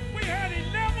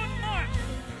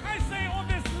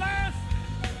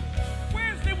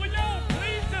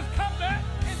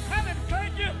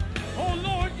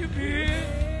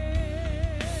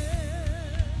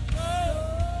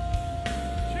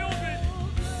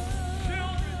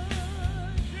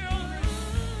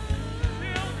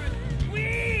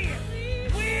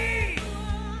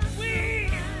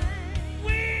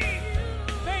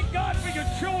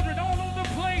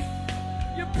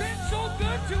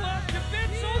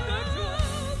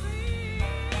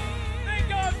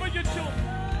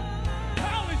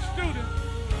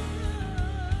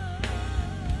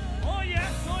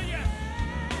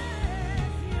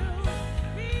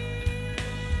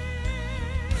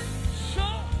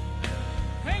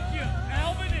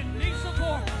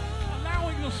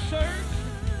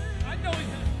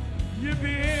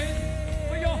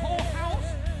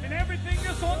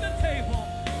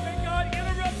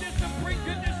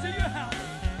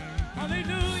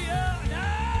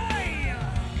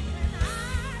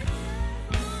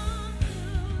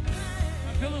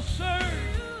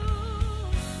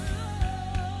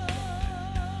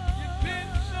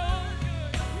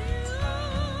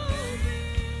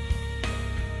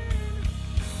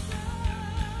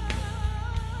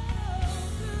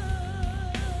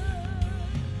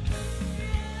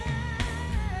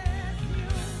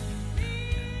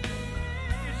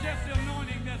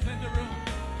 anointing that's in the room.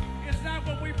 It's not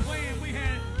what we planned. We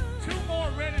had 2 more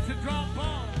ready to drop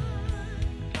balls.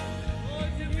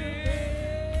 Lord, you've been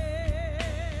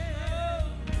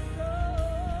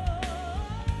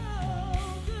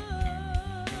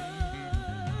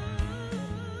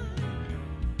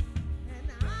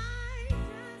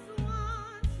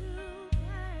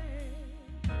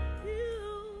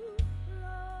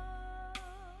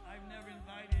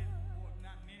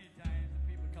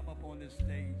this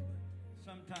stage.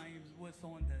 Sometimes what's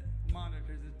on the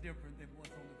monitors is different than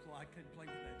what's on the floor. I couldn't play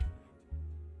with that tonight.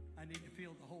 I need to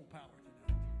feel the whole power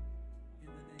tonight. In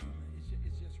the name of, it's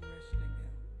just resting now.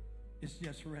 It's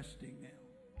just resting now.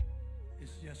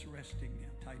 It's just resting now.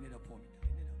 Tighten it up for me.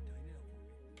 Tighten it up. Tighten it up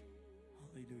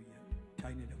for me. Hallelujah.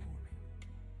 Tighten it up for me.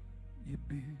 You've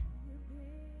been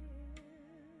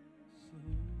so,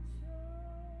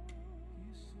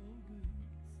 he's so good.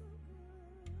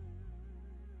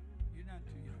 You're not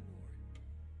too young, Lord.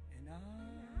 And I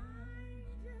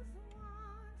just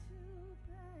want to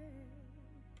thank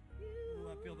you.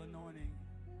 Oh, I feel the anointing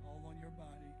all on your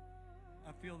body.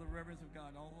 I feel the reverence of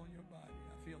God all on your body.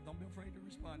 Don't be afraid to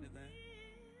respond to that.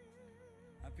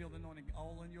 I feel the anointing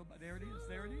all on your body. There it is.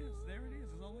 There it is. There it is.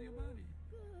 It's all on your body.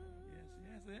 Yes,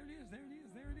 yes. There it is. There it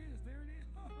is. There it is. There it is.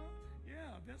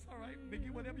 Yeah, that's all right. Make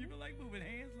it whatever you feel like moving.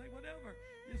 Hands, like whatever.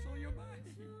 It's on your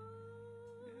body.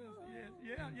 Yes,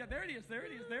 yeah. There it is. There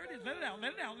it is. There it is. Let it out.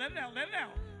 Let it out. Let it out. Let it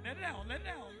out. Let it out. Let it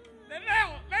out. Let it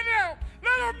out. Let it out.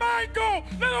 Let her mind go.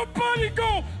 Let her body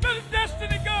go. Let her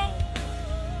destiny go.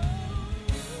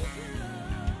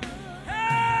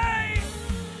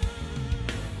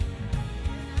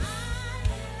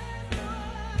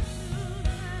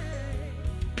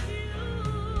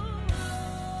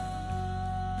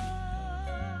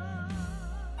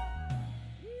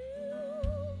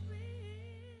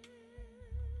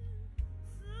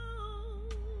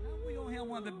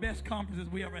 One of the best conferences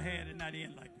we ever had and not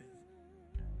end like this.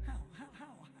 How?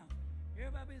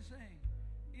 Everybody been saying,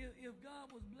 if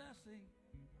God was blessing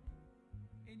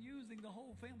and using the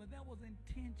whole family, that was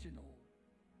intentional.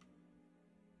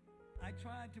 I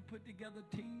tried to put together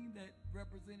a team that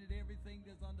represented everything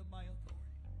that's under my authority.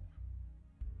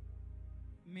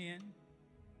 Men,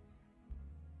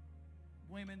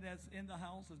 women that's in the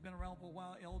house, has been around for a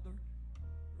while, Elder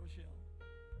Rochelle,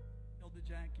 Elder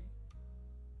Jackie,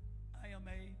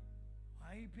 IMA.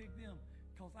 I ain't picked them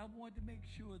because I wanted to make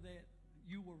sure that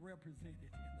you were represented in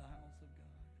the house of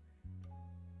God.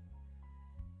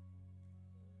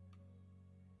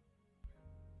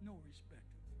 No respect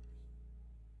of person.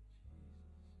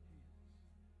 Jesus.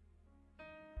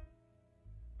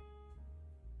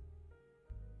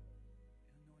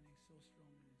 The anointing's so strong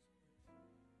in this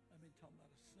place. I've been talking about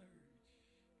a surge.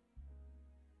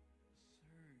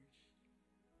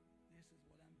 This is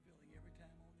what I'm feeling every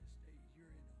time on this stage.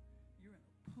 You're in a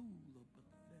pool of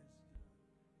Bethesda.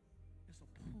 It's a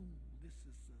pool. This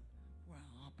is where I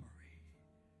operate.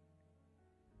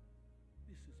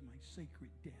 This is my sacred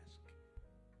desk.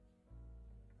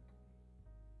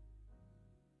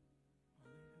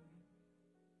 Hallelujah.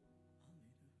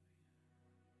 Hallelujah.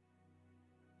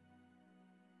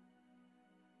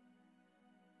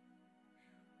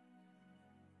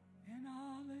 And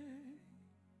hallelujah.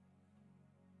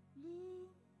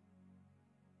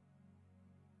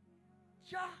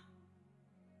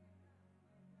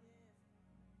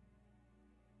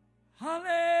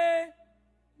 Hallelujah.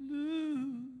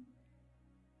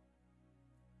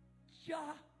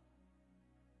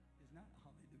 It's not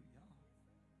hallelujah.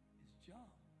 It's Jah.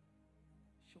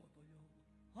 Short of Jehovah.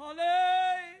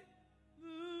 Hallelujah.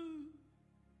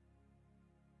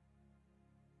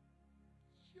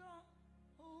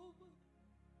 Jehovah.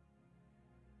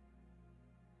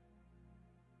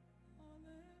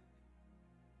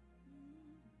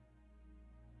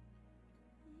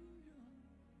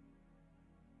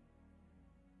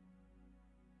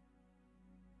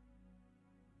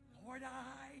 Lord,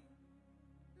 I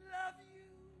love you.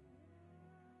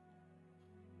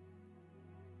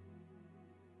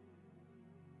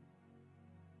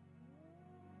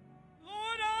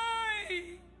 Lord, I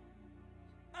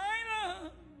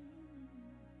love you.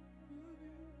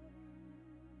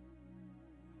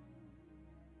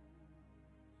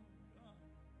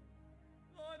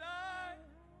 Lord,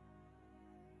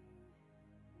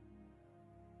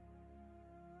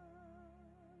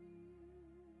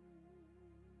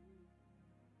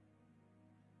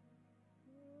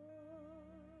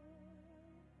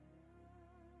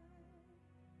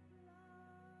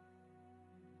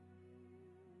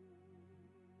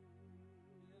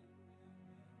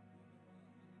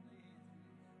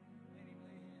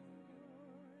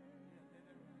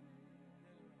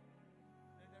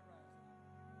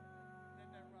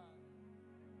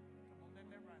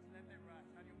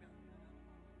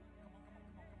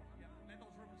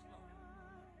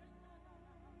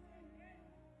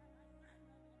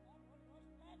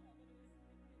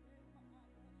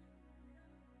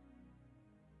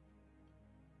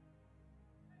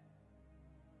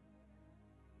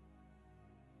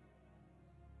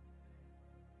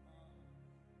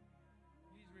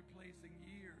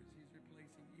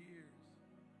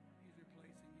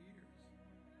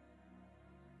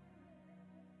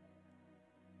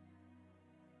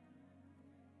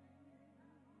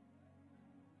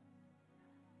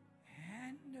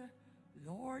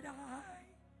 Lord,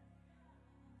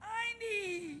 I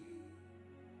need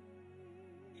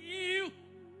you.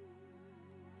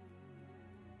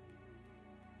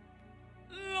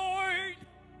 Lord,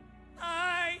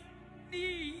 I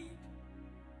need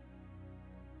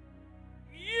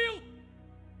you.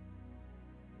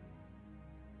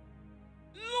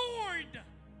 Lord,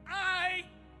 I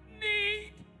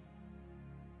need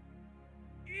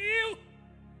you.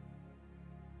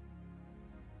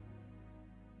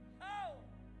 Oh,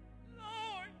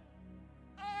 Lord,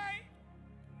 I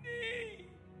need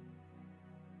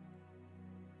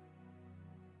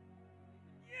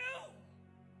you.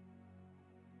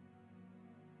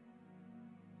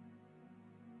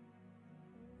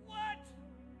 What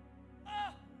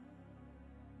a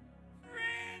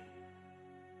friend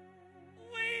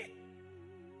we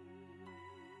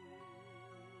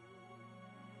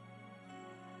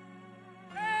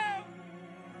have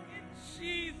in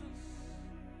Jesus.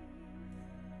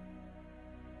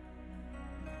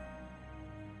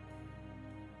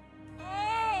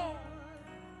 All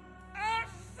our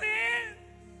sins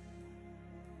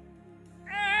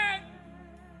and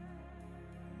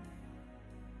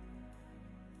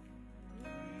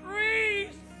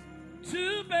griefs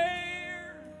to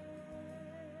bear.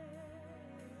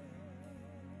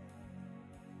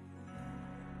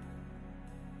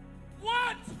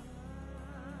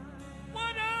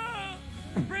 What a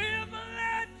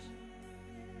privilege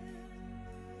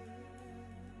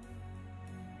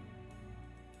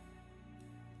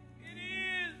it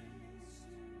is.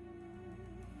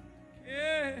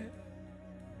 Yeah.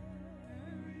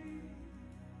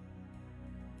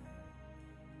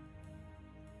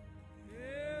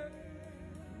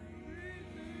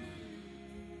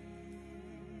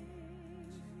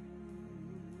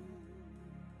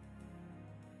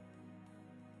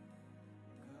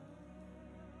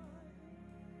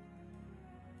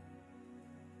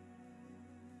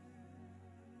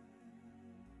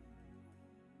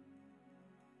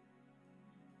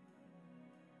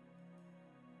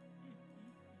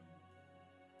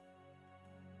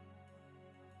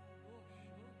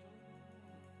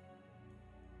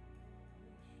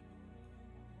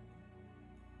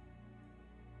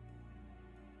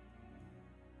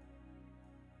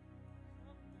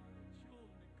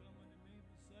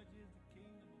 Such is the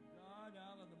kingdom of God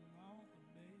out of the mouth of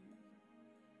babes.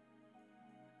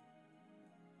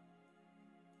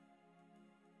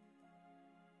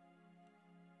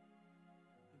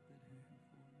 Lift that hand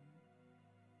for me.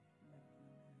 Lift that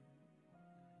hand.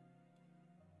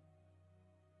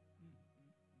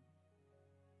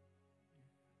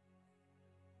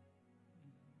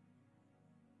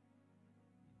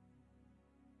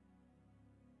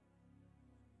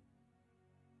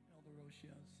 Elder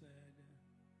Rochelle said,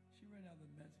 she read out the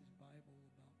Message Bible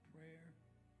about prayer,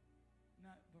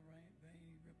 not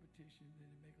vain repetition, that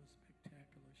it make a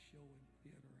spectacular show and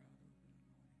theater out of the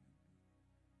anointing of God.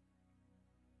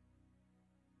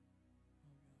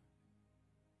 Oh God.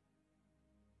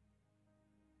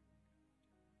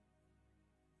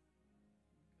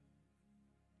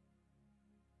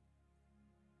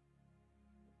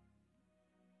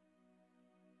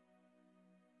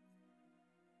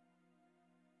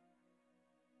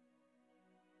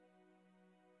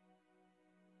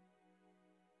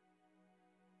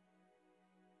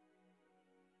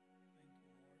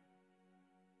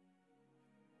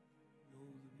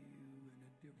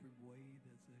 Different way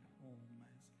that's at home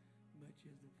as much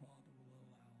as the Father will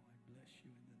allow. I bless you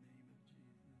in the name of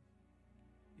Jesus.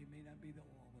 It may not be the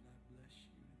all, but I bless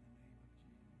you in the name of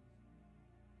Jesus.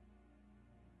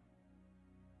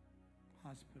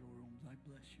 Hospital rooms, I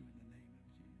bless you in the name of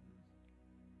Jesus.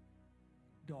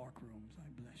 Dark rooms, I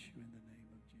bless you in the name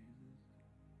of Jesus.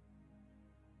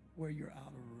 Where you're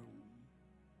out of room,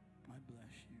 I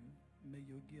bless you. May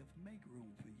your gift make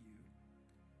room for you.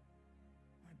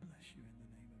 I bless you in the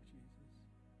name of Jesus.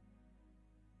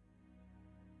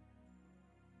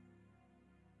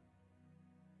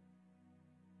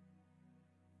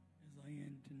 As I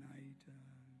end tonight, for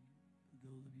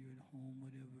those of you at home,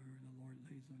 whatever the Lord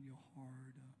lays on your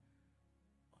heart,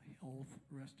 a health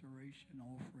restoration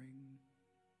offering,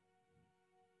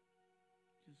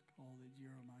 just call it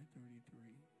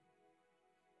 0933.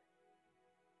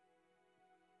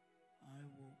 I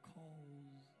will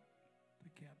cause the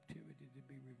captivity to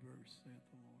be reversed, saith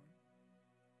the Lord.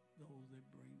 Those that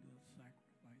bring the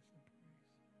sacrifice of praise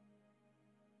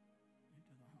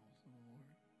into the house of the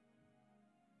Lord.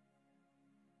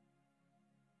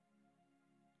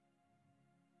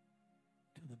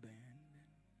 To the band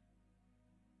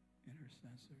and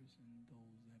intercessors and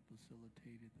those that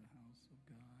facilitated the house of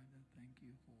God, I thank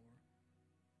you for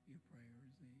your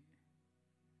prayers.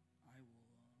 I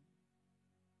will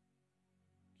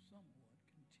somewhat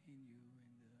continue,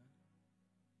 and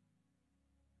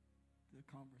the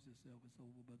conference itself is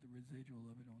over, but the residual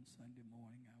of it on Sunday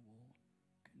morning, I will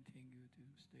continue to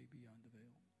stay beyond the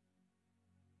veil.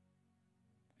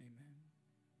 Amen.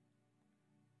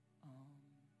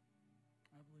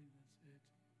 I believe that's it.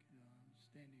 You can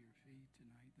stand to your feet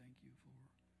tonight. Thank you for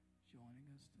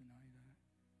joining us tonight.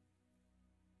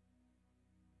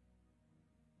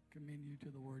 I commend you to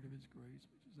the word of his grace,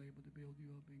 which is able to build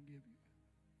you up and give you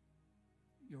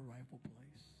your rightful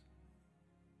place.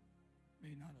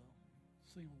 May not a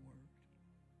single word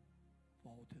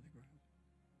fall to the ground.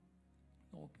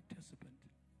 No participant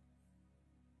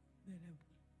that have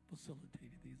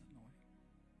facilitated these anointings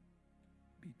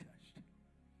be touched.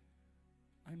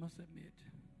 I must admit,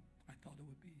 I thought it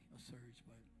would be a surge,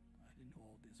 but I didn't know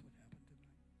all this would happen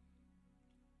tonight.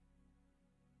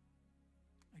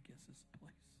 I guess it's a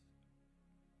place.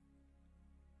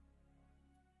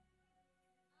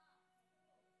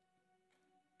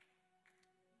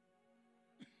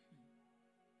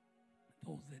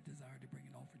 Those that desire to bring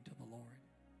an offering to the Lord,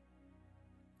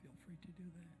 feel free to do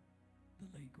that. The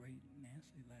late, great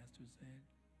Nancy Laster said,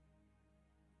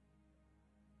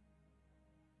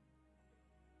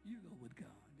 you go with God,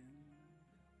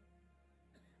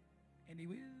 and he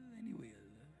will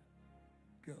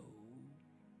go